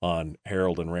on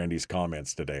Harold and Randy's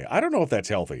comments today. I don't know if that's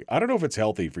healthy. I don't know if it's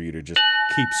healthy for you to just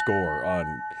keep score on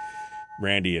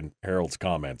Randy and Harold's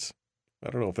comments. I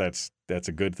don't know if that's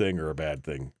a good thing or a bad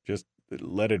thing. Just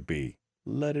let it be.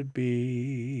 Let it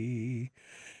be.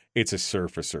 It's a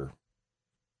surfacer.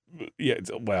 Yeah,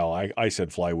 I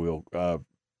said flywheel.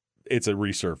 It's a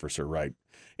resurfacer, right?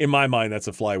 In my mind, that's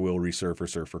a flywheel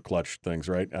resurfacer for clutch things,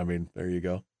 right? I mean, there you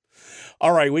go.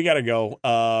 All right, we got to go.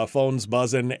 Phone's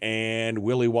buzzing, and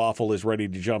Willie Waffle is ready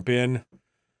to jump in.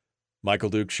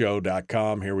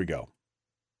 MichaelDukeShow.com. Here we go.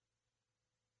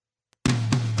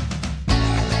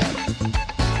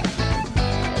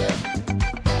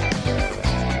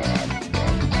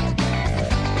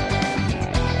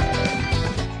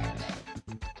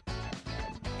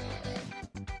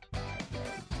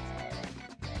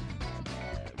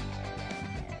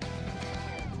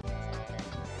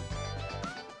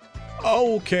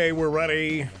 Okay, we're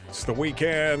ready. It's the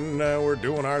weekend. We're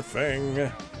doing our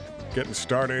thing. Getting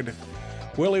started.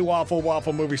 Willie Waffle,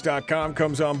 WaffleMovies.com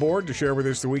comes on board to share with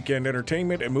us the weekend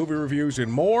entertainment and movie reviews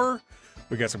and more.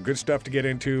 We got some good stuff to get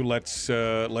into. Let's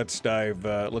dive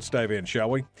in, shall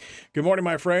we? Good morning,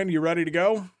 my friend. You ready to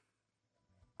go?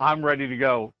 I'm ready to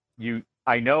go.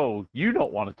 I know you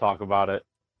don't want to talk about it,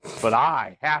 but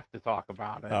I have to talk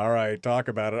about it. All right, talk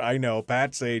about it. I know.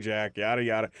 Pat Sajak, yada,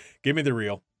 yada. Give me the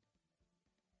reel.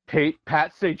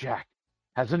 Pat Sajak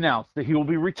has announced that he will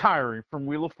be retiring from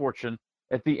Wheel of Fortune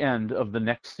at the end of the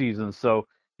next season. So,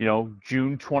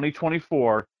 June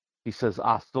 2024, he says,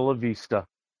 hasta la vista.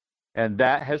 And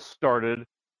that has started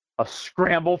a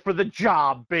scramble for the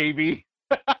job, baby.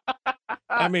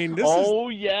 I mean,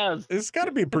 yes. It's got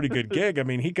to be a pretty good gig. I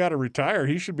mean, he got to retire.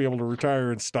 He should be able to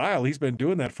retire in style. He's been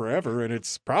doing that forever, and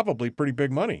it's probably pretty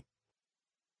big money.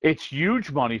 It's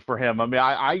huge money for him. I mean,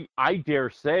 I dare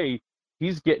say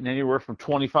he's getting anywhere from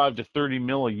 25 to 30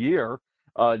 mil a year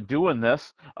doing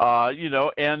this,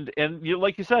 and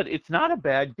like you said, it's not a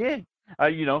bad gig.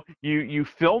 You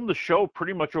film the show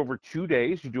pretty much over 2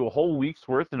 days. You do a whole week's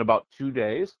worth in about 2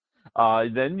 days.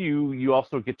 Then you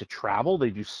also get to travel. They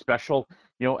do special,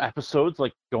 episodes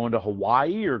like going to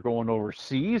Hawaii or going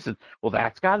overseas. And well,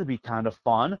 that's got to be kind of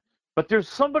fun. But there's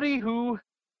somebody who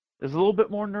is a little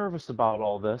bit more nervous about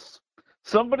all this.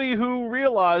 Somebody who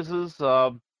realizes,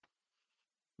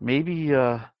 maybe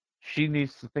she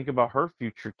needs to think about her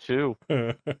future too.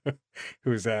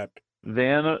 Who's that?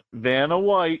 Vanna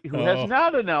White, who has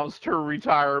not announced her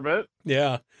retirement.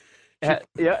 Yeah.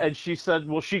 Yeah, and she said,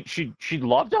 well, she'd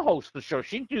love to host the show.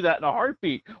 She'd do that in a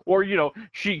heartbeat. Or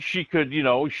she could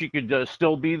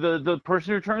still be the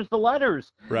person who turns the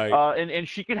letters. Right. And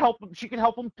she could help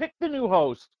them pick the new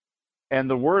host. And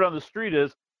the word on the street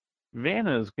is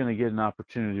Vanna is going to get an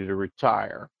opportunity to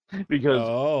retire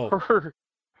because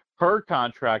her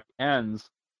contract ends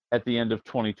at the end of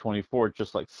 2024,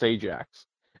 just like Sajak's.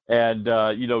 And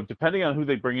depending on who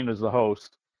they bring in as the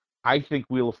host, I think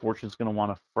Wheel of Fortune is going to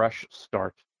want a fresh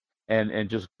start and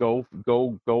just go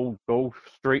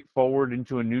straight forward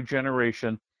into a new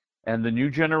generation. And the new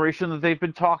generation that they've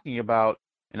been talking about,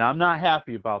 and I'm not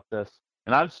happy about this,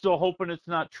 and I'm still hoping it's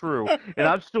not true, and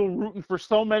I'm still rooting for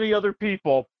so many other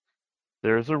people.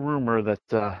 There's a rumor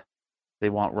that they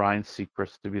want Ryan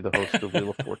Seacrest to be the host of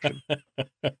Wheel of Fortune.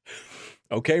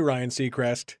 Okay, Ryan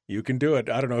Seacrest, you can do it.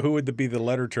 I don't know who would be the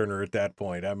letter turner at that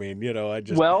point. I mean,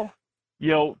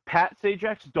 Pat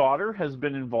Sajak's daughter has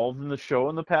been involved in the show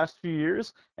in the past few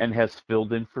years and has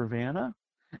filled in for Vanna.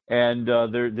 And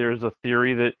there's a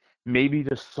theory that maybe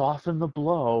to soften the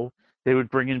blow, they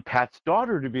would bring in Pat's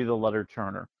daughter to be the letter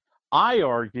turner. I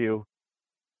argue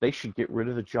they should get rid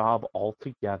of the job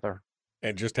altogether.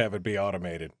 And just have it be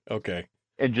automated. Okay.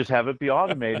 And just have it be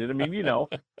automated. I mean,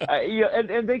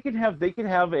 and they can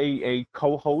have a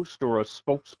co-host or a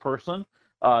spokesperson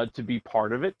to be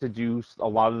part of it, to do a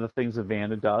lot of the things that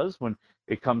Vanna does when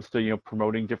it comes to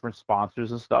promoting different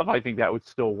sponsors and stuff. I think that would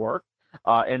still work.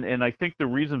 And I think the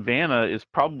reason Vanna is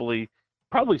probably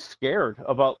scared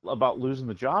about losing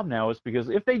the job now is because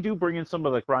if they do bring in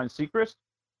somebody like Ryan Seacrest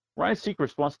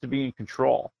wants to be in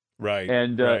control. Right.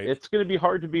 And it's going to be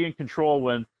hard to be in control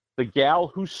when the gal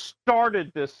who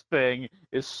started this thing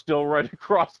is still right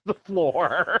across the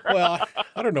floor. Well,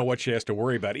 I don't know what she has to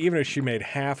worry about. Even if she made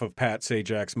half of Pat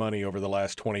Sajak's money over the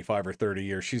last 25 or 30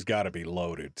 years, she's got to be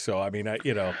loaded. So, I mean, I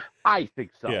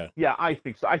think so. Yeah, I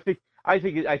think so. I think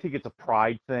it's a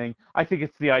pride thing. I think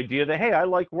it's the idea that, hey, I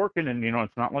like working, and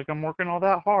it's not like I'm working all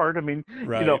that hard. I mean,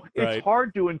 it's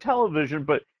hard doing television,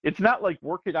 but it's not like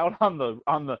working out on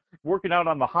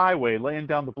the highway, laying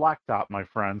down the blacktop, my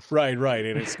friends. Right,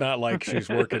 and it's not like she's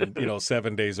working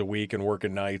 7 days a week and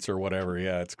working nights or whatever.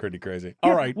 Yeah, it's pretty crazy.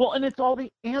 All right. Well, and it's all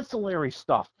the ancillary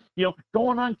stuff.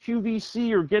 Going on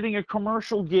QVC or getting a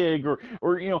commercial gig or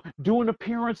doing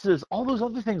appearances. All those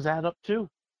other things add up too.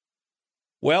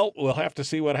 Well, we'll have to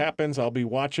see what happens. I'll be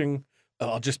watching.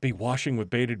 I'll just be washing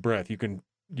with bated breath.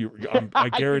 I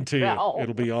guarantee you,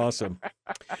 it'll be awesome.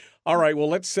 All right. Well,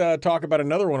 let's talk about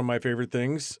another one of my favorite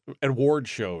things: award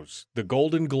shows. The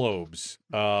Golden Globes.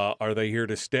 Are they here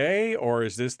to stay, or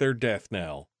is this their death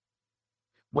knell?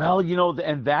 Well,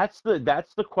 and that's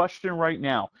the question right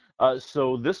now.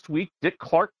 So this week, Dick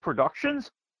Clark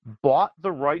Productions bought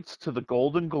the rights to the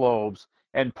Golden Globes,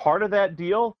 and part of that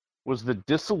deal was the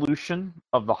dissolution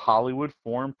of the Hollywood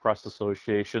Foreign Press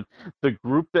Association, the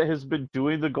group that has been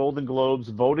doing the Golden Globes,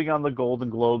 voting on the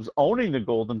Golden Globes, owning the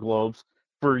Golden Globes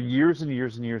for years and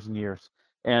years and years and years.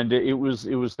 And it was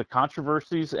the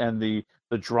controversies and the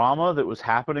drama that was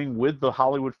happening with the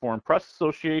Hollywood Foreign Press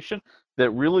Association that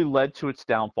really led to its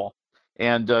downfall.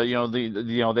 And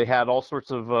they had all sorts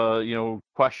of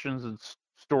questions and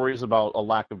stories about a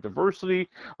lack of diversity.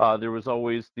 There was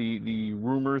always the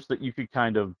rumors that you could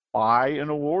kind of buy an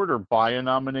award or buy a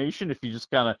nomination if you just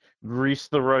kind of grease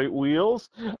the right wheels.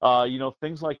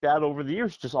 Things like that over the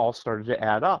years just all started to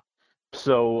add up.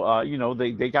 So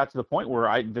they got to the point where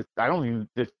I don't even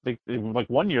think, like,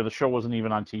 one year the show wasn't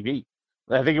even on TV.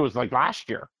 I think it was like last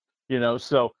year.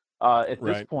 So at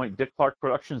this point, Dick Clark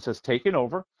Productions has taken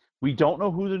over. We don't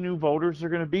know who the new voters are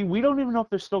going to be. We don't even know if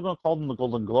they're still going to call them the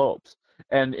Golden Globes.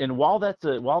 And while that's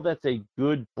a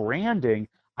good branding,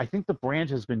 I think the brand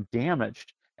has been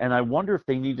damaged. And I wonder if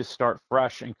they need to start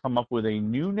fresh and come up with a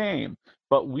new name.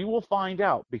 But we will find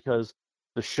out, because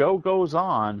the show goes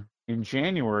on in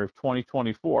January of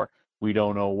 2024. We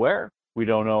don't know where, we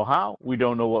don't know how, we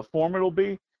don't know what form it'll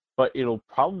be, but it'll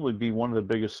probably be one of the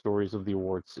biggest stories of the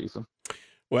awards season.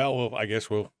 Well, I guess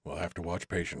we'll have to watch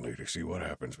patiently to see what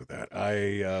happens with that.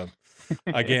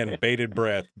 Again, bated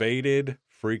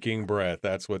freaking breath.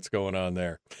 That's what's going on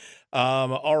there.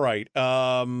 All right.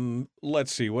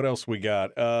 Let's see what else we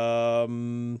got.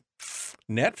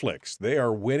 Netflix. They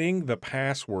are winning the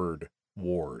password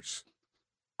wars.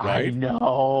 Right? I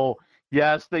know.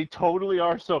 Yes, they totally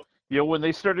are. So, when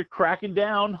they started cracking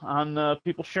down on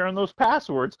people sharing those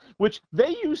passwords, which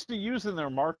they used to use in their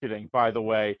marketing, by the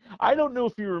way. I don't know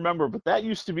if you remember, but that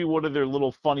used to be one of their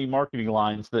little funny marketing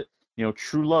lines, that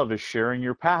true love is sharing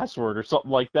your password or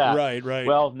something like that. Right.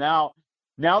 Well,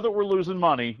 now that we're losing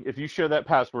money, if you share that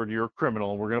password, you're a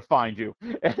criminal, and we're going to find you.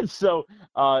 And so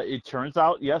it turns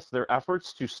out, yes, their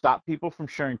efforts to stop people from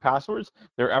sharing passwords,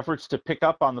 their efforts to pick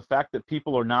up on the fact that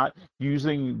people are not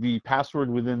using the password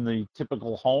within the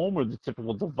typical home or the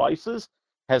typical devices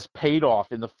has paid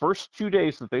off. In the first 2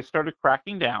 days that they started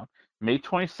cracking down, May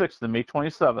 26th and May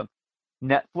 27th,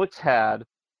 Netflix had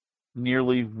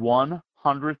nearly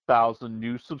 100,000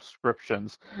 new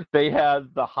subscriptions. They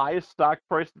had the highest stock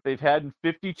price that they've had in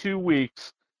 52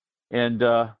 weeks, and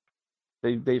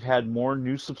they've had more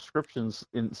new subscriptions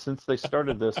since they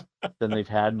started this than they've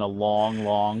had in a long,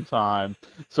 long time.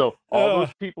 So all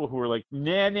those people who are like,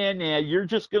 nah, you're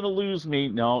just going to lose me.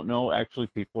 No, actually,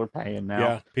 people are paying now.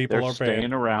 Yeah, people are staying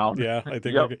paying around. Yeah, I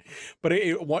think. Yep. But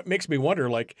what makes me wonder,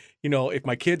 like, if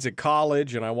my kid's at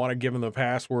college and I want to give them the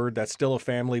password, that's still a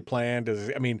family plan.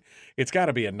 It's got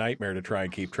to be a nightmare to try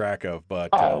and keep track of. But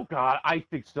oh God, I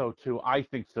think so too.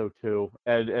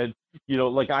 And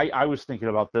like I was thinking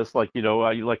about this, like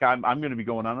I'm going to be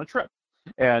going on a trip,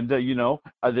 and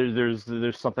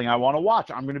there's something I want to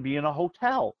watch. I'm going to be in a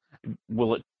hotel.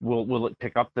 Will it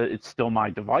pick up that it's still my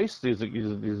device? Does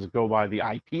it go by the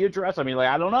IP address? I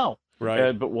don't know.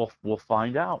 Right. But we'll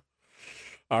find out.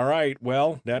 All right.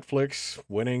 Well, Netflix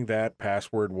winning that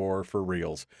password war for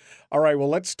reals. All right. Well,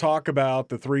 let's talk about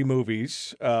the 3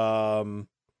 movies.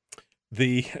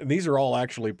 These are all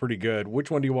actually pretty good.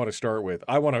 Which one do you want to start with?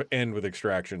 I want to end with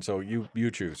Extraction, so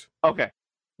you choose. Okay.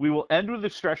 We will end with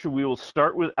Extraction. We will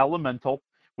start with Elemental,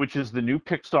 which is the new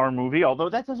Pixar movie, although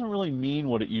that doesn't really mean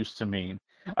what it used to mean.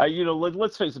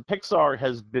 Let's face it, Pixar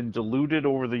has been diluted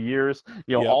over the years.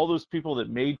 Yep. All those people that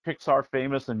made Pixar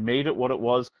famous and made it what it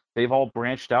was, they've all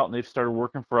branched out and they've started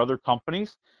working for other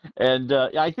companies. And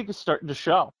I think it's starting to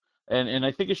show. And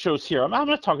I think it shows here. I'm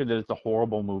not talking that it's a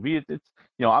horrible movie.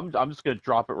 I'm just going to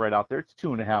drop it right out there. It's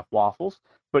 2.5 waffles,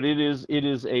 but it is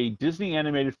a Disney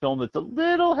animated film that's a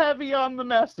little heavy on the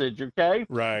message. Okay,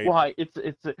 right? Why?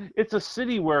 It's a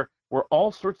city where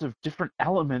all sorts of different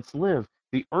elements live: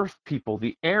 the earth people,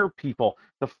 the air people,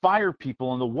 the fire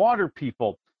people, and the water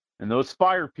people. And those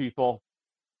fire people,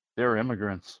 they're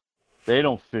immigrants. They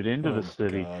don't fit into the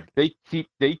city. God. They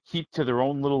keep to their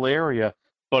own little area.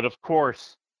 But of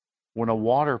course, when a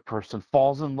water person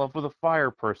falls in love with a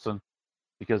fire person,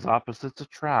 because opposites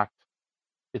attract,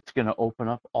 it's going to open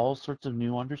up all sorts of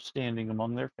new understanding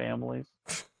among their families.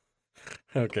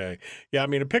 Okay. Yeah, a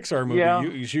Pixar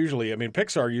movie is usually,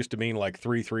 Pixar used to mean like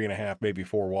 3.5, maybe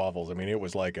 4 waffles. It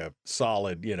was like a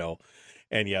solid,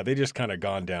 and yeah, they just kind of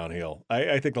gone downhill.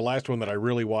 I think the last one that I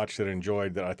really watched that I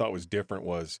enjoyed that I thought was different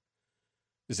was,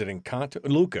 is it Encanto?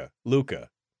 Luca.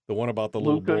 The one about the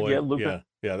little boy. Yeah, Luca.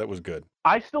 Yeah, that was good.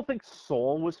 I still think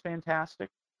Soul was fantastic,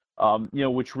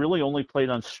 which really only played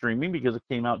on streaming because it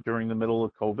came out during the middle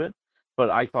of COVID. But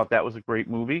I thought that was a great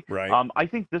movie. Right. I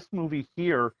think this movie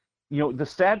here, the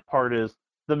sad part is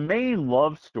the main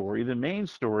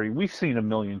story we've seen a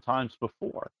million times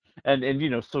before. And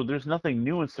so there's nothing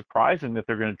new and surprising that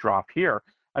they're going to drop here.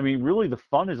 Really, the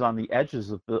fun is on the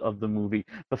edges of the movie.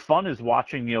 The fun is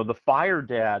watching, the fire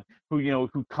dad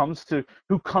who comes to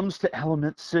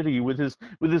Element City with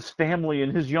his family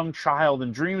and his young child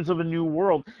and dreams of a new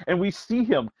world, and we see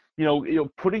him,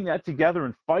 putting that together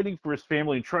and fighting for his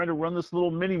family and trying to run this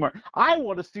little mini mart. I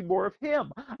want to see more of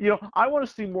him. I want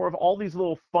to see more of all these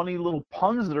little funny little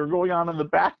puns that are going on in the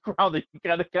background that you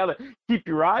gotta keep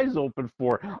your eyes open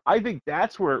for. I think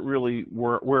that's where it really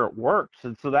where it works,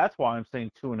 and so that's why I'm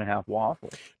saying 2.5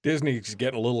 waffles. Disney's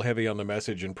getting a little heavy on the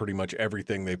message in pretty much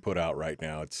everything they put out right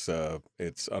now. It's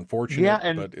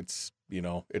unfortunate, but it's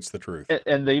it's the truth.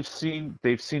 And they've seen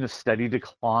a steady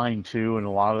decline too in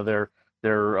a lot of their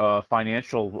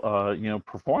financial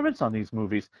performance on these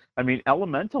movies.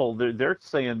 Elemental, they're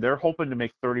saying they're hoping to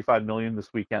make $35 million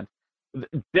this weekend.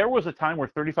 There was a time where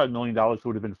 $35 million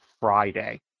would have been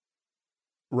Friday.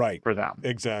 Right. For them.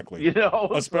 Exactly.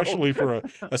 Especially for a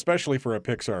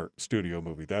Pixar studio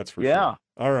movie, that's for sure.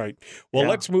 All right. Well,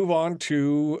 let's move on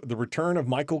to the return of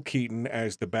Michael Keaton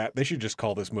as the Bat. They should just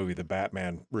call this movie The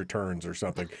Batman Returns or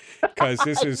something, because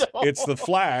it's the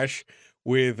Flash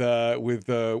with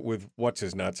what's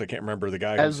his nuts? I can't remember the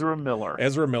guy. Ezra Miller,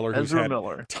 who's had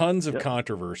tons of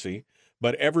controversy,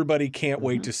 but everybody can't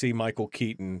wait to see Michael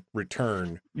Keaton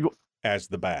return as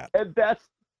the Bat. And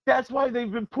that's why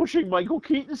they've been pushing Michael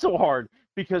Keaton so hard,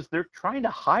 because they're trying to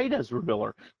hide Ezra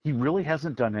Miller. He really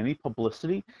hasn't done any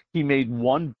publicity. He made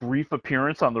one brief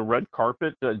appearance on the red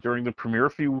carpet during the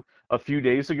premiere a few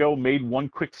days ago, made one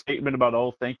quick statement about,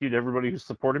 oh, thank you to everybody who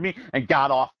supported me, and got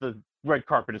off the red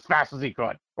carpet as fast as he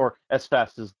could, or as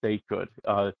fast as they could.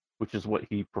 which is what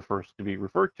he prefers to be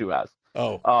referred to as.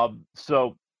 Oh.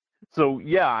 So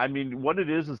yeah, I mean, what it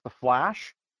is the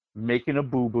Flash making a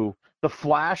boo-boo. The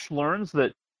Flash learns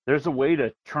that there's a way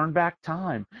to turn back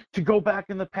time, to go back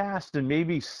in the past and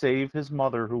maybe save his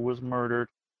mother who was murdered.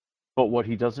 But what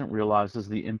he doesn't realize is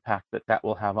the impact that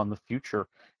will have on the future.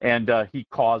 And he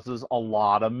causes a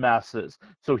lot of messes.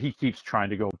 So he keeps trying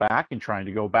to go back and trying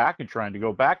to go back and trying to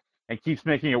go back and keeps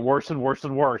making it worse and worse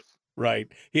and worse.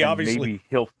 Right. Maybe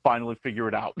he'll finally figure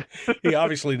it out. He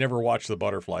obviously never watched The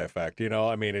Butterfly Effect.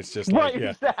 I mean, it's just right, like, yeah.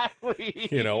 Exactly. Or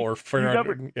you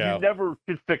never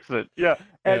could fix it. Yeah.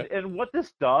 And what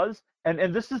this does,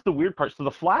 and this is the weird part. So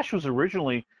the Flash was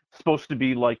originally supposed to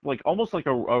be like almost like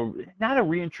a not a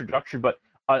reintroduction, but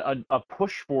a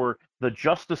push for the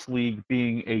Justice League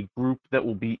being a group that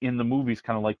will be in the movies,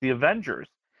 kind of like the Avengers.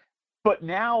 But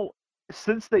now,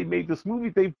 since they made this movie,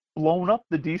 they've blown up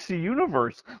the DC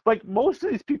universe. Like, most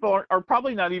of these people are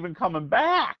probably not even coming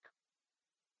back.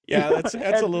 Yeah, that's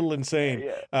a little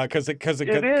insane. Because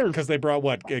they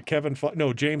brought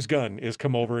James Gunn is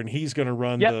come over and he's going to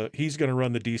run the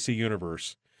DC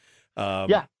universe.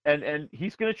 And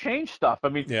he's going to change stuff. I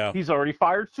mean, he's already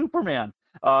fired Superman.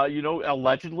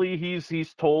 Allegedly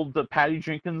he's told Patty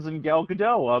Jenkins and Gal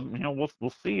Gadot,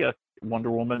 we'll see a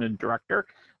Wonder Woman and director.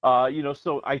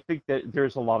 So I think that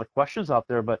there's a lot of questions out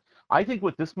there, but I think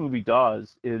what this movie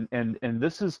does is, and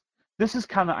this is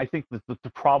kind of, I think, the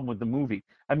problem with the movie.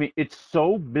 I mean, it's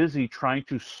so busy trying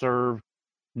to serve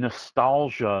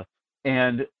nostalgia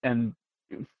and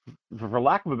for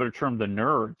lack of a better term, the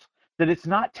nerds, that it's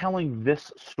not telling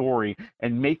this story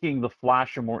and making the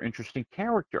Flash a more interesting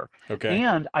character. Okay.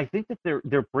 And I think that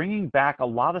they're bringing back a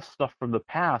lot of stuff from the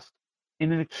past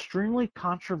in an extremely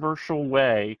controversial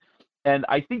way. And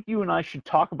I think you and I should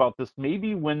talk about this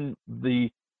maybe when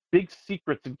the big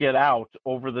secrets get out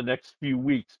over the next few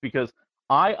weeks, because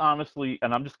I honestly,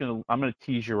 and I'm going to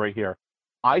tease you right here,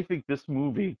 I think this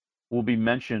movie will be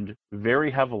mentioned very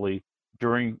heavily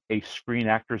during a Screen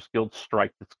Actors Guild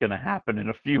strike that's going to happen in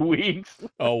a few weeks.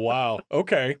 Oh wow!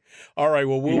 Okay, all right.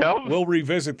 Well, we'll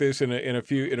revisit this in a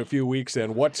few weeks.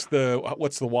 Then what's the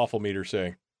waffle meter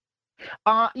saying?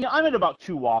 I'm at about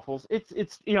 2 waffles.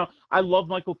 It's I love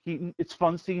Michael Keaton. It's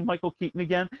fun seeing Michael Keaton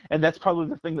again, and that's probably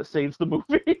the thing that saves the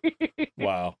movie.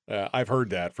 Wow, I've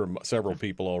heard that from several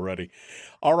people already.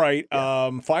 All right,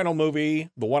 final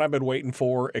movie, the one I've been waiting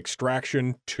for,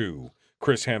 Extraction 2.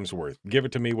 Chris Hemsworth. Give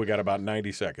it to me. We got about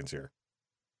 90 seconds here.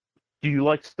 Do you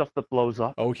like stuff that blows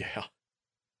up? Oh yeah.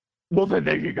 Well, then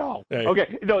there you go. Hey.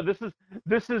 Okay, no, this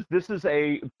is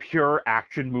a pure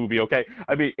action movie. Okay,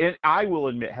 I mean, I will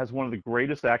admit, has one of the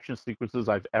greatest action sequences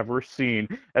I've ever seen.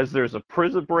 As there's a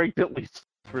prison break that least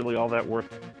really all that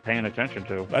worth paying attention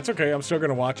to. That's okay. I'm still going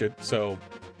to watch it. So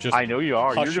just I know you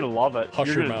are. You're going to love it. Hush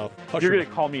your mouth. You're going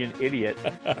to call me an idiot.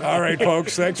 All right,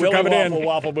 folks. Thanks for coming in.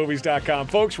 WaffleMovies.com.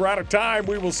 Folks, we're out of time.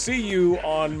 We will see you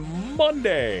on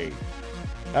Monday.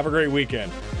 Have a great weekend.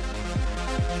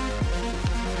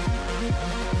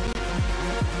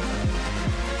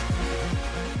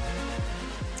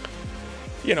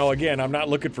 Again, I'm not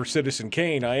looking for Citizen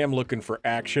Kane. I am looking for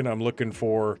action. I'm looking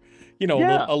for,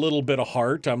 a little bit of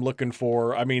heart. I'm looking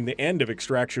for, the end of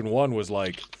Extraction 1 was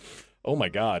like, oh my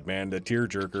God, man, the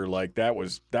tearjerker, like that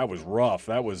was rough.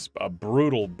 That was a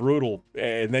brutal.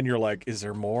 And then you're like, is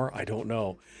there more? I don't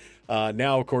know.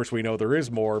 Now, of course, we know there is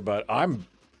more, but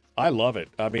I love it.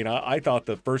 I mean, I thought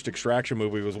the first Extraction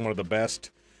movie was one of the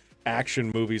best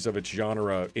action movies of its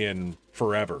genre in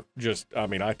forever.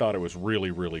 I thought it was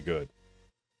really, really good.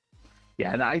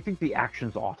 Yeah, and I think the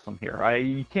action's awesome here.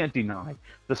 You can't deny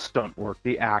the stunt work,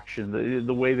 the action,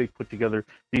 the way they put together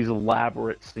these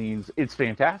elaborate scenes. It's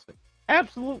fantastic.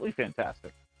 Absolutely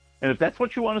fantastic. And if that's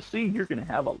what you want to see, you're going to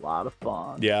have a lot of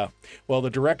fun. Yeah. Well, the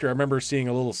director, I remember seeing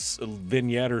a little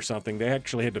vignette or something. They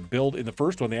actually had to build, in the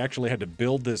first one, they actually had to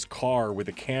build this car with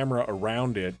a camera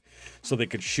around it so they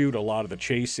could shoot a lot of the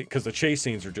chase, because the chase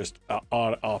scenes are just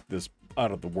out of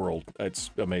the world.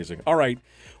 It's amazing. All right.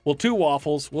 Well, 2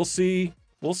 waffles. We'll see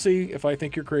if I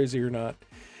think you're crazy or not.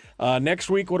 Next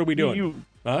week, what are we doing?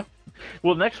 Huh?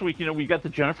 Well, next week, we got the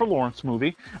Jennifer Lawrence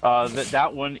movie.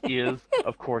 That one is,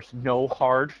 of course, No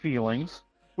Hard Feelings,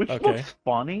 which looks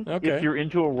funny if you're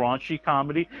into a raunchy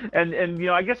comedy. And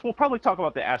I guess we'll probably talk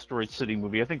about the Asteroid City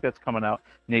movie. I think that's coming out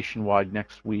nationwide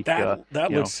next week. That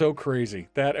looks so crazy.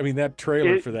 That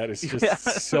trailer for that is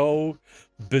just so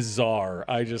bizarre.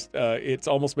 It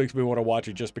almost makes me want to watch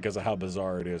it just because of how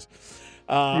bizarre it is.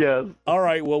 Yes. All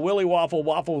right. Well, Willie Waffle,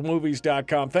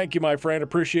 WaffleMovies.com. Thank you, my friend.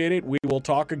 Appreciate it. We will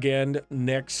talk again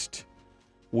next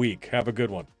week. Have a good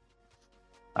one.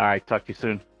 All right, talk to you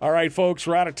soon. All right, folks,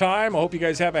 we're out of time. I hope you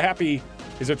guys have a happy,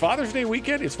 is it Father's Day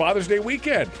weekend? It's Father's Day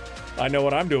weekend. I know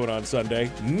what I'm doing on Sunday.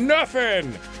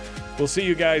 Nothing. We'll see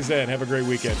you guys then. Have a great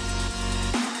weekend.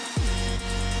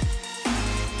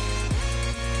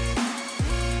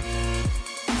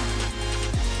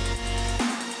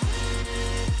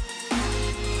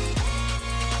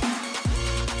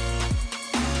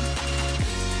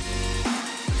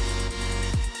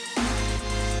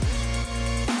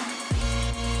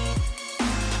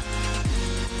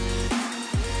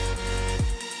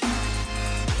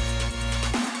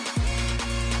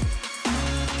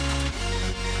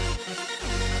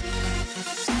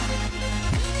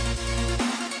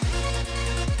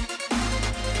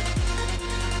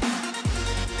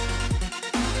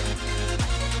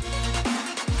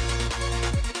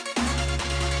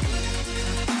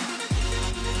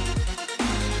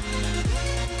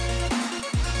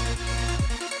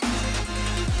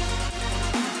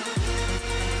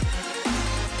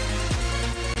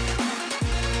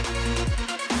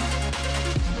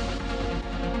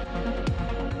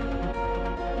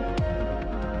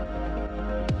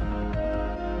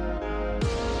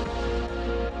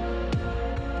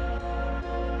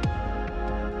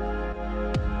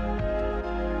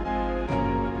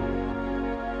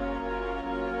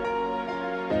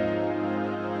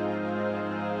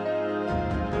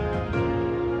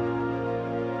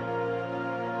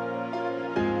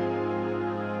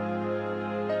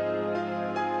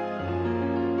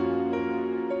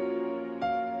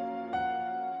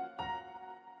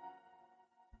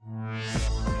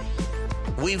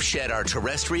 We've shed our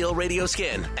terrestrial radio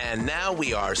skin, and now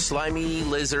we are slimy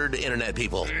lizard internet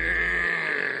people.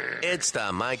 It's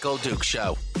the Michael Duke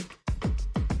Show.